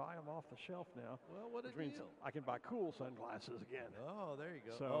 I can buy them off the shelf now. Well, what a means deal. I can buy cool sunglasses again. Oh, there you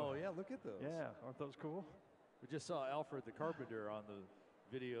go. So, oh, yeah, look at those. Yeah, aren't those cool? We just saw Alfred the Carpenter on the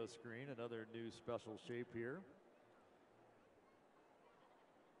video screen, another new special shape here.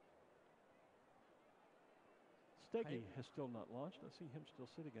 Steggy has still not launched. I see him still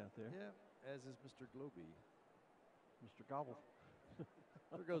sitting out there. Yeah, as is Mr. Globy. Mr. Gobble.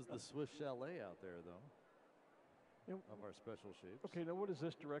 There goes the Swiss Chalet out there, though, of our special shapes. Okay, now what is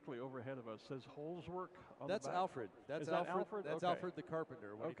this directly overhead of us? It says Holzwerk on That's the back? Alfred. That's Is that Alfred? That's Okay. Alfred the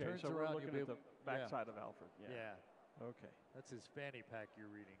Carpenter. When he turns so around, we're looking at the backside of Alfred. Yeah. Okay. That's his fanny pack you're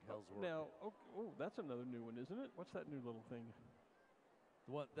reading, Hellsworth. Now, that's another new one, isn't it? What's that new little thing?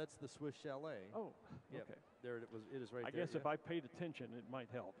 The one, that's the Swiss Chalet. Oh, yep. okay. There it was. It is right I there. guess if I paid attention, it might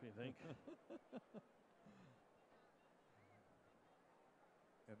help, you think?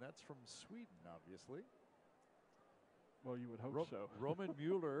 And that's from Sweden, obviously. Well, you would hope so. Roman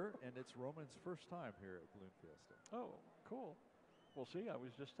Mueller, and it's Roman's first time here at Balloon Fiesta. Oh, cool. Well, see, I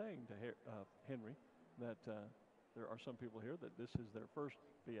was just saying to Henry that there are some people here that this is their first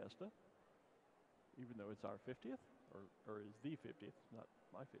Fiesta, even though it's our 50th, or is the 50th, not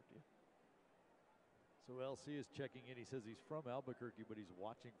my 50th. So LC is checking in. He says he's from Albuquerque, but he's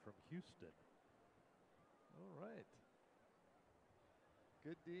watching from Houston. All right.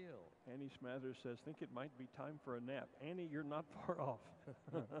 Good deal. Annie Smathers says, think it might be time for a nap. Annie, you're not far off.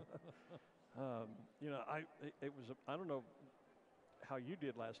 You know, I don't know how you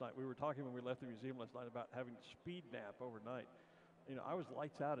did last night. We were talking when we left the museum last night about having a speed nap overnight. You know, I was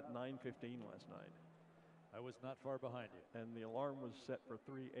lights out at 9:15 last night. I was not far behind you. And the alarm was set for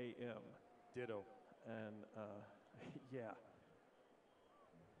 3 a.m. Ditto. And, yeah.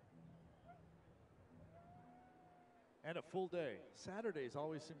 And a full day. Saturdays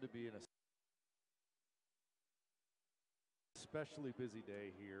always seem to be an especially busy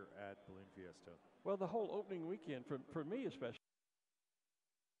day here at Balloon Fiesta. Well, the whole opening weekend, for me especially,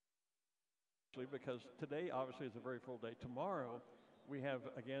 because today obviously is a very full day. Tomorrow we have,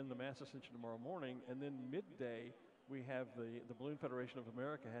 again, the Mass Ascension tomorrow morning, and then midday we have the Balloon Federation of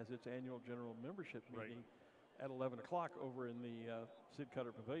America has its annual general membership meeting at 11 o'clock over in the Sid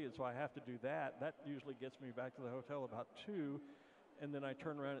Cutter Pavilion, so I have to do that. That usually gets me back to the hotel about 2, and then I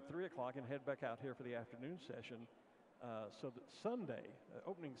turn around at 3 o'clock and head back out here for the afternoon session. So that Sunday,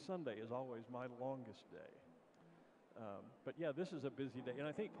 opening Sunday, is always my longest day. But yeah, this is a busy day, and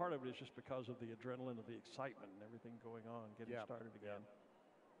I think part of it is just because of the adrenaline of the excitement and everything going on, getting started again.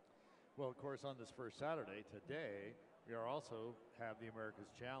 Well, of course, on this first Saturday, today, we are also have the America's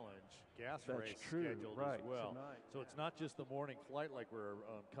Challenge gas race scheduled as well. Tonight. So it's not just the morning flight like we're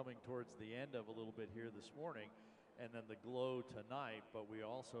coming towards the end of a little bit here this morning, and then the glow tonight, but we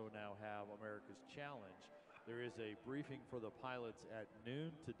also now have America's Challenge. There is a briefing for the pilots at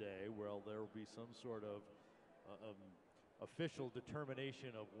noon today where there will be some sort of official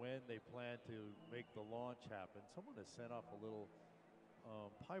determination of when they plan to make the launch happen. Someone has sent off a little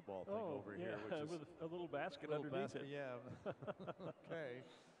pie ball thing over here, which is with a little basket underneath it. Yeah. Okay.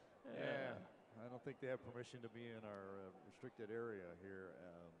 Yeah. I don't think they have permission to be in our restricted area here.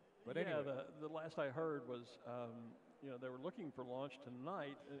 But anyway. The last I heard was, they were looking for launch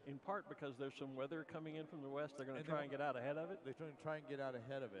tonight, in part because there's some weather coming in from the west. They're going to try and get out ahead of it. They're going to try and get out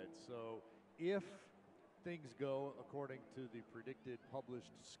ahead of it. So if things go according to the predicted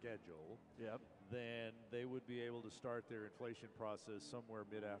published schedule, then they would be able to start their inflation process somewhere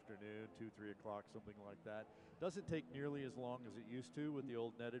mid-afternoon, 2, 3 o'clock, something like that. Doesn't take nearly as long as it used to with the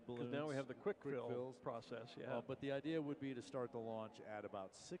old netted balloons. Now we have the quick fill process, but the idea would be to start the launch at about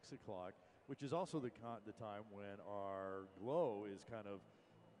 6 o'clock, which is also the time when our glow is kind of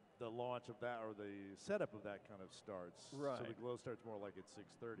the launch of that, or the setup of that kind of starts. Right. So the glow starts more like at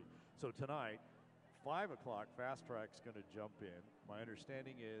 6:30. So tonight, 5 o'clock, Fast Track's going to jump in. My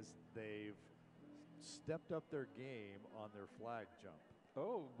understanding is they've stepped up their game on their flag jump.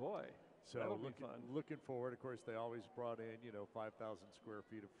 Oh, boy. So looking forward, of course, they always brought in, 5,000 square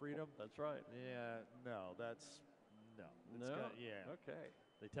feet of freedom. That's right. Yeah, no. Okay.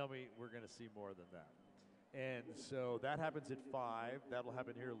 They tell me we're going to see more than that. And so that happens at 5. That'll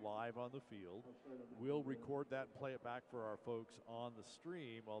happen here live on the field. We'll record that and play it back for our folks on the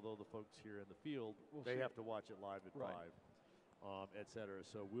stream, although the folks here in the field, they have to watch it live at 5, et cetera.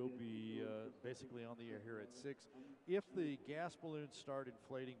 So we'll be basically on the air here at 6. If the gas balloons start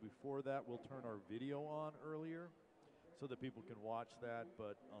inflating before that, we'll turn our video on earlier so that people can watch that.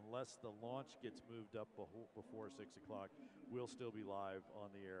 But unless the launch gets moved up before 6 o'clock, we'll still be live on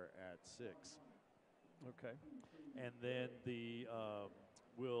the air at 6. Okay. And then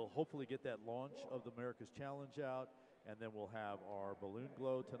we'll hopefully get that launch of the America's Challenge out, and then we'll have our balloon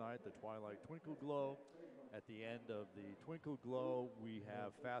glow tonight, the Twilight Twinkle Glow. At the end of the Twinkle Glow, we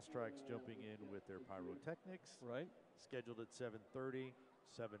have Fast Tracks jumping in with their pyrotechnics. Right. Scheduled at 7:30,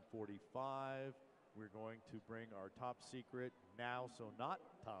 7:45. We're going to bring our top secret, now so not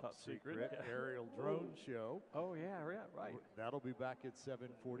top secret, aerial drone show. Oh, yeah, right. That'll be back at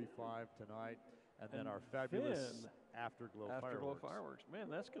 7:45 tonight. And then our fabulous Afterglow fireworks. Man,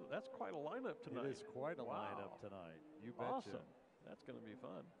 that's quite a lineup tonight. It is quite a lineup tonight. You betcha. Awesome. That's going to be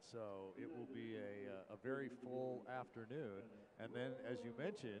fun. So it will be a very full afternoon. And then, as you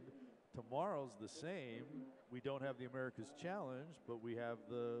mentioned, tomorrow's the same. We don't have the America's Challenge, but we have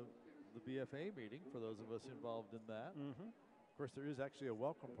the BFA meeting for those of us involved in that. Mm-hmm. Of course, there is actually a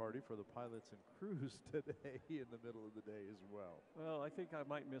welcome party for the pilots and crews today in the middle of the day as well. Well, I think I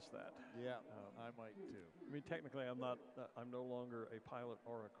might miss that. Yeah, I might too. I mean, technically, I'm no longer a pilot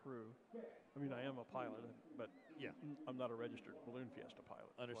or a crew. I mean, I am a pilot, but I'm not a registered Balloon Fiesta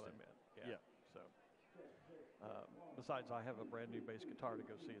pilot. Understand. What I meant. So, besides, I have a brand new bass guitar to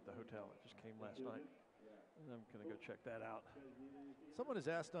go see at the hotel. It just came last night. And I'm going to go check that out. Someone has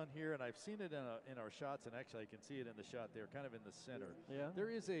asked on here, and I've seen it in our shots, and actually I can see it in the shot there, kind of in the center. Yeah. There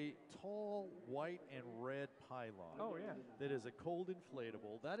is a tall white and red pylon. Oh, yeah. That is a cold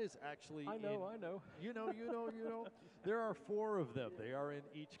inflatable. That is actually I know. You know. There are 4 of them. They are in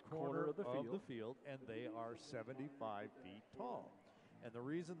each corner of the field, and they are 75 feet tall. And the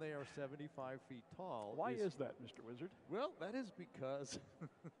reason they are 75 feet tall Why is that, Mr. Wizard? Well, that is because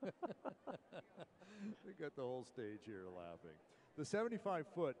we got the whole stage here laughing. The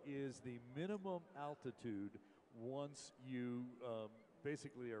 75-foot is the minimum altitude once you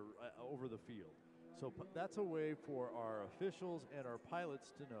basically are over the field. So that's a way for our officials and our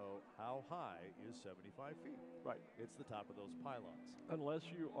pilots to know how high is 75 feet. Right. It's the top of those pylons. Unless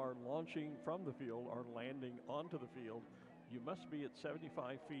you are launching from the field or landing onto the field, you must be at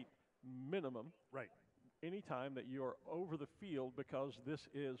 75 feet minimum. Right. Anytime that you are over the field, because this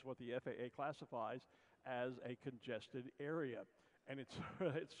is what the FAA classifies as a congested area. And it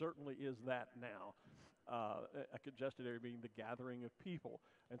certainly is that now. A congested area being the gathering of people.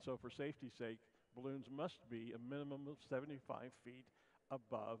 And so for safety's sake, balloons must be a minimum of 75 feet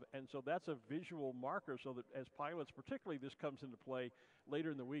above. And so that's a visual marker so that as pilots, particularly this comes into play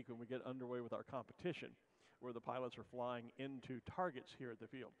later in the week when we get underway with our competition, where the pilots are flying into targets here at the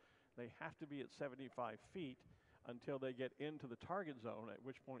field. They have to be at 75 feet until they get into the target zone, at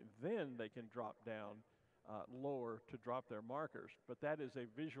which point then they can drop down lower to drop their markers. But that is a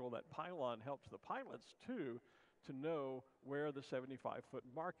visual. That pylon helps the pilots too to know where the 75-foot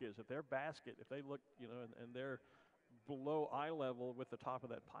mark is. If their basket, if they look, and they're below eye level with the top of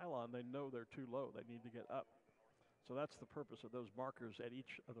that pylon, they know they're too low. They need to get up. So that's the purpose of those markers at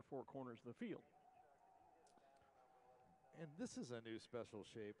each of the four corners of the field. And this is a new special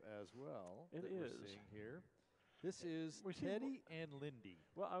shape as well. It that is. We're seeing here. This is Teddy and Lindy.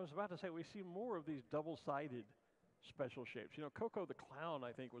 Well, I was about to say, we see more of these double-sided special shapes. Coco the Clown,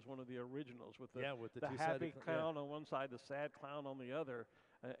 I think, was one of the originals with the happy clown on one side, the sad clown on the other.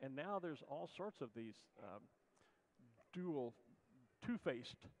 And now there's all sorts of these dual,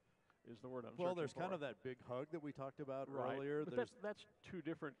 two-faced is the word I'm searching for. Well, there's kind of that big hug that we talked about earlier. But that's two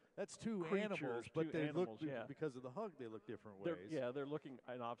different That's two creatures, animals, two but they animals, look, because of the hug, they look different ways. They're looking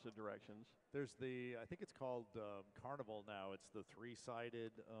in opposite directions. There's I think it's called Carnival now. It's the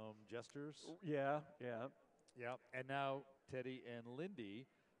three-sided gestures. Yeah. And now Teddy and Lindy.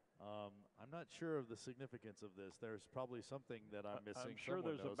 I'm not sure of the significance of this. There's probably something that I'm missing. I'm sure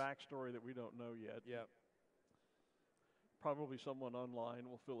Someone there's knows. a backstory that we don't know yet. Yeah. Probably someone online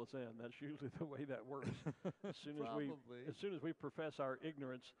will fill us in. That's usually the way that works. As soon as we profess our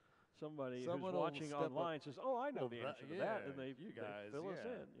ignorance, someone who's watching online says, "Oh, I know the answer to that," and they fill us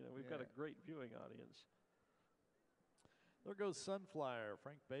in. We've got a great viewing audience. There goes Sunflyer,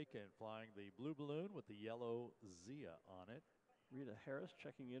 Frank Bacon flying the blue balloon with the yellow Zia on it. Rita Harris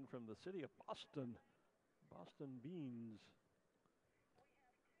checking in from the city of Boston. Boston Beans.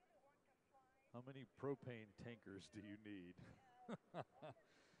 How many propane tankers do you need?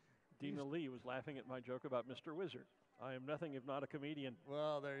 Dina Lee was laughing at my joke about Mr. Wizard. I am nothing if not a comedian.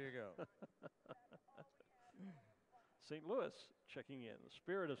 Well, there you go. St. Louis checking in. The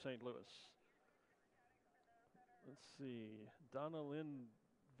spirit of St. Louis. Let's see. Donna Lynn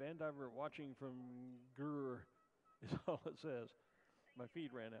Vandiver watching from Gurr is all it says. My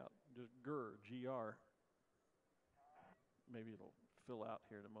feed ran out. Just Gurr, G-R. Maybe it'll fill out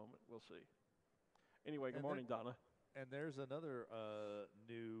here in a moment. We'll see. Anyway, good morning, Donna. And there's another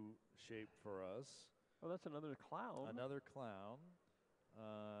new shape for us. Oh, that's another clown. Another clown.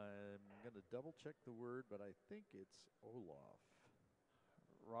 I'm going to double check the word, but I think it's Olaf.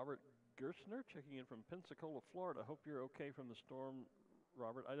 Robert Gerstner checking in from Pensacola, Florida. Hope you're okay from the storm,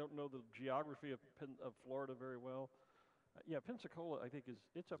 Robert. I don't know the geography of Florida very well. Pensacola, I think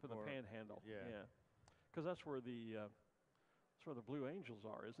it's up in the Panhandle. Yeah. Because that's where the Blue Angels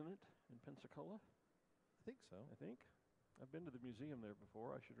are, isn't it? In Pensacola. I think so. I've been to the museum there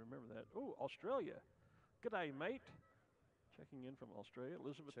before. I should remember that. Oh, Australia. Good day, mate. Checking in from Australia,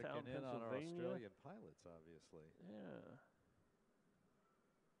 Elizabethtown, Checking in on our Pennsylvania. Australian pilots, obviously. Yeah.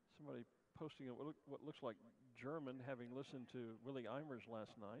 Somebody posting what looks like German, having listened to Willie Eimers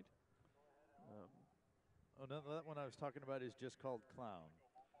last night. No, that one I was talking about is just called Clown.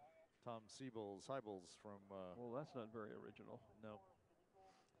 Tom Siebels from... well, that's not very original. No.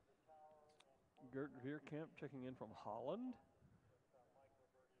 Gert Veerkamp checking in from Holland.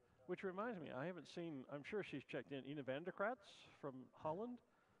 Which reminds me, I haven't seen, I'm sure she's checked in, Ina van der Kratz from Holland.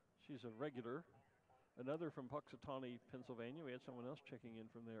 She's a regular. Another from Puxatawney, Pennsylvania. We had someone else checking in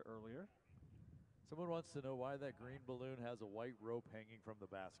from there earlier. Someone wants to know why that green balloon has a white rope hanging from the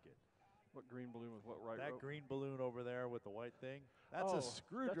basket. What green balloon with what rope? That green balloon over there with the white thing, that's a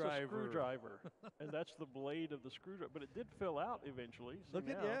screwdriver. That's a screwdriver. And that's the blade of the screwdriver. But it did fill out eventually. Look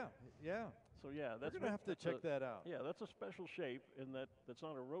at, yeah. So yeah, that's we're gonna have to check that out. Yeah, that's a special shape in that's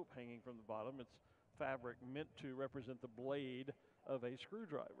not a rope hanging from the bottom. It's fabric meant to represent the blade of a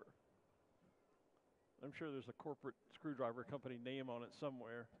screwdriver. I'm sure there's a corporate screwdriver company name on it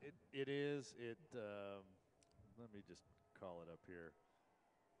somewhere. It is. Let me just call it up here.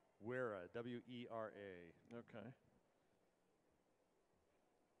 Wera, W-E-R-A. Okay.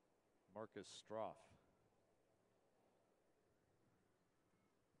 Marcus Stroff.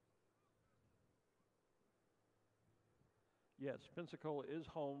 Yes, Pensacola is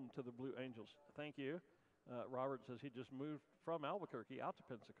home to the Blue Angels. Thank you. Robert says he just moved from Albuquerque out to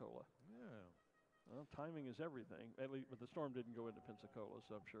Pensacola. Yeah. Well, timing is everything. At least, but the storm didn't go into Pensacola,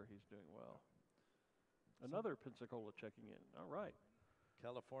 so I'm sure he's doing well. Another Pensacola checking in. All right.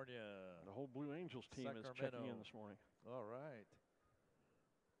 California. The whole Blue Angels team is checking in this morning. All right.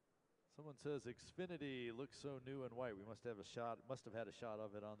 Someone says Xfinity looks so new and white. We must have had a shot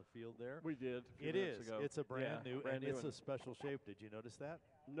of it on the field there. We did. It is. Ago. It's a brand new, brand and new it's a special shape. Did you notice that?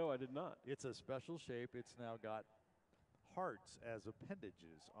 No, I did not. It's a special shape. It's now got hearts as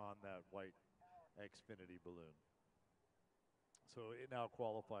appendages on that white Xfinity balloon. So it now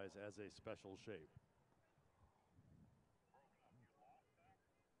qualifies as a special shape.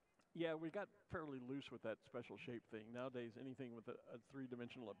 Yeah, we got fairly loose with that special shape thing. Nowadays, anything with a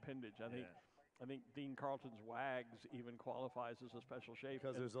three-dimensional appendage, I think Dean Carlton's Wags even qualifies as a special shape.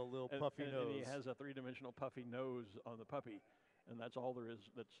 Because there's a little puffy nose. And he has a three-dimensional puffy nose on the puppy, and that's all there is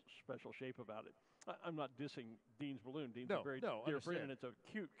that's special shape about it. I'm not dissing Dean's balloon. Dean's a very dear friend, and it's a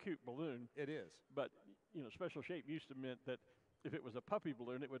cute, cute balloon. It is. But, you know, special shape used to mean that if it was a puppy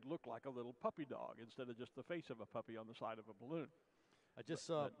balloon, it would look like a little puppy dog instead of just the face of a puppy on the side of a balloon. I just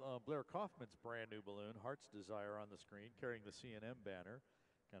saw Blair Kaufman's brand new balloon, Heart's Desire, on the screen, carrying the C&M banner,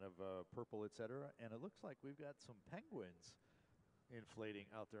 kind of purple, etc. And it looks like we've got some penguins inflating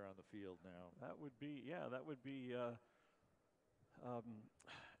out there on the field now. That would be,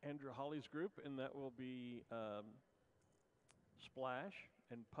 Andrew Holly's group, and that will be Splash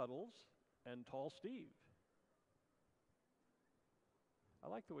and Puddles and Tall Steve. I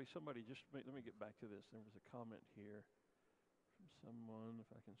like the way somebody let me get back to this. There was a comment here from someone, if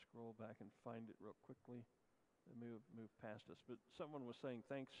I can scroll back and find it real quickly. They move past us. But someone was saying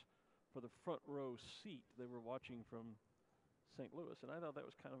thanks for the front row seat. They were watching from St. Louis, and I thought that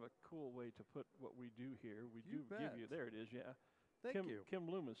was kind of a cool way to put what we do here. We do give you, there it is, yeah. Thank you. Kim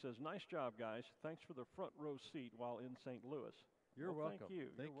Lumen says, nice job, guys. Thanks for the front row seat while in St. Louis. You're welcome. Thank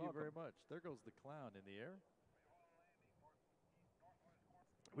you. Thank you very much. There goes the clown in the air.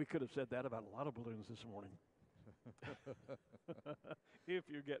 We could have said that about a lot of balloons this morning. If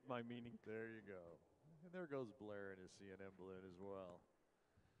you get my meaning. There you go. And there goes Blair in his C&M balloon as well.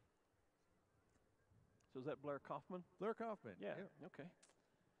 So is that Blair Kaufman? Blair Kaufman. Yeah. Okay.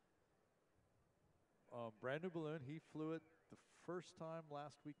 Brand new balloon. He flew it the first time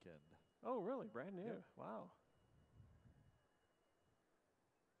last weekend. Oh, really? Brand new? Yeah. Wow.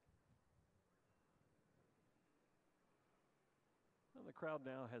 And the crowd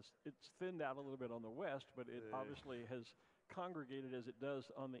now it's thinned out a little bit on the west, but it obviously has congregated as it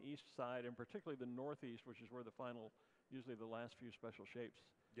does on the east side, and particularly the northeast, which is where usually the last few special shapes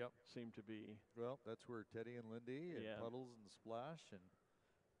seem to be. Well, that's where Teddy and Lindy and Puddles and Splash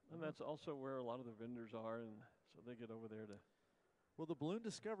and that's also where a lot of the vendors are, and so they get over there to. Well, the Balloon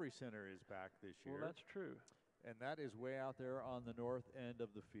Discovery Center is back this year. Well, that's true. And that is way out there on the north end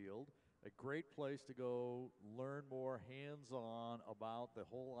of the field. A great place to go learn more hands-on about the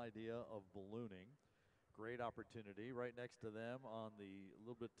whole idea of ballooning. Great opportunity right next to them a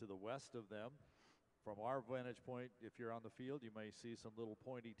little bit to the west of them. From our vantage point, if you're on the field, you may see some little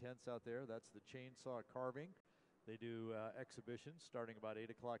pointy tents out there. That's the chainsaw carving. They do exhibitions starting about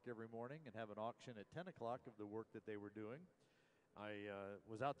 8 o'clock every morning and have an auction at 10 o'clock of the work that they were doing. I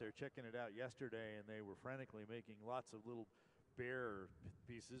was out there checking it out yesterday, and they were frantically making lots of little bear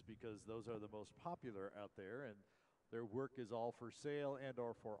pieces because those are the most popular out there, and their work is all for sale and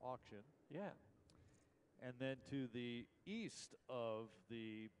or for auction. Yeah. And then to the east of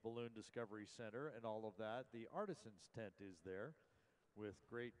the Balloon Discovery Center and all of that, the Artisans Tent is there with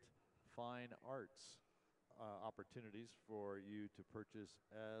great fine arts opportunities for you to purchase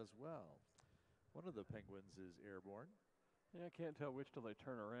as well. One of the penguins is airborne. Yeah, I can't tell which till they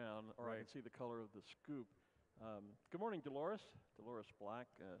turn around, or I can see the color of the scoop. Good morning, Dolores. Dolores Black,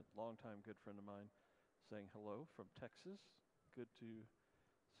 a longtime good friend of mine, saying hello from Texas. Good to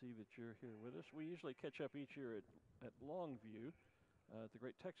see that you're here with us. We usually catch up each year at Longview at the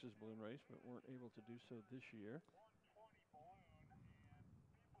Great Texas Balloon Race, but weren't able to do so this year.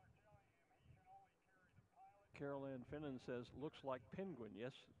 Carol Ann Finnan says, looks like penguin.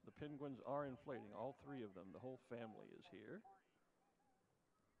 Yes, the penguins are inflating, all three of them. The whole family is here.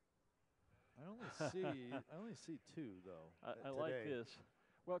 I only see two, though. I like this.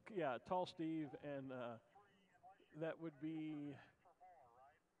 Well, yeah, Tall Steve, and that would be.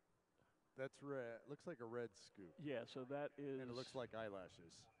 That's red. Looks like a red scoop. Yeah, so that is. And it looks like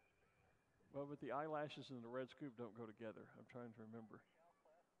eyelashes. Well, but the eyelashes and the red scoop don't go together. I'm trying to remember.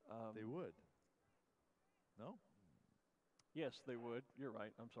 They would. No? Yes, they would. You're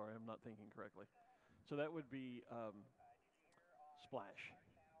right. I'm sorry. I'm not thinking correctly. So that would be Splash,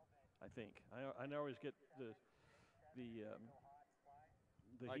 I think. I always get the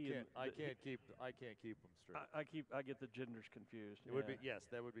I can't keep them straight. I get the genders confused. It would be, yes,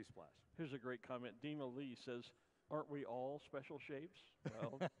 that would be Splash. Here's a great comment. Dina Lee says, "Aren't we all special shapes?"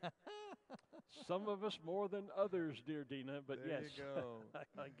 Well, some of us more than others, dear Dina, but there yes, you go.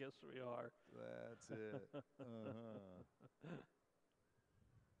 I guess we are. That's it.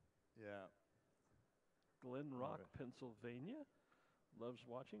 Yeah. Glen Rock, Pennsylvania. Loves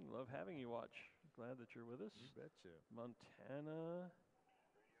watching. Love having you watch. Glad that you're with us. You betcha. Montana.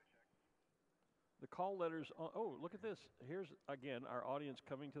 The call letters on, oh, look at this. Here's, again, our audience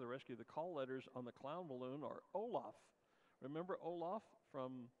coming to the rescue. The call letters on the clown balloon are Olaf. Remember Olaf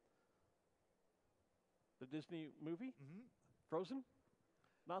from The Disney movie? Mm-hmm. Frozen?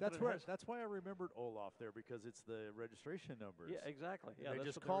 Not That's that it has. That's why I remembered Olaf there, because it's the registration numbers. Yeah, exactly. And Yeah, they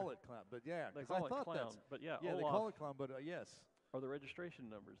that's just what call it clown. But yeah, They 'cause call I it thought clown, that's but yeah, yeah, Olaf they call it clown. But yes, are the registration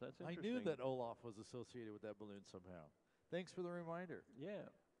numbers. That's I interesting. knew that Olaf was associated with that balloon somehow. Thanks for the reminder. Yeah.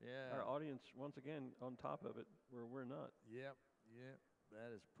 Yeah. Our audience, once again, on top of it, where we're not. Yep. Yep.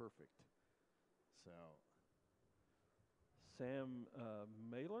 That is perfect. So. Sam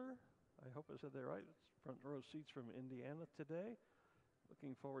Mailer, I hope I said that right. It's front row seats from Indiana today.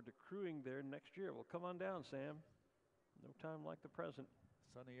 Looking forward to crewing there next year. Well, come on down, Sam. No time like the present.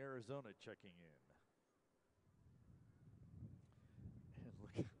 Sunny Arizona checking in. And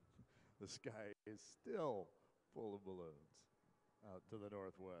look, the sky is still full of balloons out to the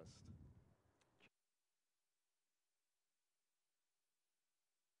northwest.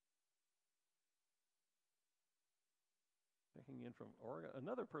 Checking in from Oregon.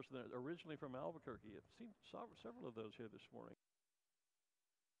 Another person that originally from Albuquerque. I've seen several of those here this morning.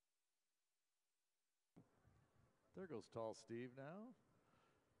 There goes Tall Steve now.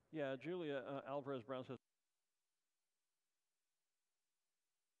 Yeah, Julia Alvarez Brown says,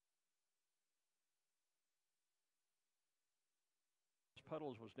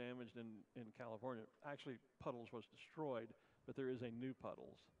 Puddles was damaged in California. Actually, Puddles was destroyed, but there is a new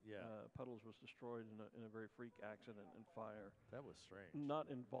Puddles. Yeah. Puddles was destroyed in a very freak accident and fire. That was strange. Not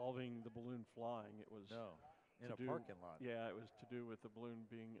involving the balloon flying. It was in a parking lot. Yeah, it was to do with the balloon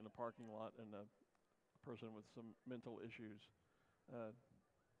being in a parking lot, and a person with some mental issues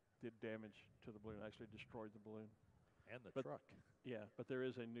did damage to the balloon. Actually destroyed the balloon. And the truck. Yeah, but there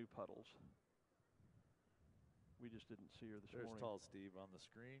is a new Puddles. We just didn't see her this morning. There's Tall Steve on the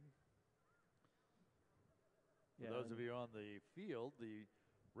screen. Yeah, For those of you on the field, the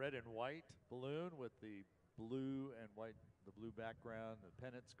red and white balloon with the blue and white, the blue background, the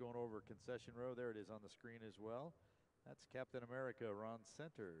pennants going over concession row. There it is on the screen as well. That's Captain America, Ron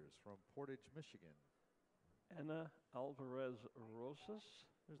Centers from Portage, Michigan. Anna Alvarez Rosas.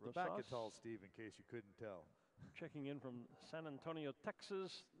 There's the back of Tall Steve, in case you couldn't tell. Checking in from San Antonio,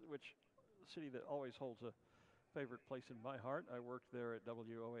 Texas, which city that always holds a favorite place in my heart. I worked there at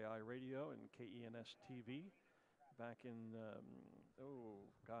WOAI Radio and KENS TV back in,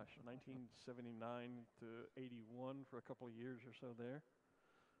 1979 to 81 for a couple of years or so there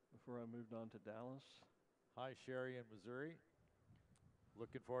before I moved on to Dallas. Hi, Sherry in Missouri.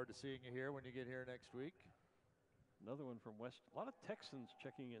 Looking forward to seeing you here when you get here next week. Another one from West. A lot of Texans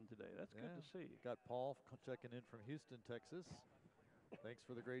checking in today. That's good to see. Got Paul checking in from Houston, Texas. Thanks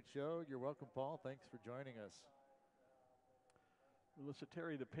for the great show. You're welcome, Paul. Thanks for joining us. Melissa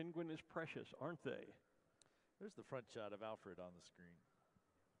Terry, the penguin is precious, aren't they? There's the front shot of Alfred on the screen.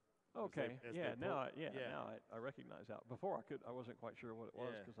 Okay. Now I recognize that. Before I wasn't quite sure what it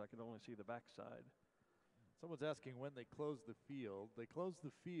was because I could only see the backside. Someone's asking when they close the field. They close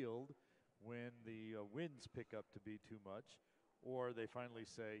the field when the winds pick up to be too much, or they finally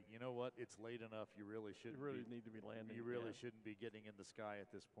say, you know what, it's late enough. You really shouldn't. You really need to be landing. You really shouldn't be getting in the sky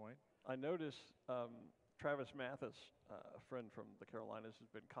at this point. I noticed Travis Mathis, a friend from the Carolinas, has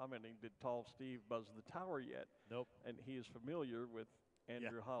been commenting, did Tall Steve buzz the tower yet? Nope. And he is familiar with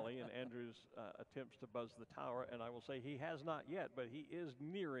Andrew Holly and Andrew's attempts to buzz the tower, and I will say he has not yet, but he is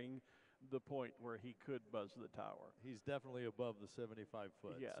nearing the point where he could buzz the tower. He's definitely above the 75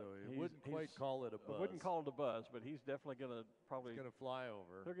 foot, so he wouldn't quite call it a buzz. I wouldn't call it a buzz, but he's definitely going to probably... He's going to fly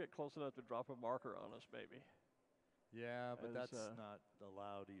over. He'll get close enough to drop a marker on us, maybe. Yeah, but that's not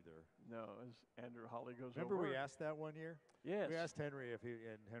allowed either. No, as Andrew Holly goes Remember over. we asked that one year? Yes. We asked Henry if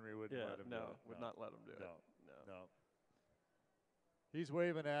and Henry wouldn't let him do it. Would not let him do it. No. He's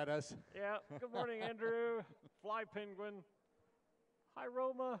waving at us. Yeah, good morning, Andrew. Fly penguin. Hi,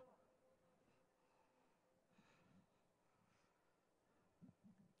 Roma.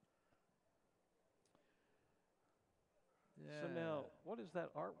 Yeah. So now, what is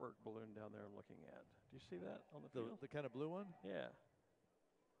that artwork balloon down there I'm looking at? Do you see that on the field? The kind of blue one? Yeah.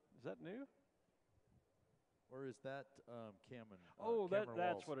 Is that new? Or is that Cameron?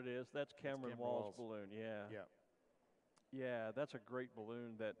 That's what it is. That's Cameron Wall's balloon. Yeah. Yeah. Yeah, that's a great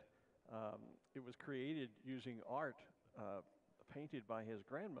balloon that it was created using art painted by his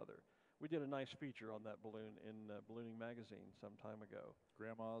grandmother. We did a nice feature on that balloon in Ballooning Magazine some time ago.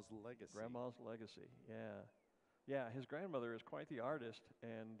 Grandma's Legacy. Grandma's Legacy, yeah. Yeah, his grandmother is quite the artist,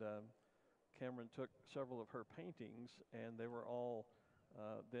 and Cameron took several of her paintings, and they were all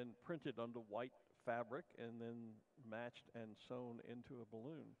then printed onto white fabric and then matched and sewn into a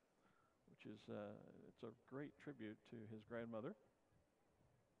balloon, which is it's a great tribute to his grandmother.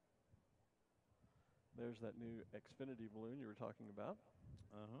 There's that new Xfinity balloon you were talking about.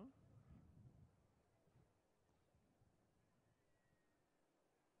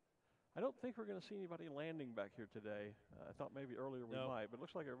 I don't think we're going to see anybody landing back here today. I thought maybe earlier we might, but it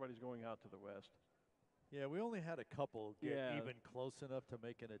looks like everybody's going out to the west. Yeah, we only had a couple get even close enough to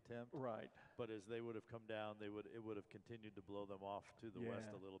make an attempt. Right. But as they would have come down, it would have continued to blow them off to the west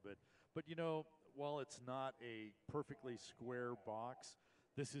a little bit. But, you know, while it's not a perfectly square box,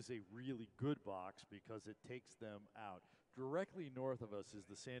 this is a really good box because it takes them out. Directly north of us is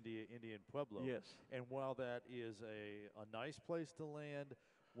the Sandia Indian Pueblo. Yes. And while that is a nice place to land,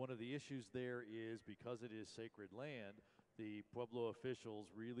 one of the issues there is because it is sacred land, the Pueblo officials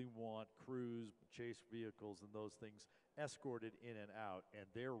really want crews, chase vehicles, and those things escorted in and out, and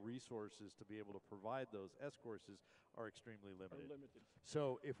their resources to be able to provide those escorts are extremely limited.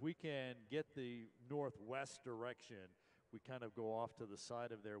 So if we can get the northwest direction, we kind of go off to the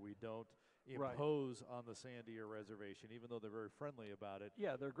side of there. We don't impose on the Sandia reservation, even though they're very friendly about it.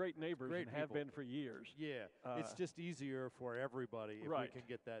 Yeah, they're great neighbors and have been for years. Yeah, it's just easier for everybody if we can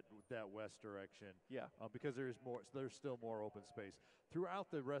get that west direction. Yeah, because there's still more open space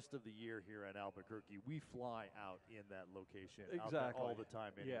throughout the rest of the year here at Albuquerque. We fly out in that location all the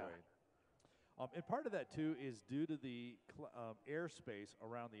time anyway. And part of that too is due to the airspace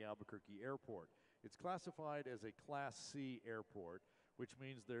around the Albuquerque airport. It's classified as a Class C airport, which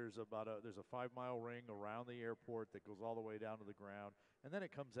means there's a 5-mile ring around the airport that goes all the way down to the ground, and then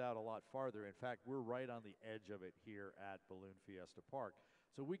it comes out a lot farther. In fact, we're right on the edge of it here at Balloon Fiesta Park.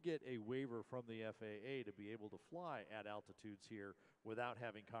 So we get a waiver from the FAA to be able to fly at altitudes here without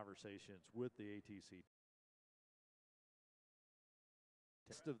having conversations with the ATC.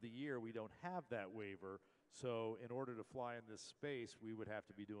 Rest of the year, we don't have that waiver. So in order to fly in this space, we would have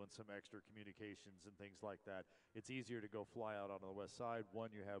to be doing some extra communications and things like that. It's easier to go fly out on the west side. One,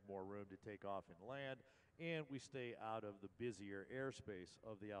 you have more room to take off and land, and we stay out of the busier airspace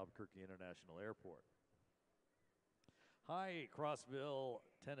of the Albuquerque International Airport. Hi, Crossville,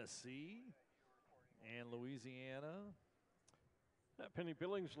 Tennessee, and Louisiana. Penny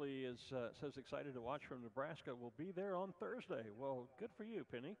Billingsley says excited to watch from Nebraska. We'll be there on Thursday. Well, good for you,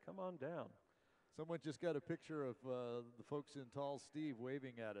 Penny. Come on down. Someone just got a picture of the folks in Tall Steve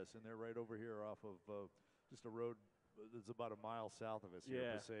waving at us, and they're right over here off of just a road that's about a mile south of us here.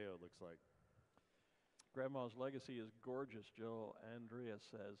 Paseo, it looks like. Grandma's Legacy is gorgeous, Joe Andrea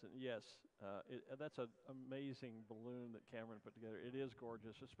says. And yes, that's an amazing balloon that Cameron put together. It is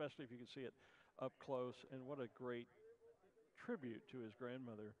gorgeous, especially if you can see it up close. And what a great tribute to his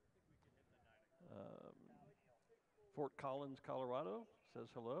grandmother. Fort Collins, Colorado says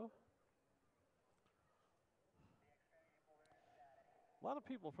hello. A lot of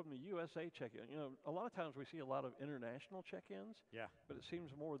people from the USA check in. You know, a lot of times we see a lot of international check-ins. Yeah. But it seems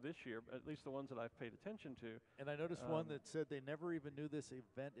more this year, at least the ones that I've paid attention to. And I noticed one that said they never even knew this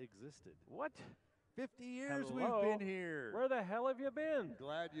event existed. What? 50 years Hello? We've been here. Where the hell have you been?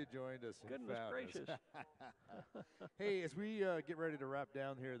 Glad you joined us. Goodness gracious. Hey, as we get ready to wrap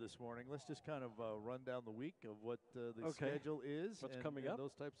down here this morning, let's just kind of run down the week of what the schedule is. What's coming up?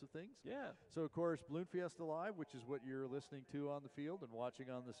 Those types of things. Yeah. So, of course, Balloon Fiesta Live, which is what you're listening to on the field and watching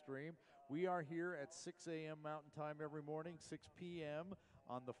on the stream. We are here at 6 a.m. Mountain Time every morning, 6 p.m.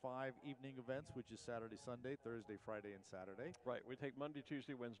 on the 5 evening events, which is Saturday, Sunday, Thursday, Friday, and Saturday. Right. We take Monday,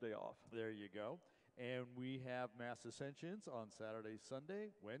 Tuesday, Wednesday off. There you go. And we have Mass Ascensions on Saturday, Sunday,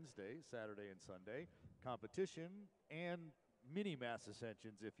 Wednesday, Saturday, and Sunday. Competition and mini Mass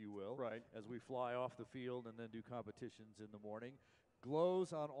Ascensions, if you will. Right. As we fly off the field and then do competitions in the morning.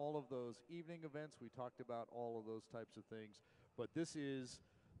 Glows on all of those evening events. We talked about all of those types of things. But this is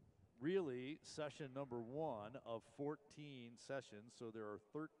really session number 1 of 14 sessions. So there are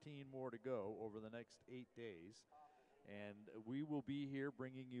 13 more to go over the next 8 days. And we will be here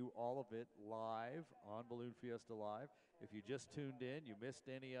bringing you all of it live on Balloon Fiesta Live. If you just tuned in, you missed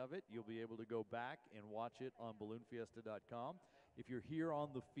any of it, you'll be able to go back and watch it on balloonfiesta.com. If you're here on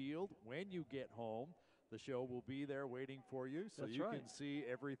the field, when you get home, the show will be there waiting for you so you can see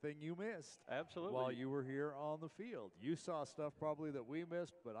everything you missed. Absolutely. While you were here on the field. You saw stuff probably that we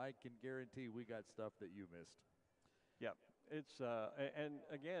missed, but I can guarantee we got stuff that you missed. Yep. It's and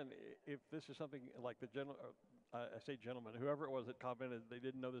again, if this is something like the general. I say gentlemen, whoever it was that commented they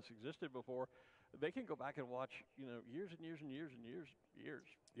didn't know this existed before, they can go back and watch, you know, years and years and years and years.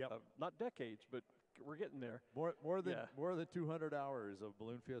 Yep. Not decades, but we're getting there. More than Yeah. more than 200 hours of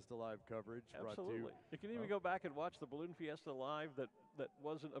Balloon Fiesta Live coverage. Brought to Absolutely. You can even go back and watch the Balloon Fiesta Live that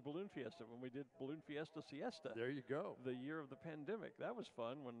wasn't a Balloon Fiesta when we did Balloon Fiesta Siesta. There you go. The year of the pandemic. That was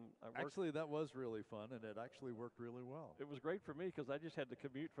fun when I worked. Actually, that was really fun, and it actually worked really well. It was great for me because I just had to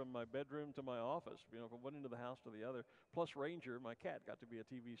commute from my bedroom to my office, from one end of the house to the other. Plus Ranger, my cat, got to be a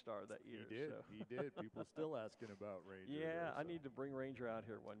TV star that year. He did. So. He did. People still asking about Ranger. Yeah, there, I so. need to bring Ranger out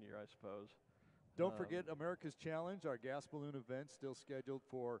here one year, I suppose. Don't forget America's Challenge, our gas balloon event, still scheduled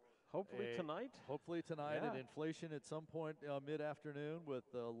for hopefully tonight. Hopefully tonight Yeah. at Inflation at some point mid-afternoon with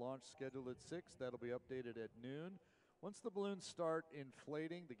the launch scheduled at 6. That'll be updated at noon. Once the balloons start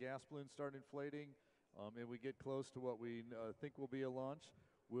inflating, the gas balloons start inflating, and we get close to what we think will be a launch,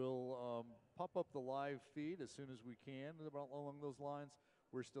 we'll pop up the live feed as soon as we can along those lines.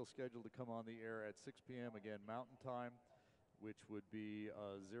 We're still scheduled to come on the air at 6 p.m. again, Mountain Time, which would be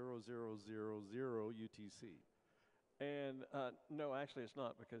 0000 UTC. And no, actually it's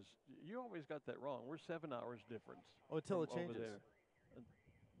not, because you always got that wrong. We're 7 hours difference. Oh, until it from over changes. there.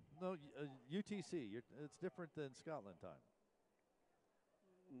 No, UTC. It's different than Scotland time.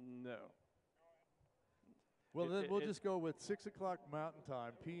 No. Well, then we'll just go with 6 o'clock Mountain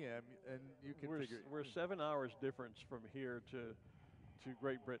Time, p.m., and you can figure. We're 7 hours difference from here to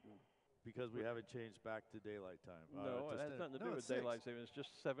Great Britain. Because we haven't changed back to daylight time. No, it has nothing to do with daylight savings. It's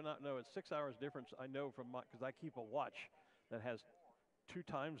just 7 hours. No, it's 6 hours difference. I know from because I keep a watch that has 2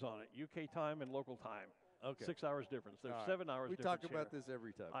 times on it: UK time and local time. Okay. 6 hours difference. There's All 7 hours we difference. talk about here. this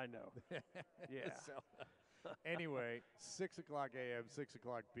every time. I know. Yeah. So, anyway, 6 o'clock a.m., 6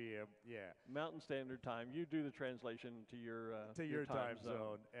 o'clock p.m. Yeah. Mountain Standard Time. You do the translation to your time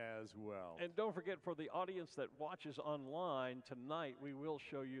zone as well. And don't forget, for the audience that watches online tonight, we will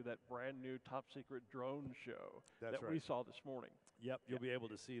show you that brand new top secret drone show that we saw this morning. Yep, you'll be able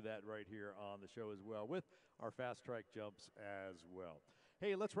to see that right here on the show as well, with our fast track jumps as well.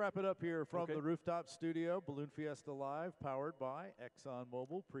 Hey, let's wrap it up here from the rooftop studio. Balloon Fiesta Live, powered by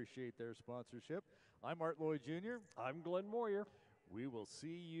ExxonMobil. Appreciate their sponsorship. I'm Art Lloyd Jr. I'm Glenn Moyer. We will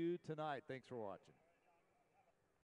see you tonight. Thanks for watching.